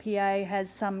the FPA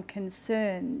has some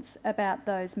concerns about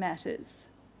those matters.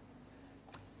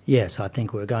 Yes, I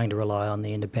think we're going to rely on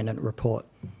the independent report.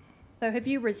 So have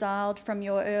you resiled from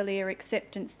your earlier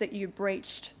acceptance that you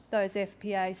breached those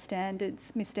FPA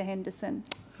standards, Mr Henderson?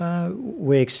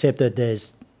 We accept that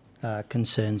there's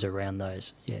concerns around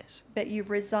those, yes. But you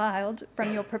resiled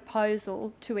from your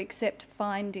proposal to accept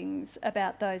findings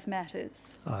about those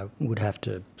matters? I would have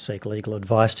to seek legal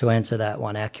advice to answer that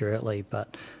one accurately,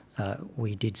 but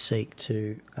we did seek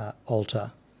to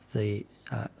alter the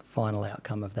final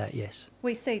outcome of that, yes.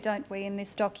 We see, don't we, in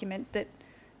this document that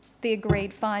the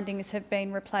agreed findings have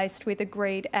been replaced with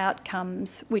agreed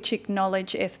outcomes which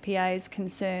acknowledge FPA's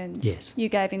concerns. Yes. You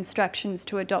gave instructions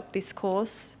to adopt this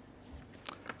course.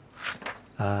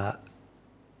 I'll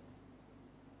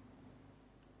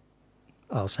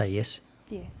say yes.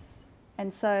 Yes.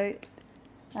 And so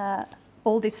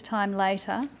all this time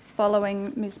later,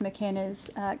 following Ms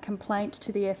McKenna's complaint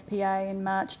to the FPA in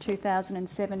March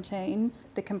 2017,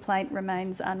 the complaint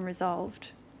remains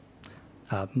unresolved.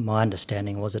 My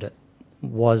understanding was that it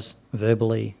was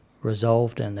verbally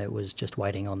resolved and it was just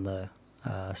waiting on the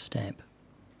stamp.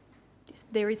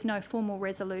 There is no formal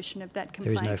resolution of that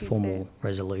complaint, There is no formal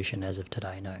resolution as of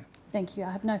today, no. Thank you.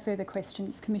 I have no further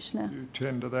questions, Commissioner. You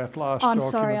tend to that last I'm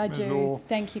document, sorry, I Ms. do. Orr.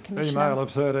 Thank you, Commissioner. Email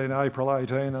of 13 April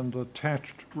 18 and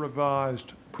attached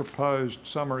revised proposed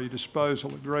summary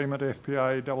disposal agreement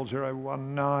FPA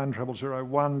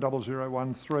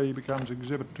 001900010013 becomes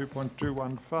Exhibit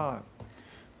 2.215.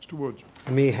 Mr Woods.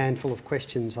 A mere handful of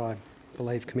questions, I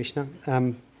believe, Commissioner.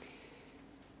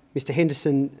 Mr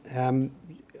Henderson,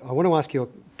 I want to ask you a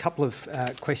couple of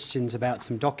questions about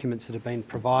some documents that have been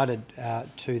provided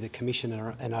to the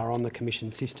Commissioner and are on the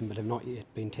Commission system but have not yet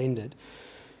been tendered.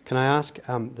 Can I ask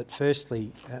that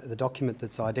firstly, the document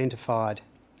that's identified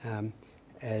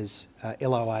as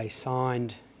LOA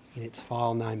signed in its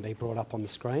file name be brought up on the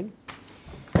screen?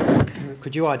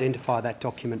 Could you identify that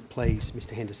document, please,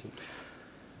 Mr Henderson?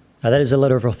 That is a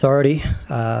letter of authority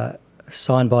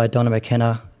signed by Donna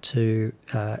McKenna to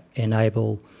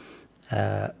enable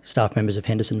staff members of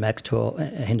Henderson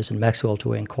Maxwell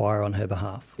to inquire on her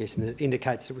behalf. Yes, and it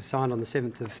indicates that it was signed on the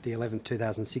 7th of the 11th,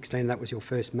 2016. That was your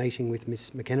first meeting with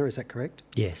Ms McKenna, is that correct?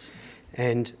 Yes.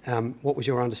 And what was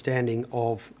your understanding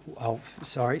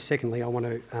secondly, I want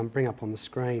to bring up on the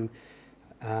screen,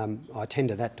 I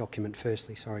tender that document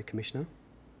firstly, sorry, Commissioner.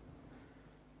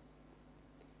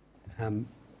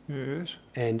 Yes.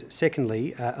 And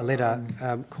secondly, a letter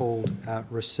called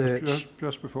Research.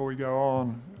 Just before we go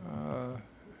on,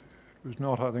 it was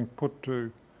not, I think, put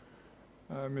to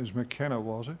Ms McKenna,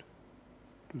 was it?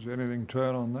 Does anything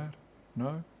turn on that?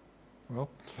 No? Well,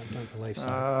 I don't believe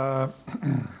so.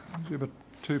 Exhibit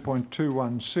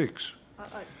 2.216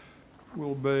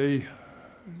 will be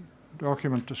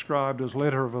document described as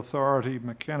Letter of Authority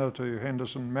McKenna to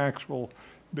Henderson Maxwell,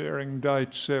 bearing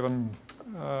date 7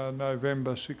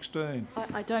 November 16.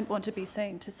 I don't want to be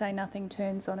seen to say nothing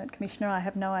turns on it, Commissioner. I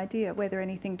have no idea whether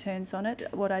anything turns on it.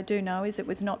 What I do know is it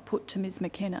was not put to Ms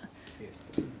McKenna. Yes.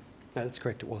 No, that's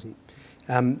correct, it wasn't.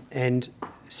 And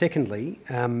secondly,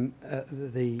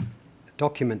 the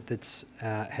document that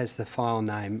has the file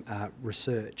name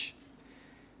research.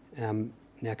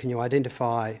 Now, can you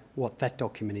identify what that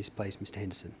document is, please, Mr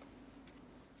Henderson?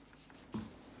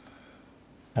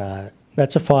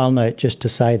 That's a file note just to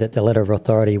say that the letter of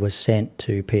authority was sent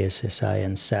to PSSA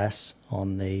and SAS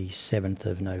on the 7th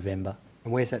of November.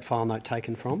 And where's that file note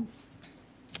taken from?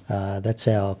 That's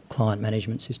our client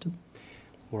management system.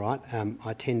 All right.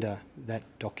 I tender that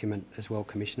document as well,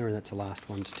 Commissioner, and that's the last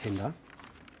one to tender.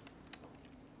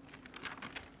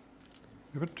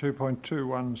 Give it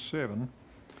 2.217.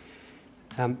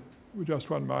 Just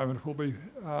one moment. Will be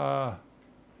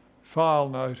file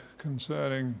note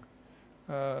concerning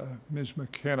Ms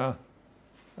McKenna,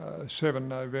 7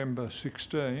 November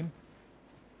 16.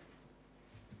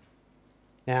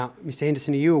 Now, Mr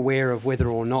Henderson, are you aware of whether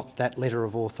or not that letter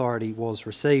of authority was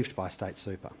received by State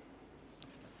Super?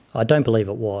 I don't believe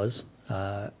it was.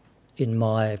 In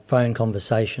my phone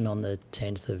conversation on the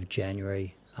 10th of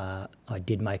January, I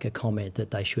did make a comment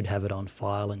that they should have it on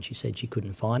file, and she said she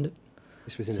couldn't find it.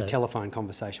 This was in a telephone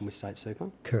conversation with State Super?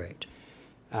 Correct.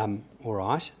 All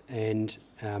right. And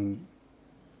I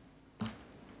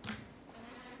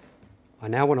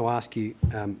now want to ask you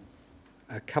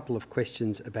a couple of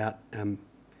questions about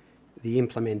the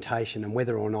implementation and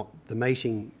whether or not the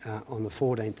meeting on the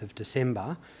 14th of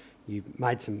December, you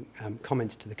made some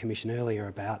comments to the Commission earlier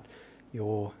about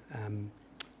your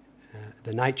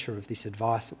the nature of this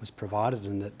advice that was provided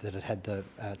and that it had the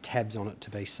tabs on it to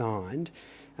be signed.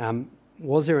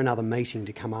 Was there another meeting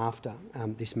to come after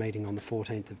this meeting on the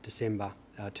 14th of December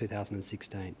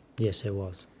 2016? Yes, there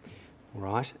was. All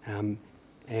right.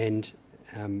 And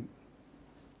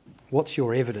what's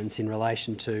your evidence in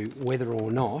relation to whether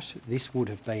or not this would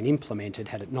have been implemented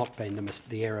had it not been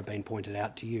the error been pointed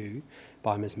out to you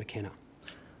by Ms McKenna?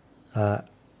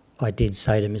 I did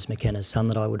say to Ms McKenna's son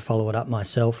that I would follow it up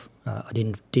myself. I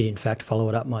did in fact follow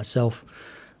it up myself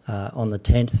on the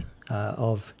 10th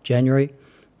of January.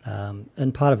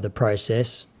 And part of the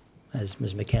process, as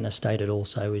Ms McKenna stated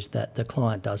also, is that the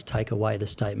client does take away the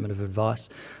statement of advice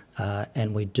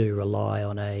and we do rely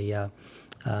on a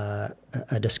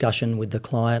discussion with the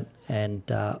client, and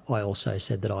I also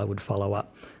said that I would follow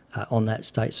up on that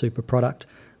State Super product,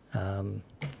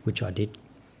 which I did.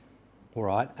 All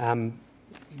right.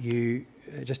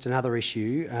 Just another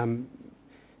issue.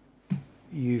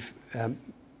 You've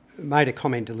made a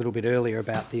comment a little bit earlier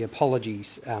about the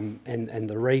apologies and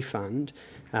the refund.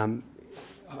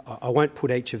 I won't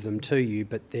put each of them to you,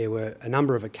 but there were a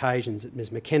number of occasions that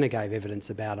Ms McKenna gave evidence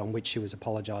about on which she was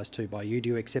apologised to by you. Do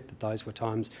you accept that those were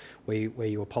times where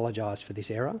you apologised for this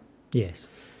error? Yes.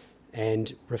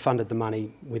 And refunded the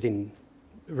money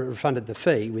refunded the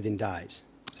fee within days?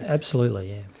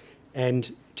 Absolutely, yeah.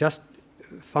 And just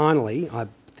finally, I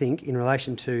think, in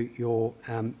relation to your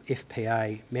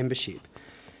FPA membership,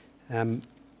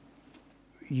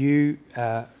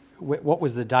 what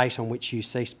was the date on which you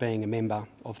ceased being a member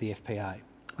of the FPA?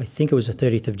 I think it was the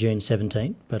 30th of June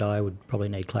 17, but I would probably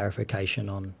need clarification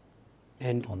on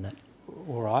that.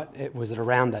 All right. Was it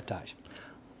around that date?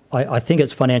 I think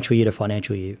it's financial year to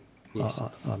financial year. Yes.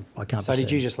 I can't So be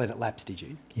did you just let it lapse, did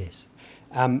you? Yes.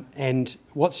 And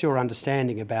what's your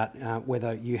understanding about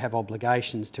whether you have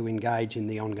obligations to engage in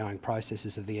the ongoing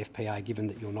processes of the FPA, given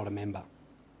that you're not a member?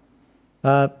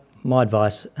 My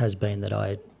advice has been that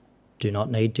I do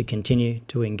not need to continue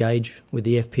to engage with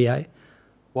the FPA.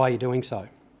 Why are you doing so?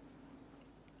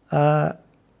 I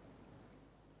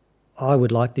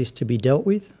would like this to be dealt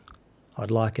with. I'd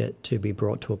like it to be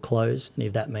brought to a close, and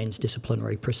if that means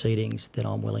disciplinary proceedings, then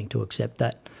I'm willing to accept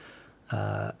that.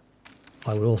 I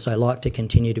would also like to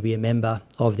continue to be a member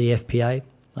of the FPA.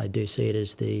 I do see it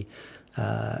as the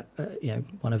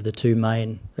one of the two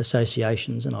main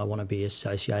associations, and I want to be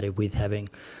associated with having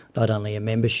not only a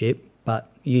membership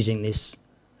but using this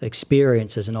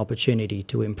experience as an opportunity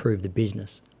to improve the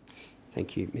business.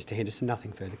 Thank you, Mr Henderson.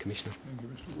 Nothing further, Commissioner. Thank you,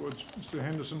 Mr Woods. Mr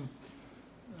Henderson,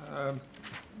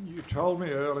 you told me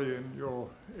earlier in your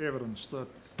evidence that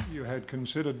you had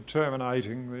considered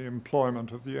terminating the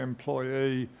employment of the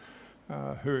employee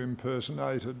who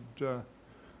impersonated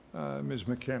Ms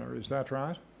McKenna. Is that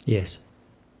right? Yes.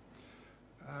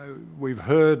 We've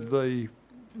heard the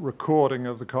recording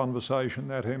of the conversation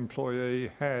that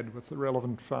employee had with the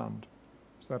relevant fund.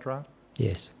 Is that right?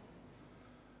 Yes.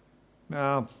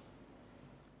 Now,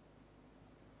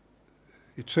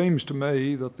 it seems to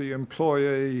me that the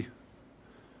employee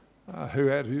who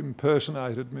had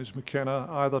impersonated Ms McKenna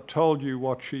either told you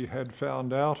what she had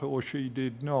found out or she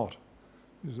did not.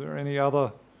 Is there any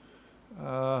other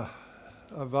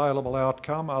available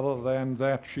outcome other than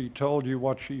that she told you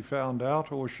what she found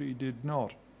out or she did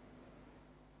not?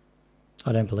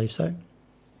 I don't believe so.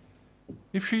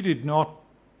 If she did not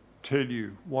tell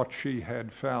you what she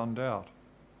had found out,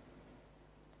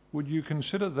 would you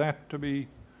consider that to be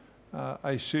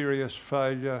a serious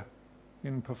failure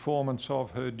in performance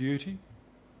of her duty?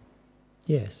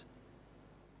 Yes.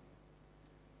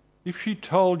 If she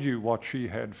told you what she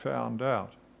had found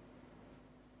out,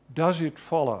 does it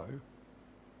follow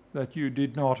that you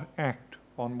did not act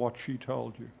on what she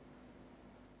told you?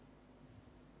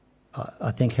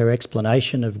 I think her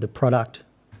explanation of the product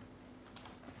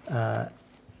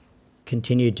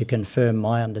continued to confirm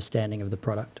my understanding of the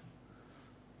product.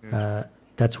 Yeah.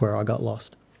 That's where I got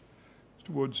lost. Mr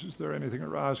Woods, is there anything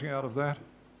arising out of that?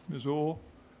 Ms Orr?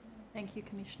 Thank you,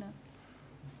 Commissioner.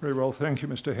 Very well, thank you,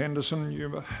 Mr Henderson.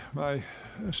 You may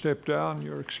step down.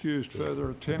 You're excused further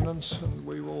attendance, and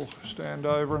we will stand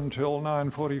over until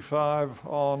 9:45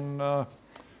 on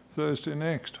Thursday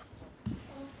next.